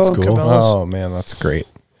 Bass Yeah, Pro, that's cool. Cabela's. Oh man, that's great.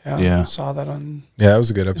 Yeah. Yeah. Saw that on. Yeah, that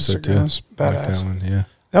was a good episode too. Instagram's I like badass. that one. Yeah.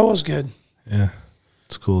 That was good. Yeah.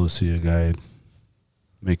 It's cool to see a guy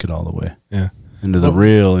make it all the way Yeah. into the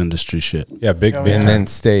real industry shit Yeah. Big Oh, big And yeah. then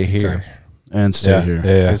stay here and stay Yeah. here.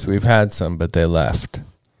 Yeah. Yeah. because we've had some, but they left.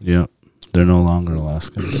 Yeah, they're no longer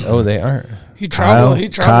Alaskans. Oh, they aren't. He traveled. He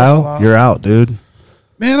traveled a Kyle, lot. you're out, dude.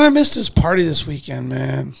 Man, I missed his party this weekend.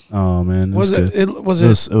 Man, Oh man, was good. it? Was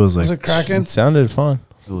It it? was like Was it cracking? It sounded fun.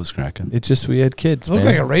 It was cracking. It's just we had kids. It looked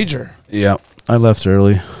man. like a rager. Yeah, I left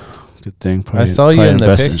early. Good thing. I saw you probably in the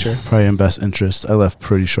best picture. Probably in best interest. I left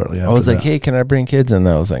pretty shortly after I was like, that. "Hey, can I bring kids?" And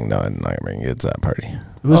I was like, "No, I'm not gonna bring kids to that party."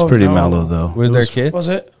 It was Oh, pretty no. mellow though. Were It there was- kids? Was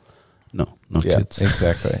it? No, no Yeah, kids.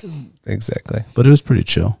 exactly, exactly. But it was pretty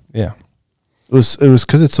chill. Yeah. It was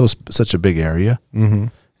because it's such a big area. Mm-hmm.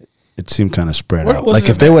 It seemed kind of spread Where- out. was Like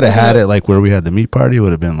it if a- they would have was it had a- it like where we had the meat party, it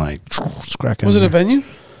would have been like cracking. Was it a venue?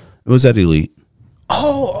 It was at Elite.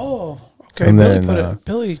 Oh. Okay. And Billy then,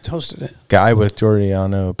 Billy hosted it. Guy with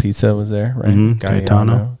Giordano Pizza was there, right? Mhm,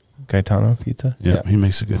 Gaetano. Gaetano Pizza. Yeah, he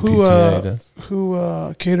makes a good Who? pizza. Yeah, he does.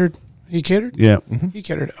 Who catered? He catered. Yeah, He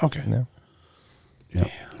catered. Okay. Yeah. yeah,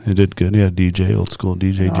 he did good. Yeah, DJ, old school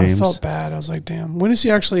DJ No, James. I felt bad. I was like, damn. When does he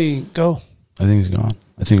actually go? I think he's gone.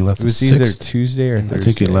 I think he left It the was either 6th. Tuesday or Thursday. I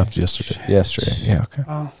think he left yesterday. yesterday. Yeah. Okay.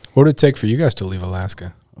 Oh, What would it take for you guys to leave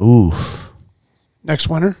Alaska? Oof. next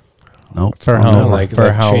winter. Nope. For Oh, how no. long? Like,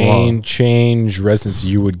 For how long? change residency.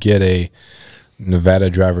 You would get a Nevada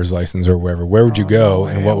driver's license or wherever. Where would you go, No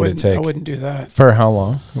and way. what I would it wouldn't- take? I wouldn't do that. For how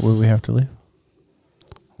long would we have to leave?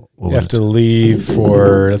 What You have to leave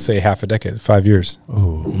for, let's say, half a decade, 5 years.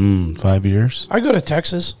 5 years. I go to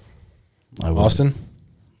Texas. I would. Austin.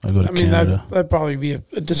 I go to I mean, Canada. that'd probably be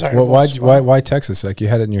a desirable. Well, spot. why Texas? Like you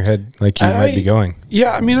had it in your head, like you might be going.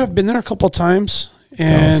 Yeah, I mean, I've been there a couple times,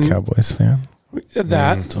 Dallas and Cowboys fan.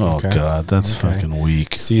 that Oh Okay. God, that's fucking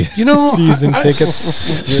weak. You know, season I-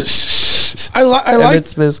 tickets. I like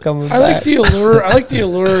Smith's coming I like the allure. I like the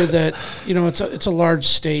allure that it's a large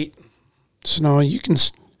state, so you can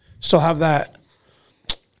still have that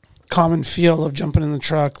common feel of jumping in the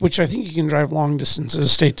truck, which I think you can drive long distances,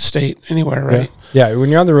 state to state, anywhere, right? Yeah, when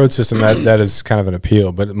you're on the road system, that is kind of an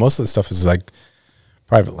appeal. But most of the stuff is like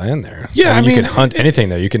private land there. Yeah, you I can mean, hunt anything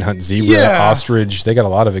there. You can hunt zebra, Yeah. ostrich. They got a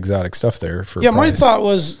lot of exotic stuff there. For Yeah, my price. thought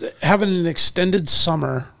was having an extended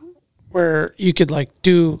summer where you could like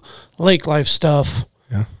do lake life stuff.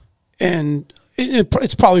 Yeah. And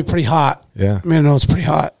it's probably pretty hot. Yeah. I mean, I know it's pretty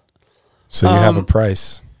hot. So you have a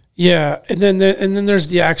price. Yeah, and then there's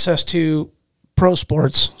the access to pro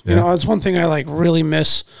sports. You Yeah. know, it's one thing I like really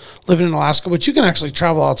miss living in Alaska, but you can actually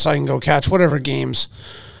travel outside and go catch whatever games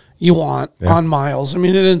you want on miles. I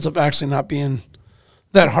mean, it ends up actually not being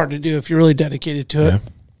that hard to do if you're really dedicated to it. Yeah.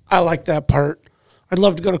 I like that part. I'd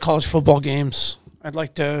love to go to college football games. I'd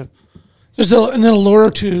like to. There's an allure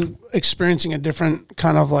to experiencing a different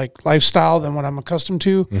kind of like lifestyle than what I'm accustomed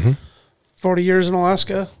to. 40 years in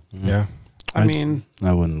Alaska. Yeah. I mean,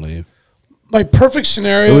 I wouldn't leave. my perfect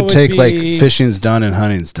scenario It would take be, like fishing's done and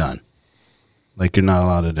hunting's done. Like you're not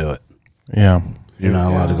allowed to do it. Yeah. You're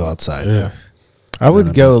not allowed to go outside. Yeah. I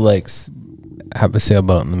would go like have a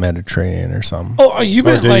sailboat in the Mediterranean or something. Oh, you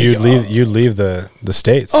meant Dude, like you'd leave the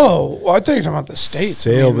states. Oh, well, I thought you were talking about the states.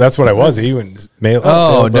 Sail. I mean, that's what I was. He went.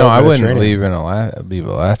 Oh no, I wouldn't Mediterranean. leave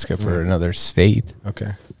Alaska for another state.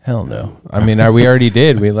 Okay. Hell no. I mean, we already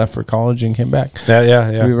did. We left for college and came back.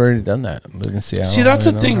 Yeah. We've already done that. Lived in Seattle. See, that's I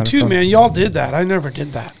the know thing how to too, fuck- man. Y'all did that. I never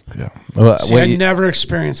did that. Yeah. Well, See, I never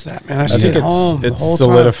experienced that, man. I I stayed think home the it whole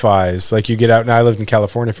solidifies. Like you get out, and I lived in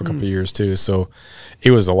California for a couple of years too, so it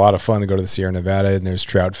was a lot of fun to go to the Sierra Nevada, and there's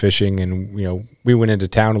trout fishing, and we went into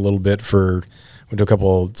town a little bit went to a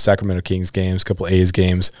couple Sacramento Kings games, a couple A's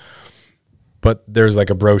games, but there's like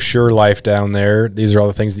a brochure life down there. These are all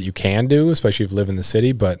the things that you can do, especially if you live in the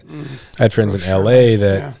city. But I had friends in LA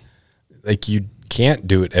that like you can't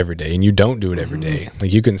do it every day, and you don't do it every day.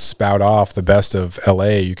 Like you can spout off the best of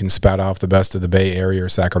LA, you can spout off the best of the Bay Area or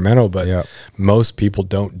Sacramento, but most people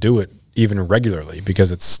don't do it even regularly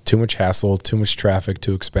because it's too much hassle, too much traffic,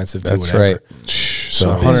 too expensive. That's whatever. right.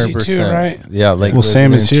 So 100%. Too, right? Yeah. Like, well,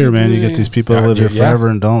 same as here, man. You get these people that live here forever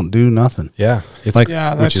and don't do nothing. Yeah. It's like,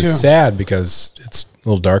 which is sad because it's a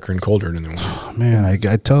little darker and colder in the winter. Man, I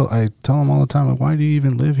tell them all the time, like, why do you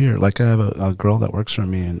even live here? Like I have a girl that works for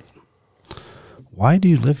me, and why do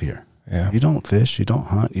you live here? Yeah. You don't fish, you don't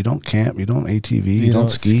hunt, you don't camp, you don't ATV, you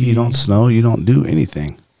don't ski, you don't snow, you don't do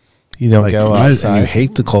anything. You don't go outside. And you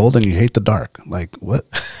hate the cold and you hate the dark. Like, what?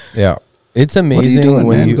 Yeah. It's amazing. What are you doing,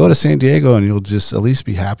 when man? you go to San Diego and you'll just at least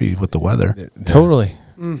be happy with the weather. Totally.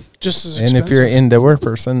 Just as and if you're an indoor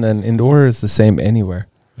person, then indoor is the same anywhere.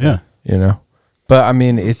 Yeah. You know? But I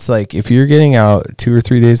mean, it's like if you're getting out 2 or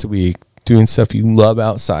 3 days a week, doing stuff you love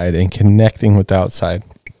outside and connecting with the outside,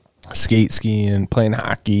 skiing, playing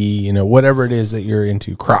hockey, you know, whatever it is that you're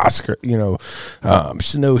into,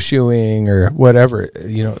 snowshoeing or whatever,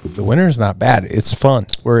 you know, the winter is not bad. It's fun.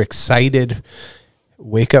 We're excited.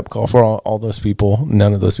 Wake up call for all those people.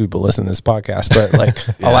 None of those people listen to this podcast, but like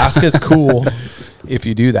Alaska's cool if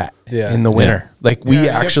you do that in the winter. Like we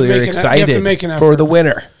actually are excited for the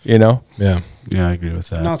winter, you know? Yeah. Yeah, I agree with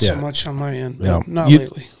that. Not so much on my end. Yeah. Not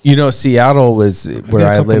lately. You know, Seattle was where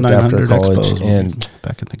I lived after college, and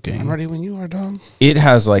back in the game. I'm ready when you are, Dom. it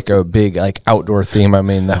has like a big like outdoor theme. I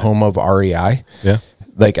mean, the home of REI. Yeah.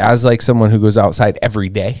 Like as like someone who goes outside every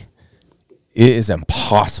day, it is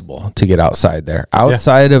impossible to get outside there.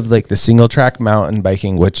 Outside of like the single track mountain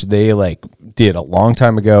biking, which they like did a long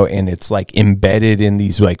time ago, and it's like embedded in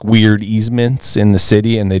these like weird easements in the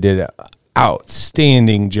city, and they did an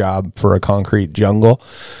outstanding job for a concrete jungle.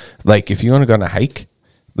 Like if you want to go on a hike,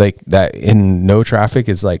 like that in no traffic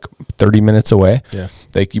is like 30 minutes away. Yeah.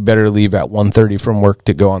 Like you better leave at 1:30 from work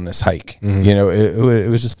to go on this hike. You know, it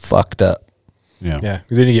was just fucked up. Yeah.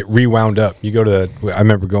 Because then you get rewound up. You go to I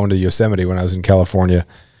remember going to Yosemite when I was in California,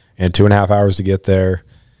 and 2.5 hours to get there,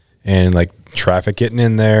 and like traffic getting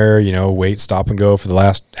in there, you know, wait, stop and go for the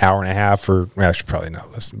last hour and a half, or actually probably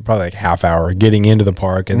not less, probably like half hour getting into the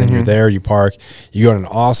park, and then you're there, you park, you go on an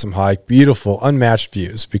awesome hike, beautiful, unmatched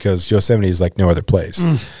views, because Yosemite is like no other place.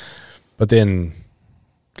 But then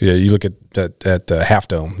you look at Half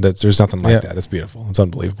Dome, there's nothing like that. It's beautiful. It's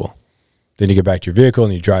unbelievable. Then you get back to your vehicle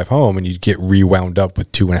and you drive home, and you get rewound up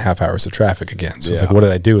with 2.5 hours of traffic again. So it's like, what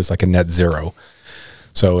did I do? It's like a net zero.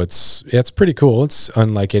 So it's pretty cool. It's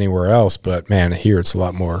unlike anywhere else, but man, here it's a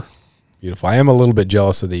lot more beautiful. I am a little bit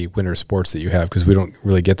jealous of the winter sports that you have, because we don't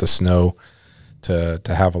really get the snow to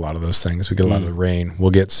have a lot of those things. We get a lot of the rain.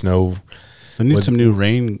 We'll get snow. I need some new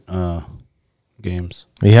rain games.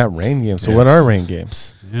 Yeah, rain games. So what are rain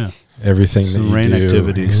games? Yeah. Everything Some that you rain do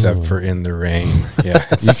activities. except for in the rain. Yeah.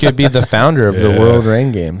 You could be the founder of the World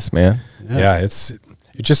Rain Games, man. Yeah, it's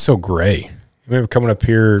just so gray. I remember coming up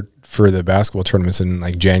here for the basketball tournaments in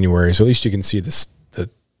like January, so at least you can see the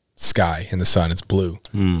sky and the sun. It's blue.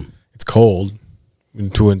 It's cold.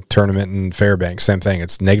 To a tournament in Fairbanks, same thing.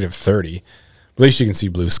 It's -30. At least you can see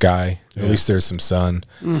blue sky. At least there's some sun.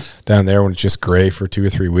 Down there, when it's just gray for 2 or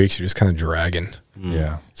 3 weeks, you're just kind of dragging.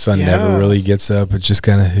 Yeah. Sun never really gets up. It's just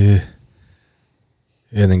kind of,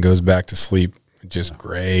 and then goes back to sleep. Just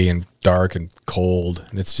gray and dark and cold.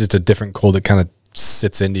 And it's just a different cold that kind of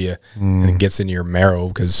sits into you and it gets into your marrow,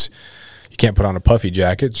 because you can't put on a puffy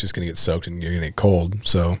jacket. It's just going to get soaked and you're going to get cold.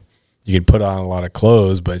 So you can put on a lot of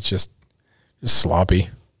clothes, but it's just sloppy.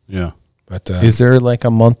 Yeah. But Is there like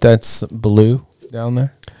a month that's blue down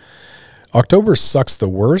there? October sucks the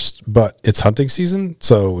worst, but it's hunting season,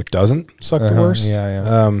 so it doesn't suck the worst.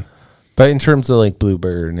 Yeah. But in terms of like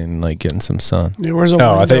bluebird and like getting some sun. Yeah, where's a I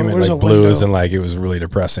thought you meant where's like a blue window? as in like it was really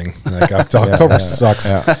depressing. Like October sucks.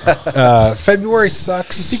 February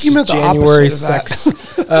sucks. I think you meant the January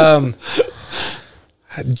opposite of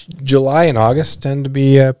sucks. July and August tend to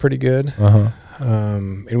be pretty good.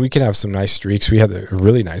 And we can have some nice streaks. We had a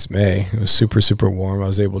really nice May. It was super, super warm. I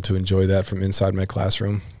was able to enjoy that from inside my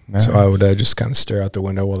classroom. Nice. So I would just kind of stare out the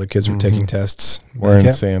window while the kids were taking tests. Wearing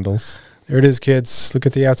Yep, sandals. there it is, kids. Look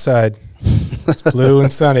at the outside. It's blue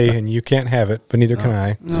and sunny, and you can't have it, but neither can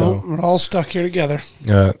I. No, So we're all stuck here together.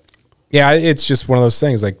 yeah, it's just one of those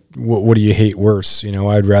things. Like, what do you hate worse? You know,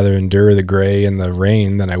 I'd rather endure the gray and the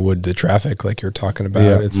rain than I would the traffic, like you're talking about.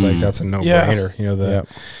 Yeah. It's like that's a no-brainer. You know,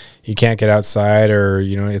 you can't get outside, or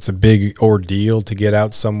you know, it's a big ordeal to get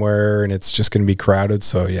out somewhere, and it's just going to be crowded.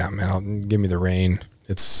 So yeah, man, give me the rain.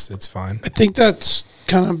 It's fine. I think that's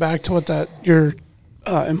kind of back to what your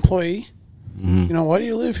employee, why do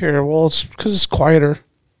you live here? Well, it's because it's quieter.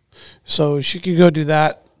 So she could go do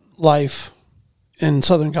that life in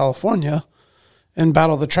Southern California and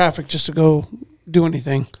battle the traffic just to go do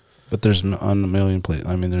anything. But there's on a million places.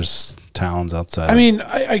 I mean, there's towns outside. I mean,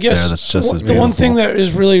 I guess that's just as the one beautiful. thing that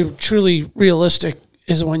is really, truly realistic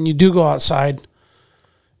is when you do go outside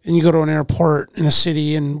and you go to an airport in a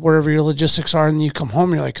city and wherever your logistics are, and you come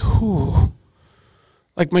home, you're like, whew.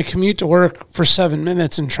 Like my commute to work for 7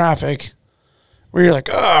 minutes in traffic, where you're like,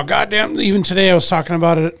 oh, goddamn. Even today I was talking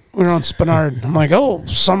about it. We were on Spinard. I'm like, oh,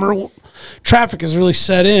 summer traffic has really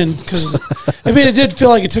set in. Because, I mean, it did feel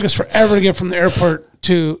like it took us forever to get from the airport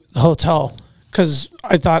to the hotel. Because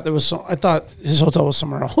I thought his hotel was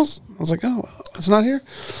somewhere else. I was like, oh, well, it's not here.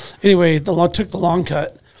 Anyway, took the long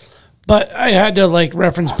cut. But I had to, like,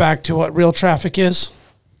 reference back to what real traffic is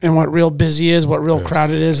and what real busy is, what real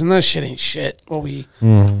crowded is. And that shit ain't shit, what we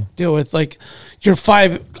deal with. Like, your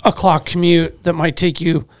 5 o'clock commute that might take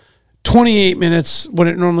you 28 minutes when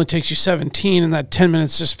it normally takes you 17, and that 10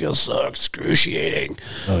 minutes just feels so excruciating.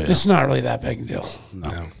 Oh, yeah. It's not really that big a deal.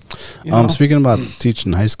 No. Speaking about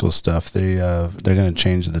teaching high school stuff, they're going to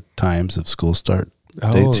change the times of school start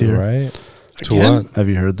dates here. Right. To what? Have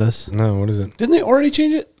you heard this? No, what is it? Didn't they already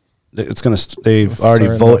change it? It's going to. They've already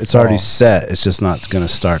voted. It's already set. It's just not going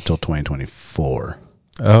to start till 2024.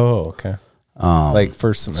 Oh, okay. Like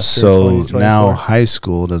first semester. So now high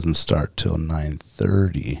school doesn't start till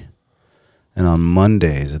 9:30, and on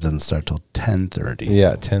Mondays it doesn't start till 10:30.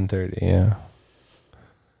 Yeah, 10:30. Yeah.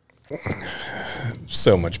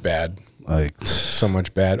 So much bad. Like So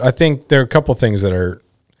much bad. I think there are a couple things that are.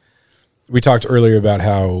 We talked earlier about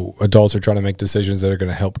how adults are trying to make decisions that are going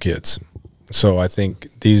to help kids. So I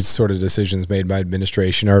think these sort of decisions made by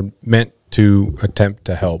administration are meant to attempt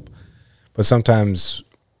to help, but sometimes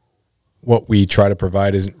what we try to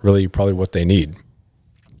provide isn't really probably what they need.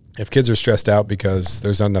 If kids are stressed out because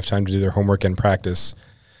there's not enough time to do their homework and practice,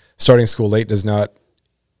 starting school late does not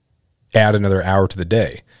add another hour to the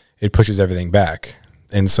day. It pushes everything back.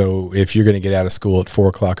 And so if you're going to get out of school at 4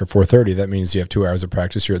 o'clock or 4:30, that means you have 2 hours of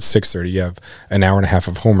practice. You're at 6:30. You have an hour and a half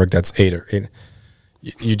of homework. That's 8 or 8.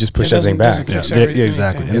 You just push everything back. yeah,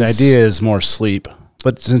 exactly. And the idea is more sleep,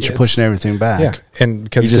 but since you're pushing everything back, and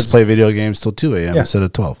because you just play video games till 2 a.m. instead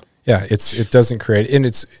of 12. Yeah, it doesn't create, and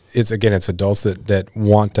it's again, it's adults that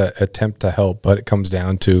want to attempt to help, but it comes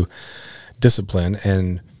down to discipline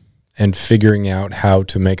and figuring out how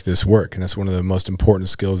to make this work. And that's one of the most important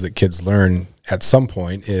skills that kids learn at some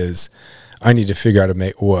point is I need to figure out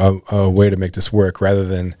a way to make this work rather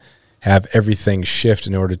than have everything shift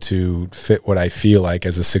in order to fit what I feel like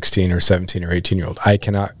as a 16 or 17 or 18-year-old. I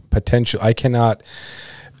cannot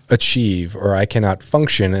achieve or I cannot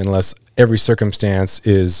function unless every circumstance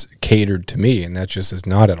is catered to me. And that just is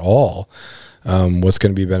not at all what's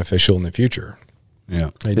going to be beneficial in the future. Yeah.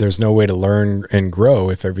 There's no way to learn and grow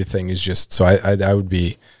if everything is just, so I would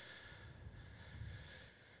be,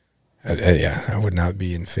 I would not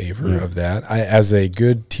be in favor of that. As a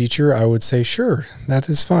good teacher, I would say, sure, that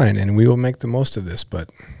is fine, and we will make the most of this. But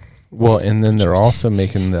well, and then they're also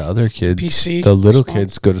making the other kids, PC the little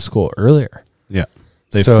kids, go to school earlier. Yeah,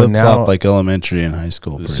 they So flip now- flop like elementary and high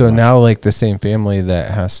school. So much. now, like the same family that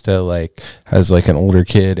has like an older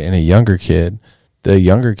kid and a younger kid, the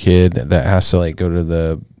younger kid that has to like go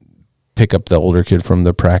to pick up the older kid from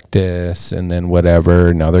the practice and then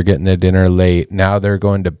whatever. Now they're getting their dinner late. Now they're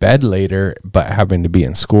going to bed later, but having to be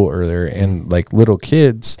in school earlier. And like little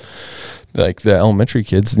kids, like the elementary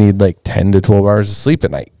kids need like 10 to 12 hours of sleep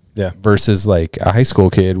at night. Yeah. Versus like a high school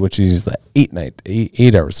kid, which is like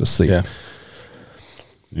 8 hours of sleep. Yeah.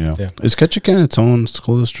 Yeah. Is Ketchikan its own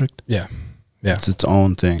school district? Yeah. Yeah. It's its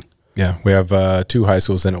own thing. Yeah. We have 2 high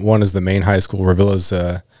schools in it. One is the main high school. Revilla's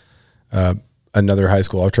another high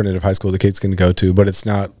school, alternative high school the kids can go to, but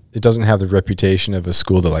it doesn't have the reputation of a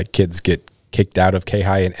school that like kids get kicked out of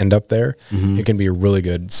K-High and end up there. Mm-hmm. It can be a really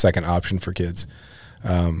good second option for kids.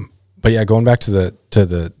 But yeah, going back to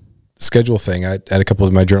the schedule thing, I had a couple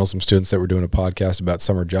of my journalism students that were doing a podcast about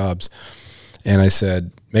summer jobs. And I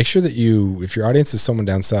said, make sure that if your audience is someone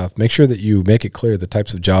down south, make sure that you make it clear the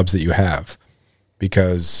types of jobs that you have,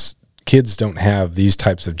 because kids don't have these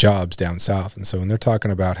types of jobs down south. And so when they're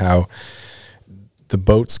talking about how the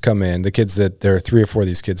boats come in, there are 3 or 4 of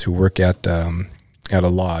these kids who work at a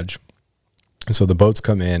lodge. And so the boats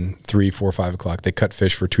come in 3, 4, 5 o'clock. They cut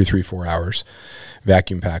fish for 2, 3, 4 hours,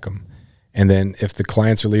 vacuum pack them. And then if the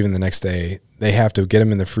clients are leaving the next day, they have to get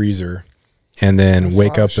them in the freezer and then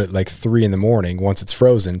wake up at like 3 in the morning once it's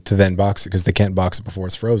frozen to then box it, because they can't box it before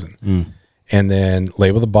it's frozen. and then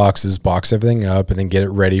label the boxes, box everything up, and then get it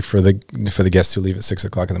ready for the guests who leave at 6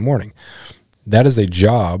 o'clock in the morning. That is a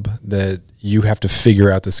job that you have to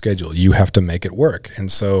figure out the schedule. You have to make it work.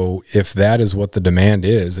 And so if that is what the demand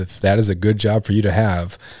is, if that is a good job for you to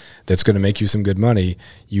have, that's going to make you some good money,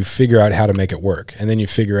 you figure out how to make it work. And then you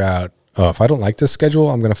figure out, oh, if I don't like this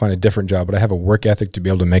schedule, I'm going to find a different job, but I have a work ethic to be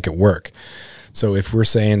able to make it work. So if we're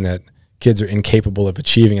saying that kids are incapable of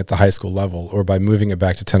achieving at the high school level, or by moving it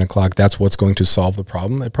back to 10 o'clock, that's what's going to solve the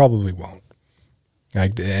problem, it probably won't.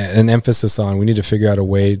 Like an emphasis on, we need to figure out a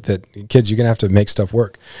way that kids, you're going to have to make stuff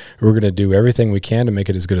work. We're going to do everything we can to make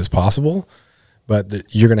it as good as possible, but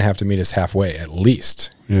you're going to have to meet us halfway at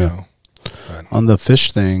least. Yeah. You know? On the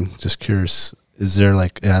fish thing, just curious, is there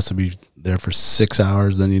like, it has to be there for 6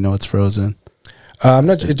 hours, then you know it's frozen?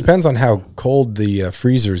 It depends on how cold the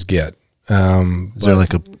freezers get. Is there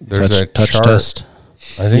like a touch chart. test?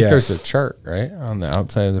 I think Yeah. there's a chart, right, on the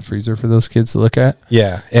outside of the freezer for those kids to look at.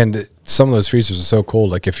 Yeah, and some of those freezers are so cold,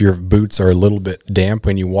 like if your boots are a little bit damp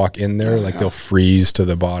when you walk in there, like they'll freeze to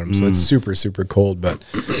the bottom. So it's super, super cold. But,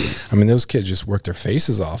 I mean, those kids just work their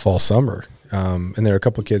faces off all summer. And there are a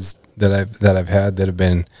couple of kids that I've had that have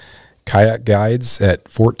been kayak guides at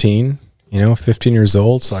 14, 15 years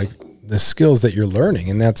old. So, like, the skills that you're learning,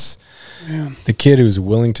 and that's the kid who's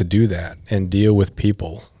willing to do that and deal with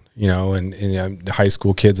people. And high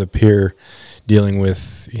school kids up here dealing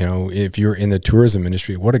with, if you're in the tourism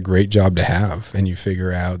industry, what a great job to have. And you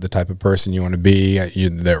figure out the type of person you want to be,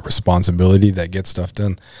 their responsibility that gets stuff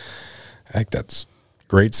done. I think that's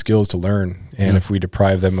great skills to learn. And if we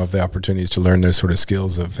deprive them of the opportunities to learn those sort of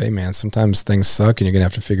skills of, hey man, sometimes things suck and you're going to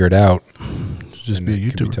have to figure it out. Just be a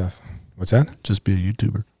YouTuber. Be tough. What's that? Just be a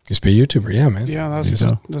YouTuber. Just be a YouTuber. Yeah, man. Yeah, that's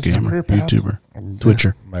Gamer, career path. YouTuber,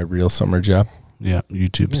 Twitcher. My real summer job. Yeah,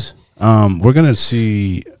 YouTubes. We're gonna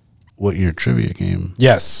see what your trivia game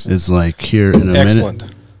Yes. is like here in a Excellent.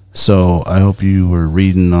 minute. So I hope you were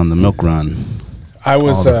reading on the milk run. I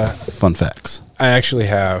was, all the fun facts. I actually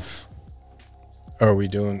have. Are we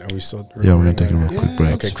still? Yeah, we're gonna take a real Yeah, quick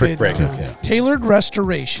break. Okay, let's quick fade break. down. Okay. Tailored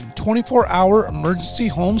Restoration, 24-hour emergency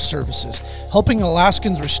home services, helping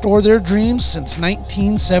Alaskans restore their dreams since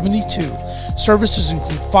 1972. Services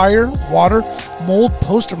include fire, water, mold,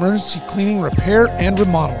 post-emergency cleaning, repair, and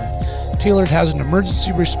remodeling. Tailored has an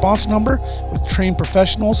emergency response number with trained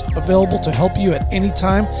professionals available to help you at any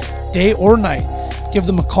time, day or night. Give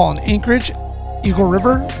them a call in Anchorage, Eagle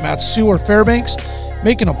River, Matsu, or Fairbanks.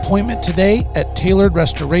 Make an appointment today at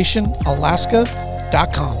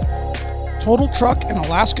tailoredrestorationalaska.com. Total Truck and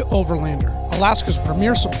Alaska Overlander, Alaska's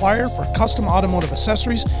premier supplier for custom automotive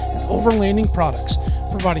accessories and overlanding products,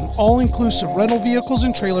 providing all-inclusive rental vehicles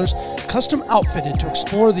and trailers custom outfitted to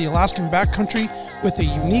explore the Alaskan backcountry with a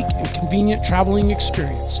unique and convenient traveling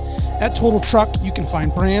experience. At Total Truck, you can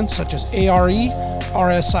find brands such as ARE,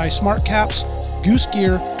 RSI Smart Caps, Goose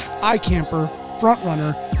Gear, iCamper, Front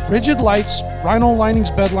Runner, Rigid Lights, Rhino Linings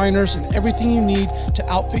bed liners, and everything you need to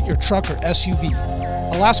outfit your truck or SUV.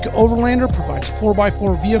 Alaska Overlander provides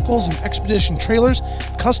 4x4 vehicles and expedition trailers,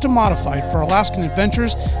 custom modified for Alaskan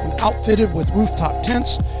adventures and outfitted with rooftop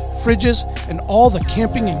tents, fridges, and all the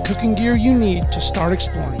camping and cooking gear you need to start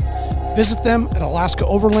exploring. Visit them at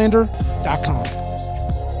alaskaoverlander.com.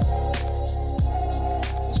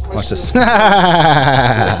 Watch this. See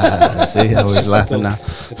how we're laughing now?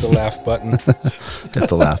 Hit the laugh button. Hit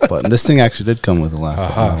the laugh button. This thing actually did come with a laugh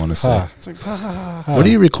button, I want to say. It's like, ha. What do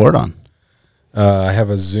you record on? I have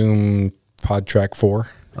a Zoom PodTrack 4,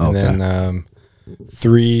 and Okay. then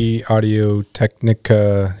 3 Audio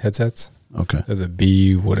Technica headsets. Okay. There's a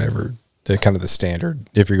B, whatever. They're kind of the standard.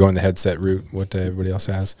 If you're going the headset route, what everybody else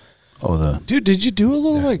has. Oh, Dude, did you do a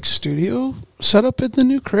little like studio setup in the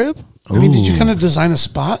new crib? I mean, did you Ooh. kind of design a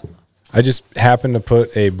spot? I just happened to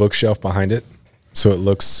put a bookshelf behind it, so it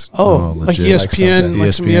looks Oh, like legit. ESPN,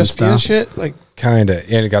 like some ESPN ESPN style? shit? Like, kind of.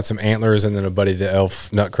 And it got some antlers and then a Buddy the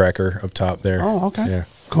Elf Nutcracker up top there. oh, okay. Yeah.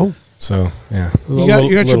 Cool. So, yeah. You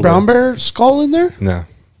got your brown bear skull in there? No.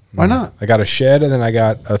 Why not? I got a shed, and then I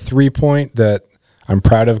got a 3-point that I'm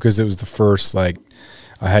proud of because it was the first, like,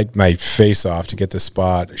 I had my face off to get the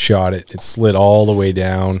spot, shot it. It slid all the way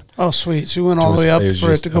down. Oh, sweet. So you went all the way up It was for it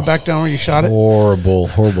just to go a back down where you shot it?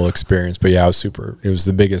 Horrible experience. But yeah, it was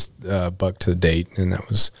the biggest buck to date, and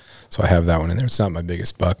so I have that one in there. It's not my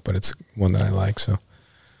biggest buck, but it's one that I like. So It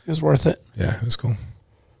was worth it. yeah, it was cool.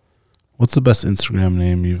 what's the best Instagram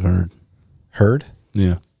name you've heard? Heard?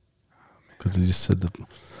 Yeah. Because you just said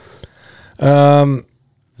the. Um,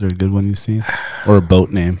 Is there a good one you've seen? Or a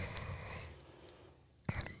boat name?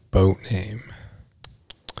 boat name.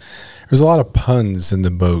 There's a lot of puns in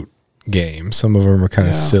the boat game. Some of them are kind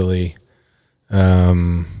of Yeah. silly.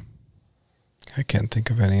 I can't think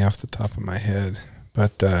of any off the top of my head,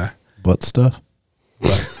 but Butt stuff.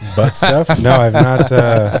 butt stuff. No, I've not.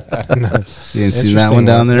 No. You didn't see that one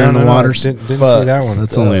down there in the waters? Didn't see that one.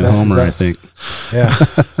 That's only a homer, I think. Yeah,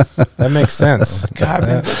 that makes sense. God,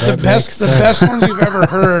 man, the makes best ones you've ever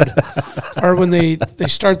heard are when they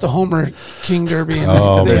start the Homer King Derby and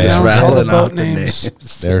they man. announce all the Rattling boat off the names.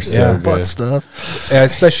 names. They're so Butt good. stuff. Yeah,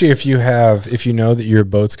 especially if you know that your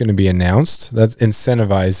boat's going to be announced, that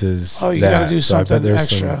incentivizes. Oh, you that. got to do So I bet something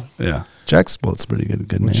there's extra. Yeah. Jack's boat's pretty good.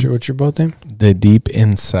 Good name. What's your boat name? The Deep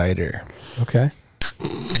Insider. Okay,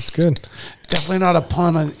 that's good. Definitely not a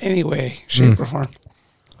pun in any way, shape, or form.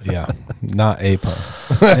 Yeah, not a pun.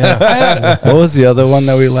 What was the other one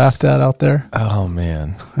that we laughed at out there? Oh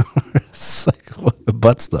man. It's like, the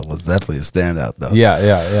butt stuff was definitely a standout, though.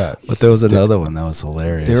 Yeah. But there was another one that was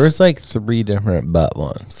hilarious. There was like 3 different butt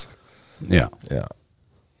ones. Yeah. Yeah.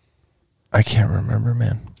 I can't remember,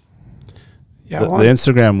 man. Yeah, The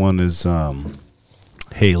Instagram one is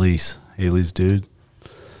Haley's dude,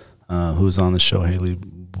 who's on the show, Haley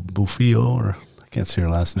Bufio, or I can't see her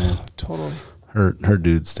last name. totally. Her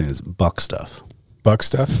dude's thing is buck stuff. Buck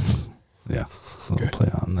stuff. Yeah, a little play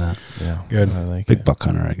on that. Yeah. Good. I like Big it. buck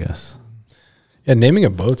hunter, I guess. Yeah, naming a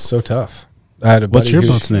boat's so tough. I had a What's buddy your who-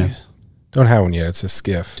 boat's name? Don't have one yet. It's a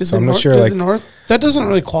skiff. Did So the I'm not North, sure. did Like the North, that doesn't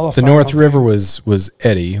really qualify. the North I don't River was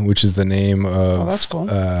Eddie, which is the name of. Oh, that's cool.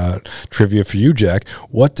 Trivia for you, Jack.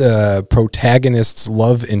 What protagonist's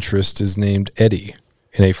love interest is named Eddie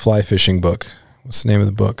in a fly fishing book? What's the name of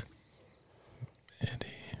the book?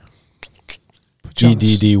 Put you on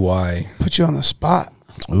the- EDDY. Put you on the spot.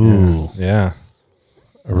 Ooh. Yeah.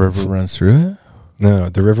 A river runs through it? No,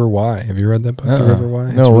 The River Why. Have you read that book, The River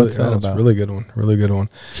Why? No, It's really, what's that It's a about? really good one. Really good one.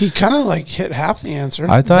 He kind of like hit half the answer.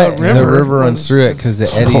 I thought the river runs was- through it because the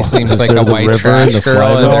Eddie seems Is like there a the white river and trash the girl,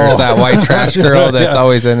 fly and boat? there's that white trash girl that's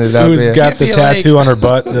always ended up. Who's in. got the Can't be tattoo like- on her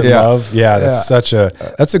butt that Yeah. love? Yeah, that's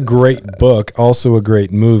that's a great book. Also a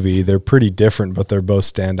great movie. They're pretty different, but they're both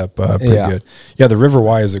stand up pretty Yeah. good. Yeah, The River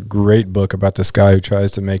Why is a great book about this guy who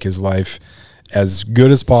tries to make his life as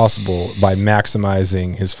good as possible by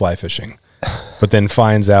maximizing his fly fishing. But then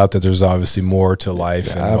finds out that there's obviously more to life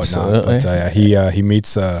and whatnot. absolutely. But he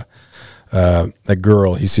meets a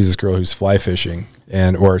girl. He sees this girl who's fly fishing,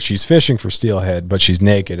 or she's fishing for steelhead, but she's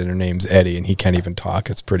naked and her name's Eddie, and he can't even talk.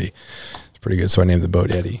 It's pretty good. So I named the boat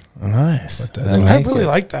Eddie. Nice. But, Then I make really it.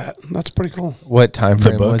 like that. That's pretty cool. What time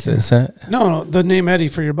frame book, was yeah. it set? No, the name Eddie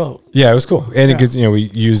for your boat. Yeah, it was cool, and Yeah. because we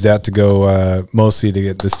used that to go mostly to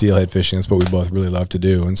get the steelhead fishing. That's what we both really love to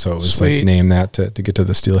do, and so it was Sweet. like name that to get to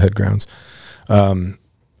the steelhead grounds.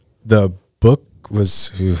 The book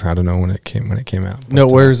was I don't know when it came out. No,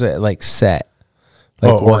 but, where is it like set?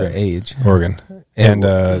 Like what Oregon. age? Oregon, and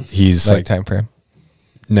he's Like like time frame.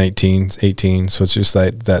 19, 18. So it's just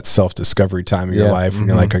like that self-discovery time of your Yeah. life when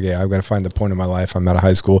you're like, okay, I've got to find the point of my life. I'm out of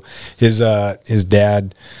high school. His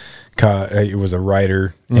dad he was a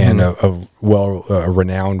writer and a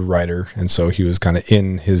renowned writer. And so he was kind of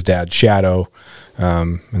in his dad's shadow.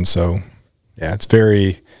 And so, yeah,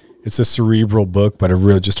 it's a cerebral book, but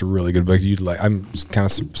just a really good book. I'm kind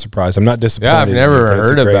of surprised. I'm not disappointed. Yeah, I've in never it, but it's a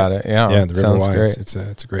heard great- about it. Yeah, Yeah. The River sounds Why. great. It's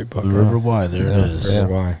a great book. The River Why, there it is.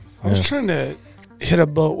 River Why. I was trying to hit a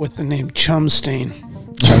boat with the name Chumstain.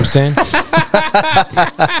 Chumstain?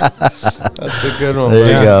 That's a good one. There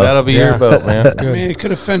you man. go. That'll be Yeah. your boat, man. I mean, it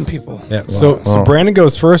could offend people. Yeah. So Brandon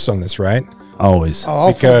goes first on this, right? Always.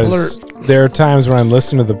 Oh, Because there are times when I'm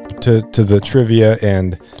listening to the trivia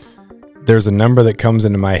and there's a number that comes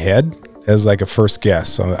into my head as like a first guess.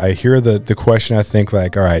 So I hear the question, I think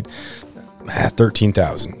like, all right,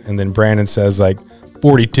 13,000, and then Brandon says like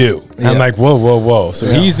 42. I'm like, whoa. So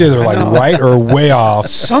he's either like right or way off.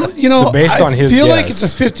 so based on his I feel like guess.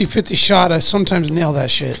 it's a 50-50 shot. I sometimes nail that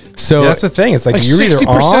shit. So That's the thing. It's like, Like you're either 60%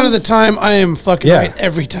 on. of the time, I am fucking Yeah. right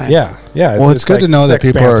every time. Yeah. Well, it's good like to know that Sex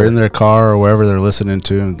people are Panther. in their car or wherever they're listening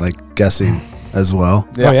to and like guessing as well.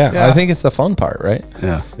 Oh, yeah. I think it's the fun part, right?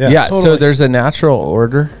 Yeah. Yeah, So totally. there's a natural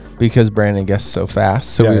order because Brandon guessed so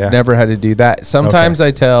fast. So we've yeah. never had to do that. Sometimes I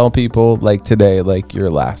tell people like today, like you're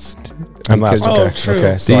last. I'm last. Because Oh, Okay. true.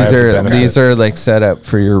 Okay. So I These have the are benefit. these are like set up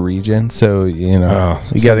for your region, so you know Oh,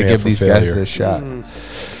 you set got to me up give for these guys failure. a shot.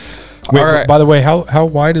 Wait, All right. by the way, how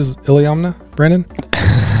wide is Iliamna, Brandon?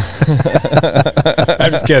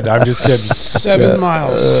 I'm just kidding. 7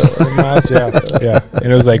 miles. 7 miles, yeah.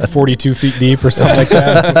 And it was like 42 feet deep or something like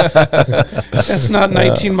that. That's not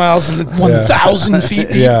 19 miles and 1,000 feet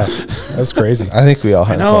deep. Yeah, that's crazy. I think we all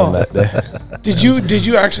had know. fun that day. Did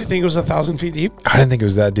you actually think it was 1,000 feet deep? I didn't think it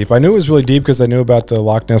was that deep. I knew it was really deep because I knew about the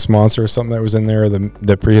Loch Ness monster or something that was in there,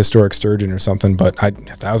 the prehistoric sturgeon or something. But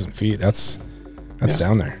 1,000 feet, that's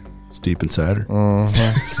down there. It's deep inside her.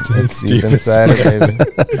 It's deep inside it, baby.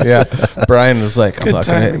 Yeah. Brian was like, I'm not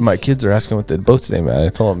gonna, my kids are asking what the boat's name is. I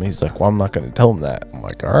told him, he's like, well, I'm not going to tell him that. I'm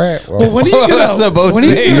like, all right. Well, when do you get that's out? the boat's When do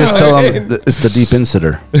you name. You get just tell them it's the deep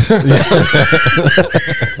insider.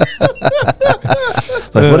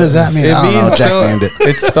 Like, what does that mean? I don't know. Jack named it.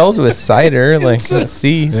 It's spelled with cider, like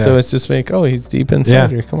C. Yeah. So it's just like, oh, he's deep in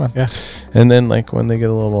cider. Come on. Yeah. And then, like, when they get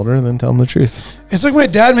a little older, then tell them the truth. It's like my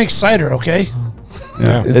dad makes cider, okay?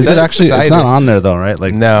 Yeah. It Is it says actually? cider. It's not on there though, right?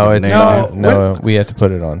 Like No, it's name not. no. We have to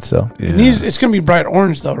put it on still. Yeah. It needs, it's going to be bright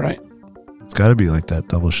orange, though, right? It's got to be like that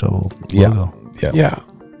double shovel Yeah. logo. Yeah. Yeah.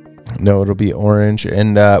 No, it'll be orange.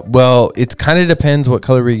 And, well, it kind of depends what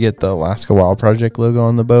color we get the Alaska Wild Project logo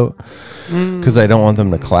on the boat. Because I don't want them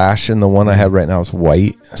to clash. And the one I have right now is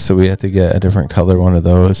white. So we have to get a different color one of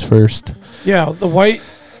those first. Yeah, the white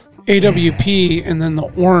AWP and then the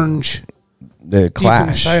orange The deep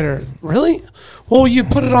clash. cider. Really? Well, you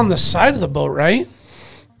put it on the side of the boat, right?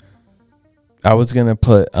 I was going to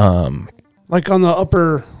put, Like on the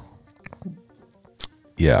upper.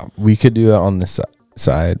 yeah, we could do it on the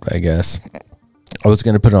side, I guess. I was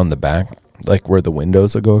going to put it on the back, like where the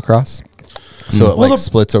windows will go across. So it Well, like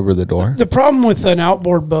splits over the door. The problem with an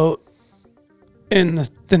outboard boat and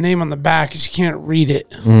the name on the back is you can't read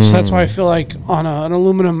it. So that's why I feel like on an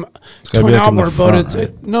aluminum gotta twin be like on the outboard boat, front,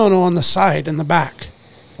 it's no, on the side and the back.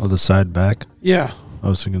 Oh, the side back. Yeah. I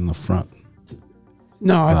was thinking the front.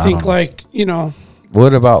 No, I I think don't know. like, you know,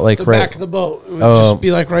 What about like the right? back of the boat. It would Oh. just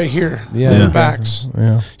be like right here. Yeah. on Yeah. the backs.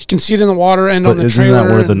 Yeah. You can see it in the water and But on the isn't trailer.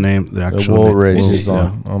 that where the and- name, the actual wool name, ridge wool- is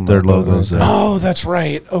on their the boat logos right there? Oh, that's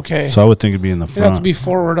right. Okay. So I would think it'd be in the It'd have to front. be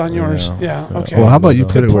forward on yours. Yeah. Okay. Well, how about you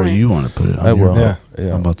put Good it where point. you want to put it? On I your will. boat? Yeah.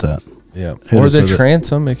 How about that? Yeah. Hit Or it the so that-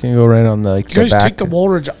 transom, it can go right on the like You the guys back. take the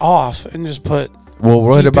Woolridge off and just put. Well,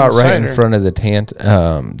 what deep about right in insider. front of the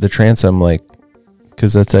transom, like,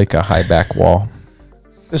 because that's like a high back wall.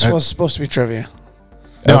 This was supposed to be trivia.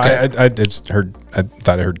 No, Okay. I just heard. I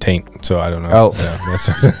thought I heard taint, so I don't know. Oh. yeah,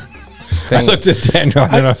 that's. I looked at Daniel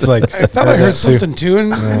and I was like, I thought I heard that too. something too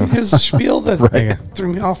in his spiel that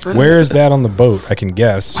threw me off. For a Where is that on the boat? I can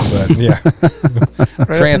guess, but yeah.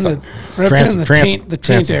 right transom. Up in the, right up in the taint, the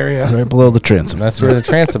taint area. Right below the transom. That's where the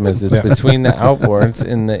transom is. It's between the outboards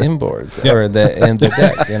and the inboards, or the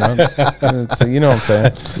deck. You know, so you know what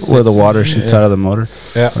I'm saying. Where the water shoots out of the motor.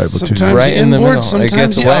 Yeah. Right between. Sometimes Right in the inboard, middle. It sometimes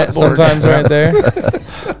gets the wet outboard. sometimes right there.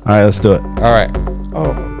 All right, let's do it. All right.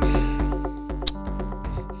 Oh,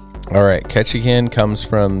 All right. Ketchikan comes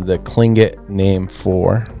from the Tlingit name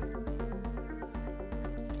for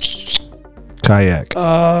Kayak.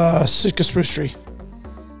 Sitka spruce tree.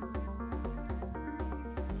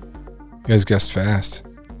 You guys guessed fast.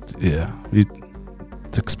 Yeah.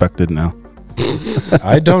 It's expected now.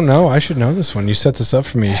 I don't know. I should know this one. You set this up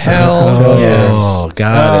for me. You said- Hell yes. Oh,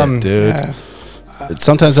 got it, dude. Yeah.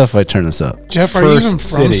 Sometimes if I turn this up. Jeff, are you even from First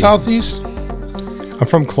city. Southeast? I'm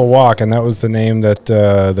from Klawock, and that was the name that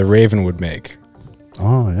the Raven would make,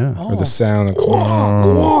 Oh, yeah. or the sound of Klawock.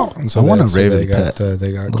 Quack. And so I want a that's- Raven they got, pet.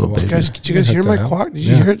 they got Little Klawock. baby. Guys, did you guys hear Check my that out. quack? Did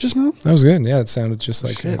Yeah. you hear it just now? That was good. Yeah, it sounded just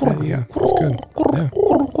like Shit, that. man, yeah. That's good. Yeah.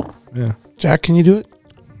 Yeah. Jack, can you do it?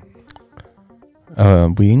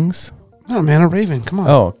 wings. No, man, a raven. Come on.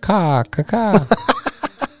 Oh, ka.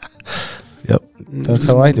 Yep. That's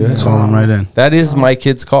how I do it. Call them right in. That is my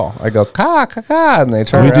kids' call. I go ka, and they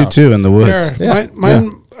turn We do around. too in the woods. There, Yeah.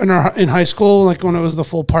 mine in high school, like when it was the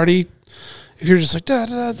full party, if you're just like da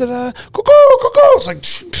da da da, cuckoo, it's like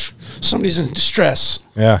somebody's in distress.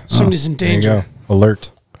 Yeah. Somebody's in There you danger. go.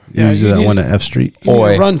 Alert. You Yeah, do you that need one to- at F Street. You need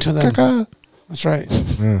Oi. to run to them. Caca. That's right.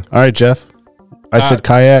 All right, Jeff. I said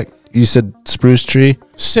kayak. You said spruce tree.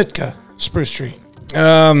 Sitka spruce tree.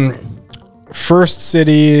 First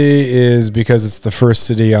city is because it's the first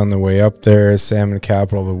city on the way up there, salmon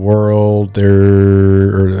capital of the world.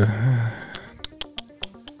 There,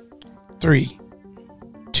 3,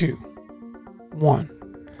 2, 1.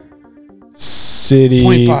 city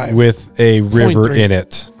 0.5. with a river 0.3. in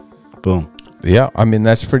it. Boom. Yeah, I mean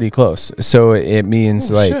that's pretty close. So it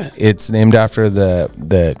means Oh, like shit. it's named after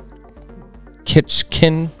the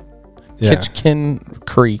Kitchkin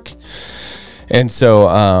Creek, and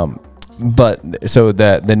so but so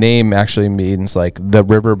the name actually means like the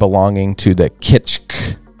river belonging to the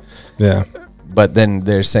Kitchk. Yeah. But then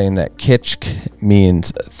they're saying that Kitchk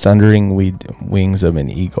means thundering wings of an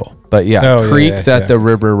eagle. But yeah, Oh, yeah, creek yeah, that yeah. the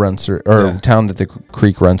river runs through, or Yeah. town that the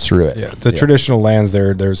creek runs through it. Yeah. The traditional lands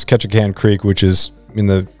there's Ketchikan Creek, which is in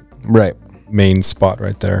the Right. main spot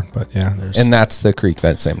right there. But yeah, there's And that's the creek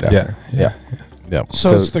that's named after. yeah. Yep.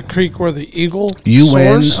 So it's the creek where the eagle You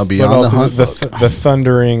win. soars. I'll be But on the also hunt.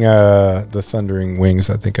 the thundering wings.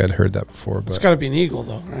 I think I'd heard that before. It's But got to be an eagle,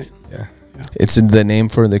 though, right? yeah, It's the name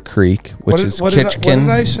for the creek, which is what did Kitchkin,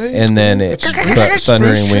 I say? and then it's the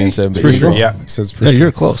thundering Spruce wings tree? of the Spruce eagle. tree. Yeah, it says Yeah, spruce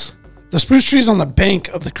you're close. The spruce tree's on the bank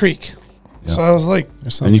of the creek. Yeah. So I was like, There's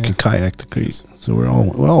And something. you can kayak the creek. So we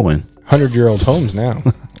all win. 100-year-old homes now.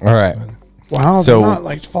 All right. wow, So- they're not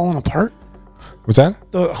like falling apart. What's that?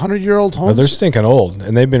 The 100-year-old Oh, homes. they're stinking old,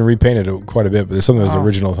 and they've been repainted quite a bit. But some of those Wow.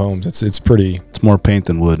 original homes, it's pretty. It's more paint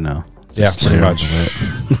than wood now. Yeah, pretty much.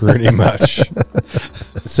 Pretty much.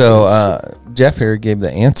 So Jeff here gave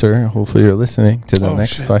the answer. Hopefully you're listening to the Oh,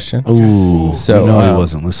 next shit. question. Ooh. So, So he um,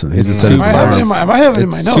 wasn't listening. He it's just said two his I have it last. in my, I have it in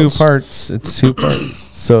my It's notes. 2 parts. It's 2 parts.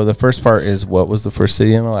 So the first part is what was the first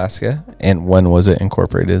city in Alaska, and when was it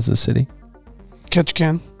incorporated as a city?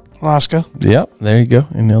 Ketchikan, Alaska. Yep, there you go.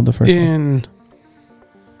 You nailed the first one. In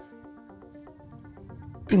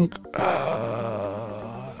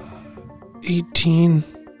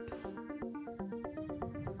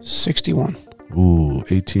 1861. Ooh,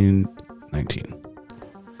 1819.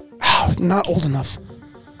 Oh, not old enough.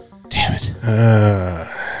 Damn it.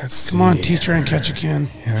 Let's Come on, see. teacher in Ketchikan.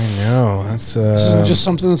 I know. That's This isn't just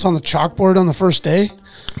something that's on the chalkboard on the first day.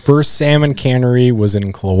 first salmon cannery was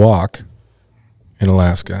in Klawock, in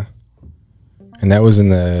Alaska, and that was in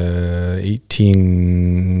the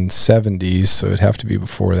 1870s. So it'd have to be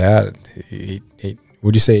before that.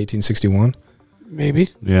 Would you say 1861? Maybe.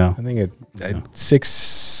 Yeah. I think it Yeah.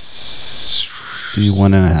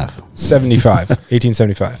 675.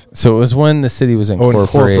 1875. So it was when the city was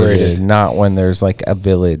incorporated, incorporated. not when there's like a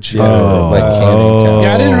village. Yeah. Like Canning Town.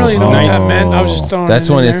 Yeah, I didn't really know what that Oh. meant. I was just throwing That's it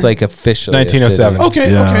in when there. it's like officially 1907. a city.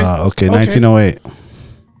 Okay, Yeah. Okay. okay. 1908.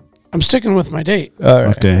 I'm sticking with my date. All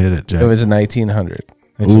right. Okay, hit it, Jack. It was 1900.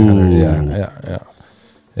 1900. Ooh.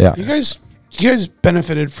 Yeah. You guys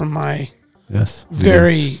benefited from my Yes. we did.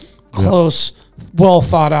 very close, well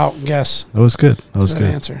thought out guess. That was good. That was Good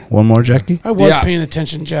good. answer. One more, Jackie. I was Yeah. paying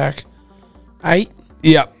attention, Jack.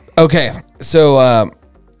 Yeah. Okay. So,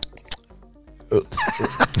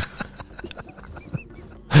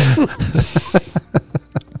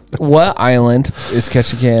 what island is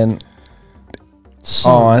Ketchikan on,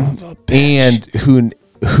 Son of a bitch. and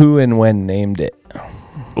who and when named it?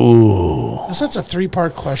 Ooh. That's a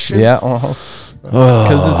 3-part question. Yeah. Because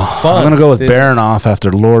it's fun. I'm gonna go with It- Baranoff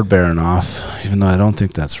after Lord Baranoff, even though I don't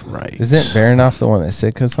think that's right. Isn't Baranoff the one that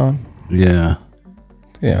Sitka's on? Yeah.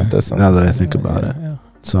 Yeah. That's Now that I think about it,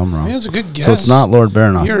 so I'm I mean, wrong. that's a good guess. So it's not Lord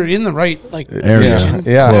Baranoff. You're in the right Area. region.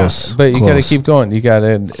 Yeah. Close, But you got to close. keep going. You got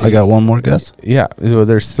to. I got one more guess. Yeah. Well,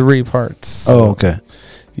 there's 3 parts. So Oh, okay.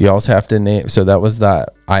 You also have to name. So that was that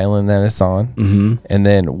island that it's on. Mm-hmm. And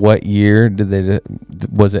then what year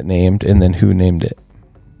was it named, and then who named it?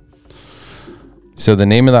 So the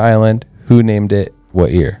name of the island, who named it,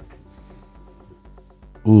 what year?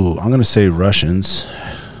 Ooh, I'm gonna say Russians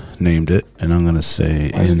named it, and I'm gonna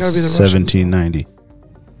say Why is it in gotta be the Russians? 1790.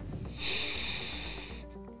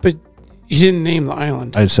 But you didn't name the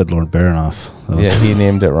island. I said Lord Baranoff. That was- Yeah, he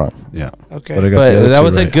named it wrong. yeah. Okay. But I got the But other that two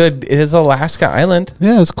was a right. good. It is Alaska Island.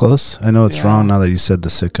 Yeah, it's close. I know it's Yeah. wrong now that you said the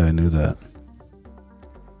Sitka. I knew that.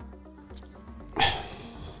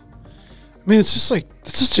 I mean, it's just like,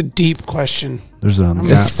 it's such a deep question. There's a It's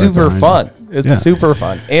gap It's super right fun. behind It's Yeah. super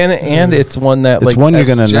fun, and it's one that It's like one you're as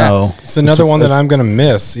gonna Jeff- know. It's another one that I'm gonna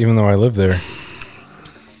miss, even though I live there.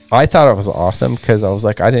 I thought it was awesome because I was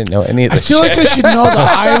like, I didn't know any of I this. feel like I should know the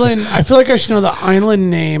island. I feel like I should know the island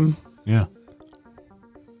name. you. Yeah.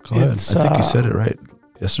 Go ahead. It's, I think you said it right.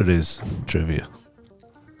 Yesterday's trivia.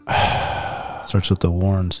 Starts with the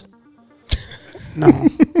Warrens. No.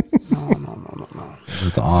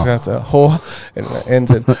 With the off. That's a whole and it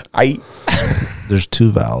ends in I. There's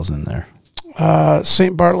 2 vowels in there.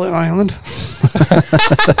 St. Bartlett Island.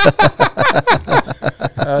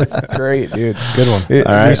 That's great, dude. Good one.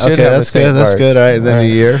 All right. Okay, that's good. That's good. All right. And then the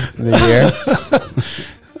year. The year.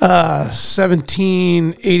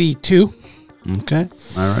 1782. Okay.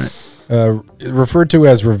 All right. Referred to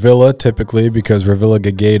as Revilla typically because Revilla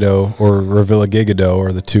Gigado or Revilla Gigado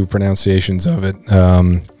are the 2 pronunciations of it.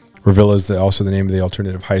 Revilla is also the name of the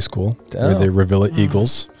alternative high school, where the Revilla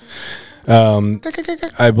Eagles.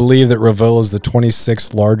 I believe that Revilla is the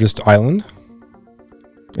 26th largest island.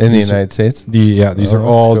 In the United States. These Oh, are that's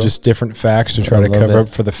all cool. just different facts to try I to love cover it. up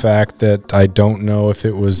for the fact that I don't know if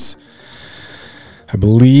it was. I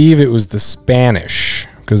believe it was the Spanish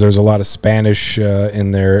because there's a lot of Spanish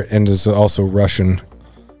in there, and there's also Russian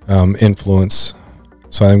influence.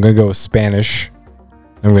 So I'm going to go with Spanish.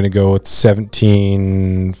 I'm going to go with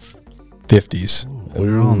 1750s. We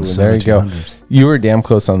were all in the there you go. 1700s. You were damn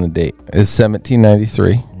close on the date. It's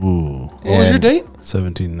 1793. Ooh. What was your date?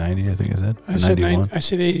 1790, I think I said. I said 91. I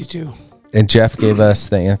said 82. And Jeff gave us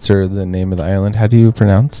the answer, the name of the island. How do you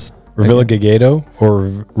pronounce? Revillagigedo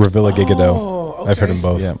or Revillagigedo? Oh, okay. I've heard them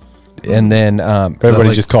both. Yeah. And then But everybody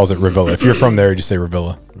like- just calls it Revilla. If you're from there, you just say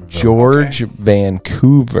Revilla. George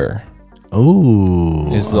Vancouver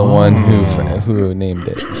Ooh. is the one who named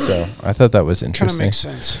it. So I thought that was Kind of interesting. makes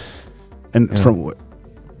sense. And from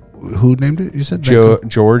who named it? You said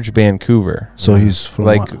George Vancouver. So he's from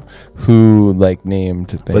Like what? who like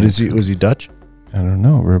named But was he Dutch? I don't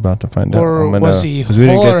know. We're about to find out. Or I'm gonna- was he? 'Cause we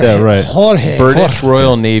didn't get that right. Jorge. British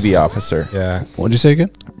Royal Navy officer. Yeah. What'd you say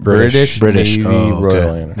again? British Navy Royal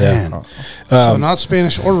okay. Navy. Man. So not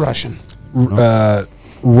Spanish or Russian.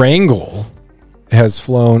 Wrangel has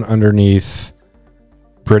flown underneath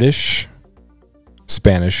British,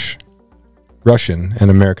 Spanish, Russian,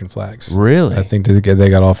 and American flags. Really? I think they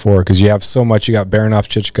got all four because you have so much. You got Baranov,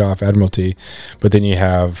 Chichikov, Admiralty, but then you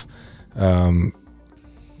have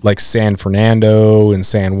like San Fernando and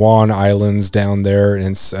San Juan Islands down there,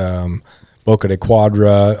 and Boca de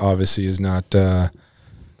Quadra obviously is not.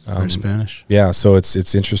 Very Spanish. Yeah, so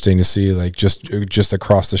it's interesting to see like just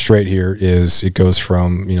across the strait here is it goes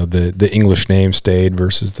from the English name stayed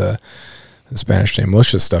versus the Spanish name. Most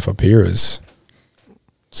of the stuff up here is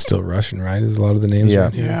still Russian, right? Is a lot of the names Yeah.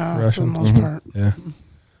 right here Yeah, for Russian? the most part. Yeah,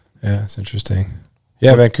 yeah, it's interesting.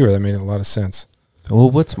 Yeah, Vancouver, that made a lot of sense. Well,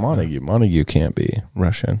 what's Montague? Montague can't be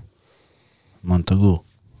Russian. Montague.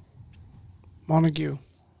 Montague.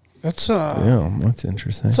 That's Yeah, that's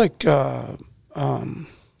interesting. it's like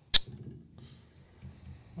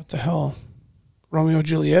what the hell? Romeo and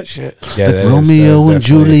Juliet shit. Yeah, that is, Romeo and definitely-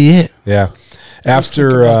 Juliet. Yeah,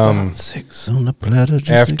 after 6 on the platter. just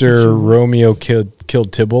like after you. Romeo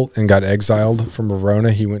killed Tybalt and got exiled from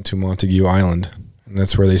Verona, he went to Montague Island, and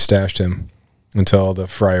that's where they stashed him until the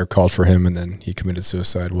friar called for him, and then he committed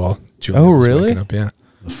suicide while Juliet was really? waking up. Yeah,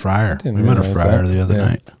 The friar. We didn't met a realize friar that. the other Yeah.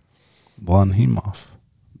 night. Von Hemhoff.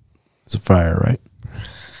 It's a friar, right?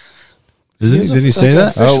 Did he say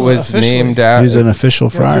that? Oh, it was Officially. named He's an after. official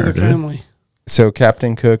Yeah, friar, through the dude. family. So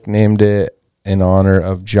Captain Cook named it in honor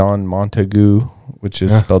of John Montagu, which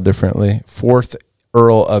is Yeah. spelled differently. 4th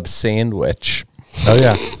Earl of Sandwich, oh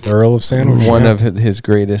yeah, the Earl of Sandwich. one yeah. of his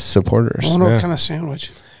greatest supporters. I wonder Yeah. what kind of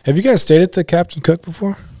sandwich. Have you guys stayed at the Captain Cook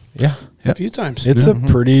before? Yeah. A few times. It's a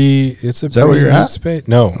pretty. It's a. that where pretty you're neat at? Space.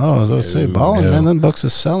 No. Oh, I was going to say, No, balling, no. man. Them bucks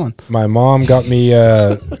is selling. My mom got me.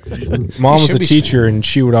 Mom was should a be teacher, and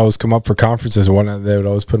she would always come up for conferences. And they would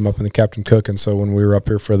always put them up in the Captain Cook. And so when we were up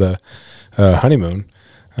here for the honeymoon,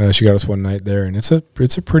 she got us one night there, and it's a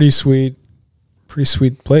pretty sweet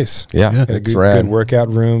place. Yeah, Yeah. Got a it's good, rad. good workout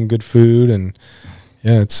room, good food, and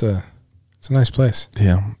yeah, it's a nice place.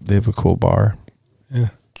 Yeah, they have a cool bar. Yeah.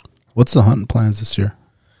 What's the hunting plans this year?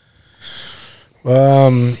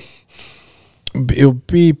 It'll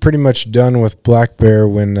be pretty much done with black bear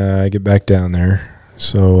when I get back down there.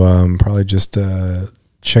 So probably just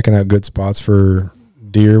checking out good spots for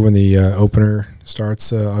deer when the opener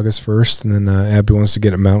starts August 1st, and then Abby wants to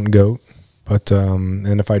get a mountain goat. But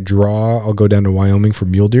and if I draw, I'll go down to Wyoming for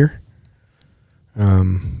mule deer.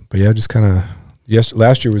 But yeah, just kind of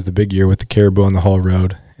last year was the big year with the caribou on the Hall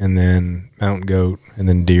Road, and then mountain goat, and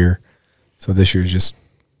then deer. So this year's just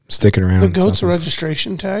sticking around. The goat's a Southwest.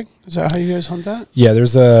 registration tag. Is that how you guys hunt that? Yeah,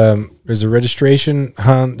 there's a registration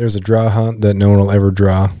hunt. There's a draw hunt that no one will ever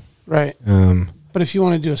draw. Right. Um, But if you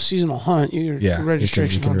want to do a seasonal hunt, you're yeah,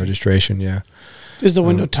 registration. You can hunting. registration. Yeah, Is the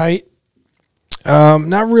window tight?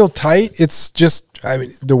 not real tight. It's just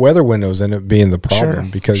the weather windows end up being the problem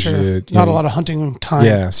because you not a lot of hunting time.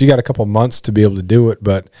 Yeah, so you got a couple months to be able to do it,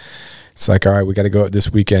 but it's like, all right, we got to go out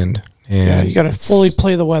this weekend. And Yeah, you got to it's- fully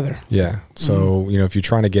play the weather. Yeah. So, if you're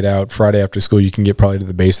trying to get out Friday after school, you can get probably to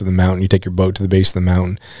the base of the mountain. You take your boat to the base of the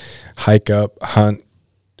mountain, hike up, hunt,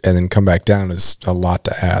 and then come back down is a lot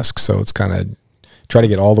to ask. So it's kind of try to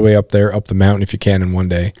get all the way up there, up the mountain if you can in one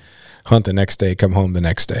day, hunt the next day, come home the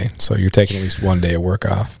next day. So you're taking at least one day of work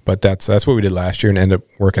off. But that's what we did last year and ended up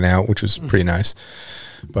working out, which was pretty nice.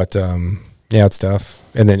 But yeah, it's tough.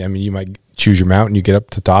 And then, you might choose your mountain, you get up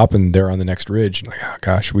to the top, and they're on the next ridge. Like, oh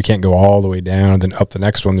gosh, we can't go all the way down and then up the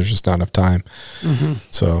next one. There's just not enough time.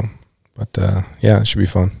 So, but yeah, it should be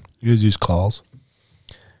fun. You guys use calls?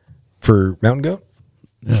 For mountain goat?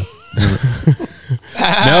 Yeah.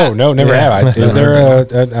 No, never have. Is there I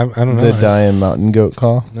don't know. The dying mountain goat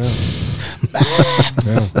call. No.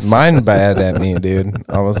 Mine bad at me, dude.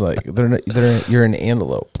 I was like, you're an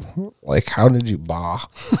antelope. Like, how did you bah?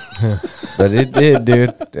 But it did, dude.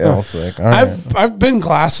 I was like, all right. I've been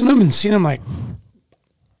glassing them and seen them like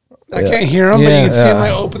I can't hear them, but you can see them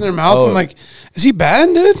like open their mouth. I'm like, is he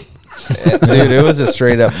bad, dude? Dude, it was a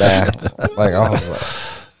straight up bat. Like,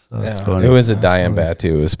 That's funny. it was a dying bat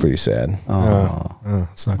too. It was pretty sad.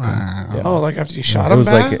 It's not good. Oh, like after you shot It him was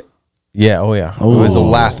back? like, it was the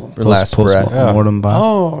last breath. Mortem by.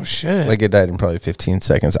 Oh, shit. Like it died in probably 15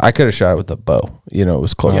 seconds. I could have shot it with a bow. You know, it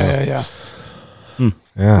was close. yeah.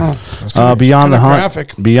 Yeah. Beyond the Hunt.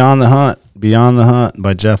 graphic. Beyond the Hunt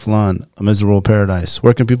by Jeff Lund. A Miserable Paradise.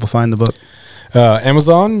 Where can people find the book?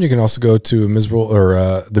 Amazon. You can also go to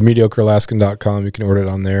themediocrealaskan.com. You can order it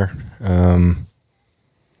on there.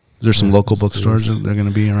 Is there some local bookstores that they're going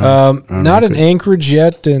to be around? Not in Anchorage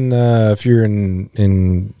yet, and if you're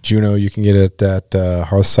in Juneau, you can get it at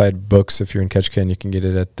Hearthside Books. If you're in Ketchikan, you can get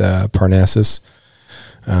it at Parnassus.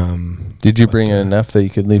 Did you bring in enough that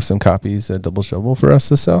you could leave some copies at Double Shovel for us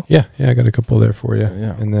to sell? Yeah, I got a couple there for you.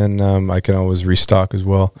 Yeah. And then I can always restock as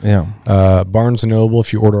well. Yeah. Barnes & Noble,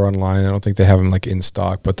 if you order online, I don't think they have them like in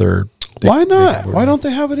stock, but Why not? Why don't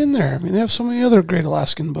they have it in there? I mean, they have so many other great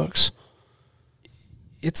Alaskan books.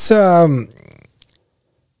 It's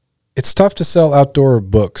tough to sell outdoor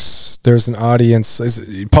books. There's an audience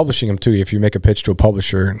publishing them too. If you make a pitch to a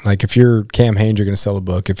publisher, like if you're Cam Haines, you're going to sell a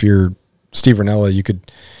book. If you're Steve Ranella, you could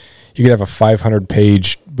have a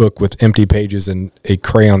 500-page book with empty pages and a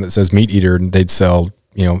crayon that says Meat Eater, and they'd sell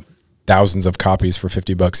thousands of copies for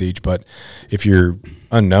 $50 each. But if you're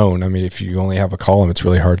unknown, I mean, if you only have a column, it's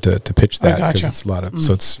really hard to pitch that because it's a lot of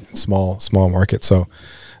so it's small market. So.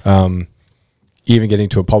 Even getting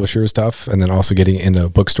to a publisher is tough, and then also getting into a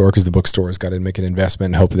bookstore because the bookstore has got to make an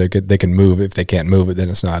investment and hope they can move. If they can't move it, then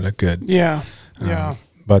it's not a good. Yeah.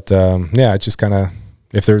 But it's just kind of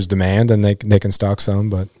if there's demand, then they can stock some.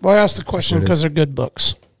 But Well, I asked the question because they're good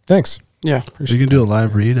books. Thanks. Yeah. You can do a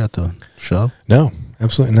live read at the shove? No,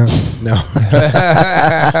 absolutely not. No.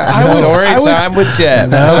 Story time with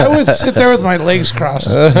Jeff. I would sit there with my legs crossed.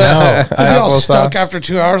 No, I'd be all stuck after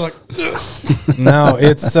 2 hours. Like, no,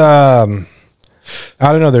 it's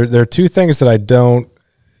I don't know. There are two things that I don't.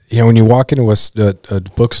 When you walk into a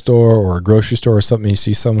bookstore or a grocery store or something, you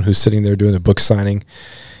see someone who's sitting there doing a book signing,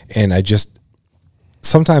 and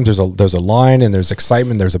sometimes there's a line and there's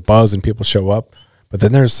excitement, there's a buzz, and people show up. But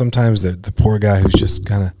then there's sometimes the poor guy who's just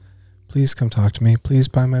kind of, please come talk to me, please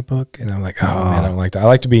buy my book. And I'm like, oh man, I don't like that. I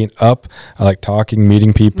like to be up. I like talking,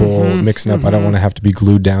 meeting people, mixing up. I don't want to have to be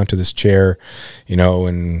glued down to this chair,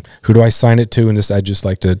 and who do I sign it to? And I just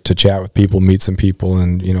like to chat with people, meet some people,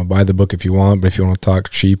 and, buy the book if you want. But if you want to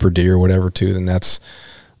talk sheep or deer or whatever too, then that's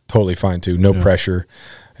totally fine too. No pressure.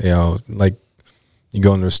 Like you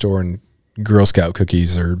go into a store and Girl Scout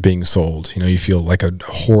cookies are being sold. You feel like a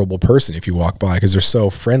horrible person if you walk by because they're so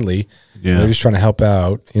friendly. Yeah. They're just trying to help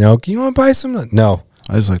out. You want to buy some? No.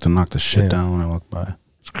 I just like to knock the shit down when I walk by.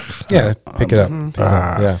 Yeah. Pick it up.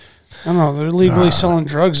 Yeah. I don't know. They're legally selling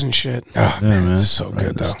drugs and shit. Oh, man. It's so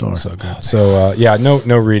good, though. So good. So,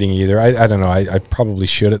 no reading either. I don't know. I probably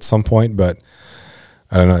should at some point, but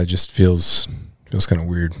I don't know. It just feels kind of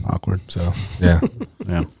weird. Awkward. So, yeah.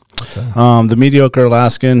 Yeah. The Mediocre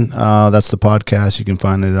Alaskan, that's the podcast. You can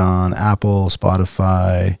find it on Apple,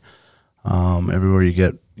 Spotify, everywhere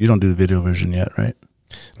you don't do the video version yet, right?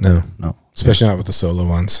 No. Especially not with the solo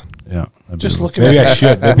ones. Yeah. Just looking maybe at I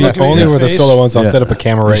should. Maybe only with the solo ones. I'll set up a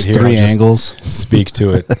camera right here. 3 angles. Speak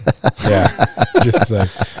to it. Yeah. Just like,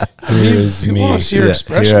 here's me. Want to see your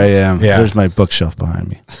expressions. Here I am. Yeah. There's my bookshelf behind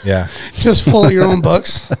me. Yeah. Just full of your own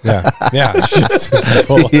books. Yeah. Yeah. Just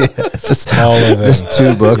full It's just all of them. There's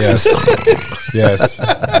 2 books. Yes.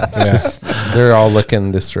 Yeah. They're all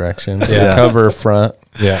looking this direction. Yeah. Cover, front.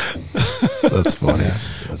 Yeah. That's funny.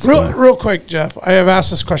 That's Real quick, Jeff. I have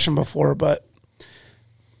asked this question before, but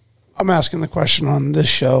I'm asking the question on this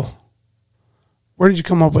show. Where did you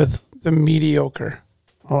come up with the Mediocre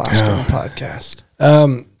Alaskan podcast? I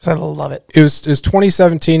love it. It was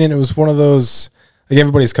 2017, and it was one of those. Like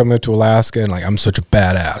everybody's coming up to Alaska, and like I'm such a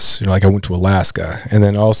badass. Like I went to Alaska, and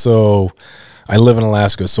then also I live in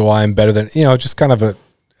Alaska, so I'm better than just kind of a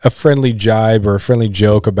friendly jibe or a friendly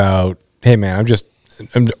joke about, hey man, I'm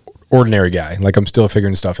an ordinary guy. Like I'm still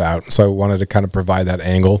figuring stuff out. So I wanted to kind of provide that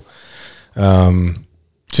angle.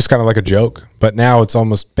 Just kind of like a joke. But now it's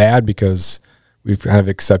almost bad because we've kind of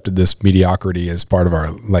accepted this mediocrity as part of our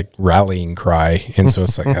like rallying cry. And so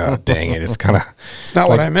it's like, oh dang it. It's kind of it's not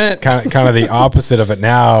what I meant. Kind of the opposite of it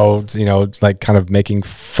now, like kind of making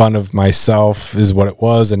fun of myself is what it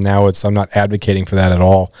was. And now I'm not advocating for that at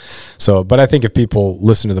all. So, but I think if people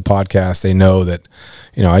listen to the podcast, they know that,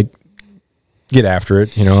 I get after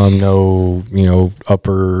it. I'm no,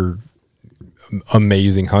 upper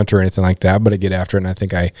amazing hunter or anything like that, but I get after it. And I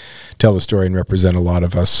think I tell the story and represent a lot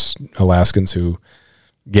of us Alaskans who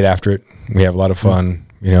get after it. We have a lot of fun.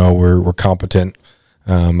 You know, we're competent,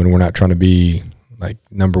 and we're not trying to be like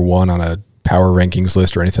number one on a power rankings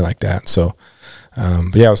list or anything like that. So,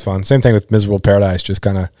 but yeah, it was fun. Same thing with Miserable Paradise. Just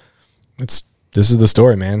kind of, this is the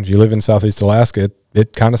story, man. You live in Southeast Alaska.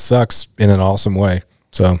 It kind of sucks in an awesome way.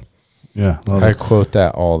 So, Yeah, I quote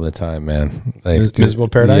that all the time, man. Like Miserable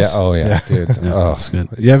Paradise? Yeah. Oh yeah, dude. Yeah, Oh. that's good.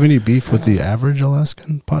 You have any beef with the average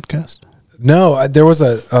Alaskan podcast? no, there was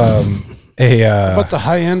a But the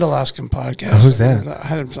high end Alaskan podcast. Who's that?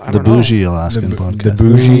 I don't The know. bougie Alaskan podcast. the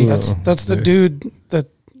bougie. That's the dude that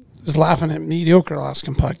is laughing at Mediocre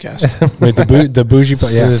Alaskan podcast. Wait, the bougie.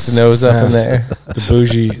 Yeah, His nose up in there.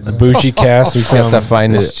 the bougie cast. We Got the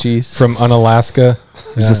finest cheese. from Unalaska.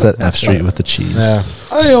 It's just that F Street with the cheese. Yeah,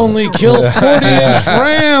 I only kill 40-inch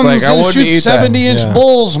rams Like, I and wouldn't shoot eat that. 70-inch Yeah.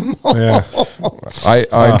 bulls. yeah.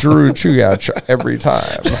 I drew Chugach every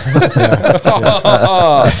time.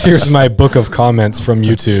 Here's my book of comments from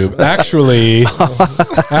YouTube. Actually. Oh,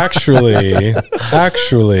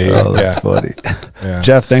 that's funny. Yeah.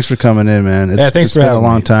 Jeff, thanks for coming in, man. Thanks it's for been a having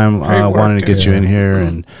long me. time Great work, wanting to get dude. you in here,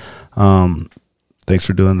 and thanks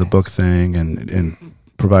for doing the book thing and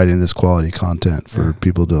providing this quality content for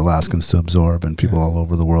people to Alaskans to absorb and people all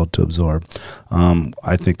over the world to absorb.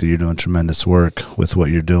 I think that you're doing tremendous work with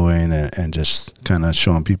what you're doing and just kind of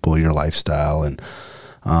showing people your lifestyle and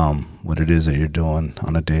what it is that you're doing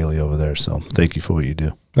on a daily over there. So thank you for what you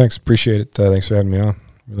do. Thanks. Appreciate it. Thanks for having me on.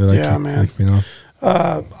 Really like Yeah, you, man. like being on.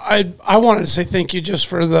 I wanted to say thank you just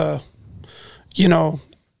for the,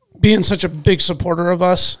 being such a big supporter of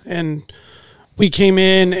us. And we came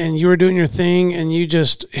in and you were doing your thing and you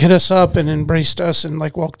just hit us up and embraced us and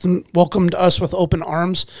like welcomed us with open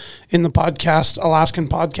arms in the Alaskan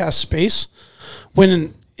podcast space.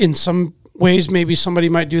 When in some ways, maybe somebody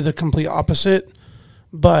might do the complete opposite,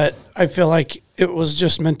 but I feel like it was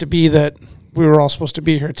just meant to be that we were all supposed to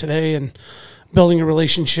be here today and building a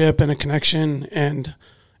relationship and a connection. And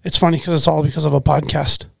it's funny because it's all because of a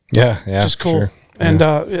podcast. Yeah. Just cool. Sure. And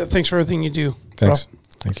thanks for everything you do. Thanks. Bro.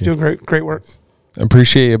 Thank you. Doing great work.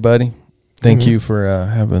 Appreciate you, buddy. Thank you for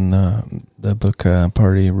having the book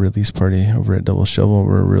release party over at Double Shovel.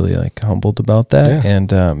 We're really humbled about that,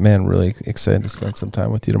 and man, really excited to spend some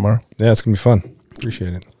time with you tomorrow. Yeah, it's gonna be fun.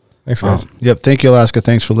 Appreciate it. Thanks, guys. Yep. Thank you, Alaska.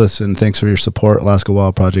 Thanks for listening. Thanks for your support.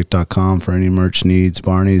 AlaskaWildProject.com for any merch needs.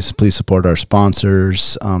 Barney's, please support our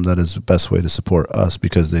sponsors. That is the best way to support us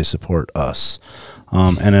because they support us.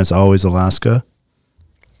 And as always, Alaska,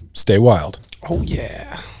 Stay wild. Oh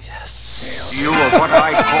yeah. You are what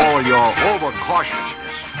I call your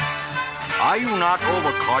overcautiousness. Are you not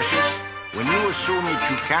overcautious when you assume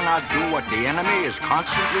that you cannot do what the enemy is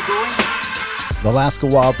constantly doing? The Alaska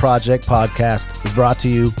Wild Project podcast is brought to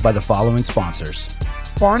you by the following sponsors.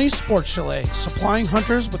 Barney's Sports Chalet, supplying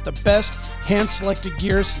hunters with the best hand-selected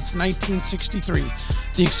gear since 1963.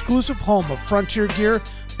 The exclusive home of frontier gear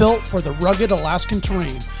built for the rugged Alaskan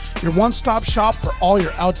terrain. Your one-stop shop for all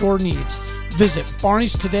your outdoor needs. Visit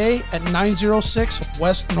Barney's today at 906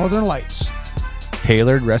 West Northern Lights.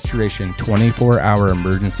 Tailored Restoration 24-hour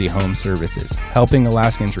emergency home services, helping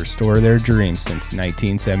Alaskans restore their dreams since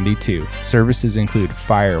 1972. Services include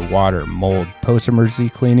fire, water, mold, post-emergency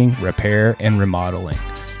cleaning, repair, and remodeling.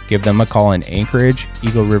 Give them a call in Anchorage,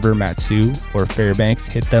 Eagle River, Matsu, or Fairbanks.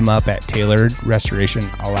 Hit them up at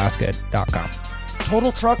tailoredrestorationalaska.com.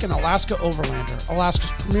 Total Truck and Alaska Overlander,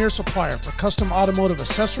 Alaska's premier supplier for custom automotive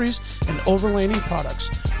accessories and overlanding products,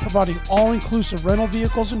 providing all-inclusive rental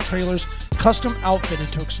vehicles and trailers custom outfitted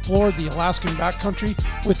to explore the Alaskan backcountry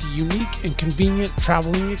with a unique and convenient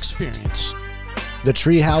traveling experience.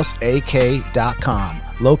 TheTreehouseAK.com,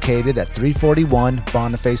 located at 341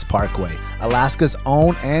 Boniface Parkway, Alaska's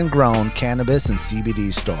own and grown cannabis and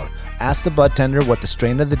CBD store. Ask the bud tender what the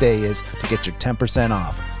strain of the day is to get your 10%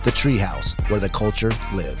 off. The Treehouse, where the culture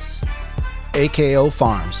lives. AKO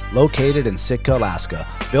Farms, located in Sitka, Alaska,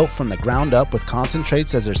 built from the ground up with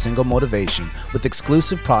concentrates as their single motivation, with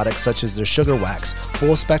exclusive products such as their sugar wax,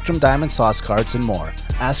 full spectrum diamond sauce carts, and more.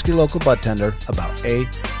 Ask your local bud tender about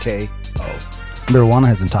AKO. Marijuana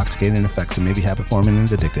has intoxicating effects and may be habit-forming and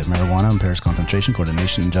addictive. Marijuana impairs concentration,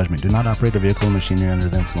 coordination, and judgment. Do not operate a vehicle or machinery under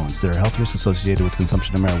the influence. There are health risks associated with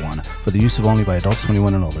consumption of marijuana. For the use of only by adults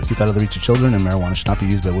 21 and older. Keep out of the reach of children, and marijuana should not be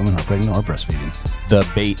used by women who are pregnant or breastfeeding. The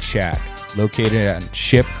Bait Shack, located on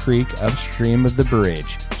Ship Creek upstream of the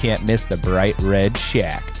bridge. Can't miss the bright red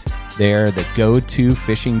shack. They are the go-to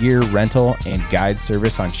fishing gear rental and guide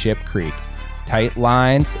service on Ship Creek. Tight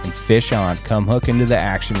lines and fish on. Come hook into the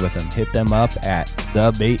action with them. Hit them up at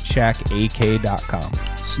thebaitshackak.com.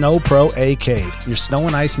 Snow Pro AK, your snow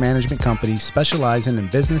and ice management company specializing in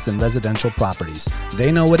business and residential properties.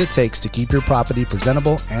 They know what it takes to keep your property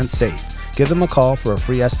presentable and safe. Give them a call for a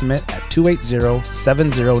free estimate at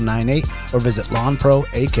 280-7098 or visit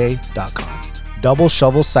lawnproak.com. Double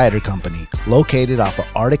Shovel Cider Company, located off of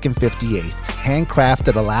Arctic and 58th,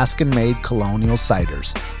 handcrafted Alaskan-made colonial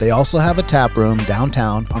ciders. They also have a tap room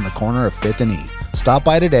downtown on the corner of 5th and E. Stop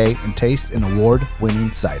by today and taste an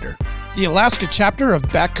award-winning cider. The Alaska chapter of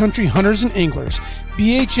Backcountry Hunters and Anglers.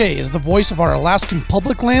 BHA is the voice of our Alaskan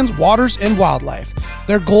public lands, waters, and wildlife.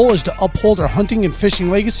 Their goal is to uphold our hunting and fishing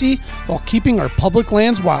legacy while keeping our public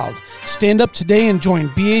lands wild. Stand up today and join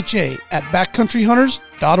BHA at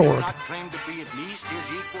backcountryhunters.org. Not claim to be at least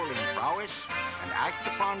his equal in prowess and act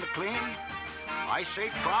upon the claim? I say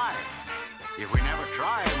try. If we never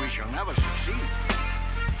try, we shall never succeed.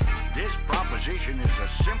 This proposition is a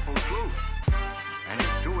simple truth, and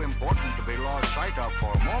it's too important to be lost sight of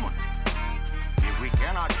for a moment. If we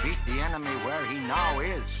cannot beat the enemy where he now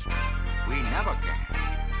is, we never can.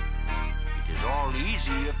 It is all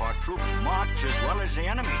easy if our troops march as well as the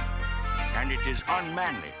enemy, and it is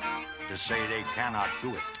unmanly to say they cannot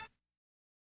do it.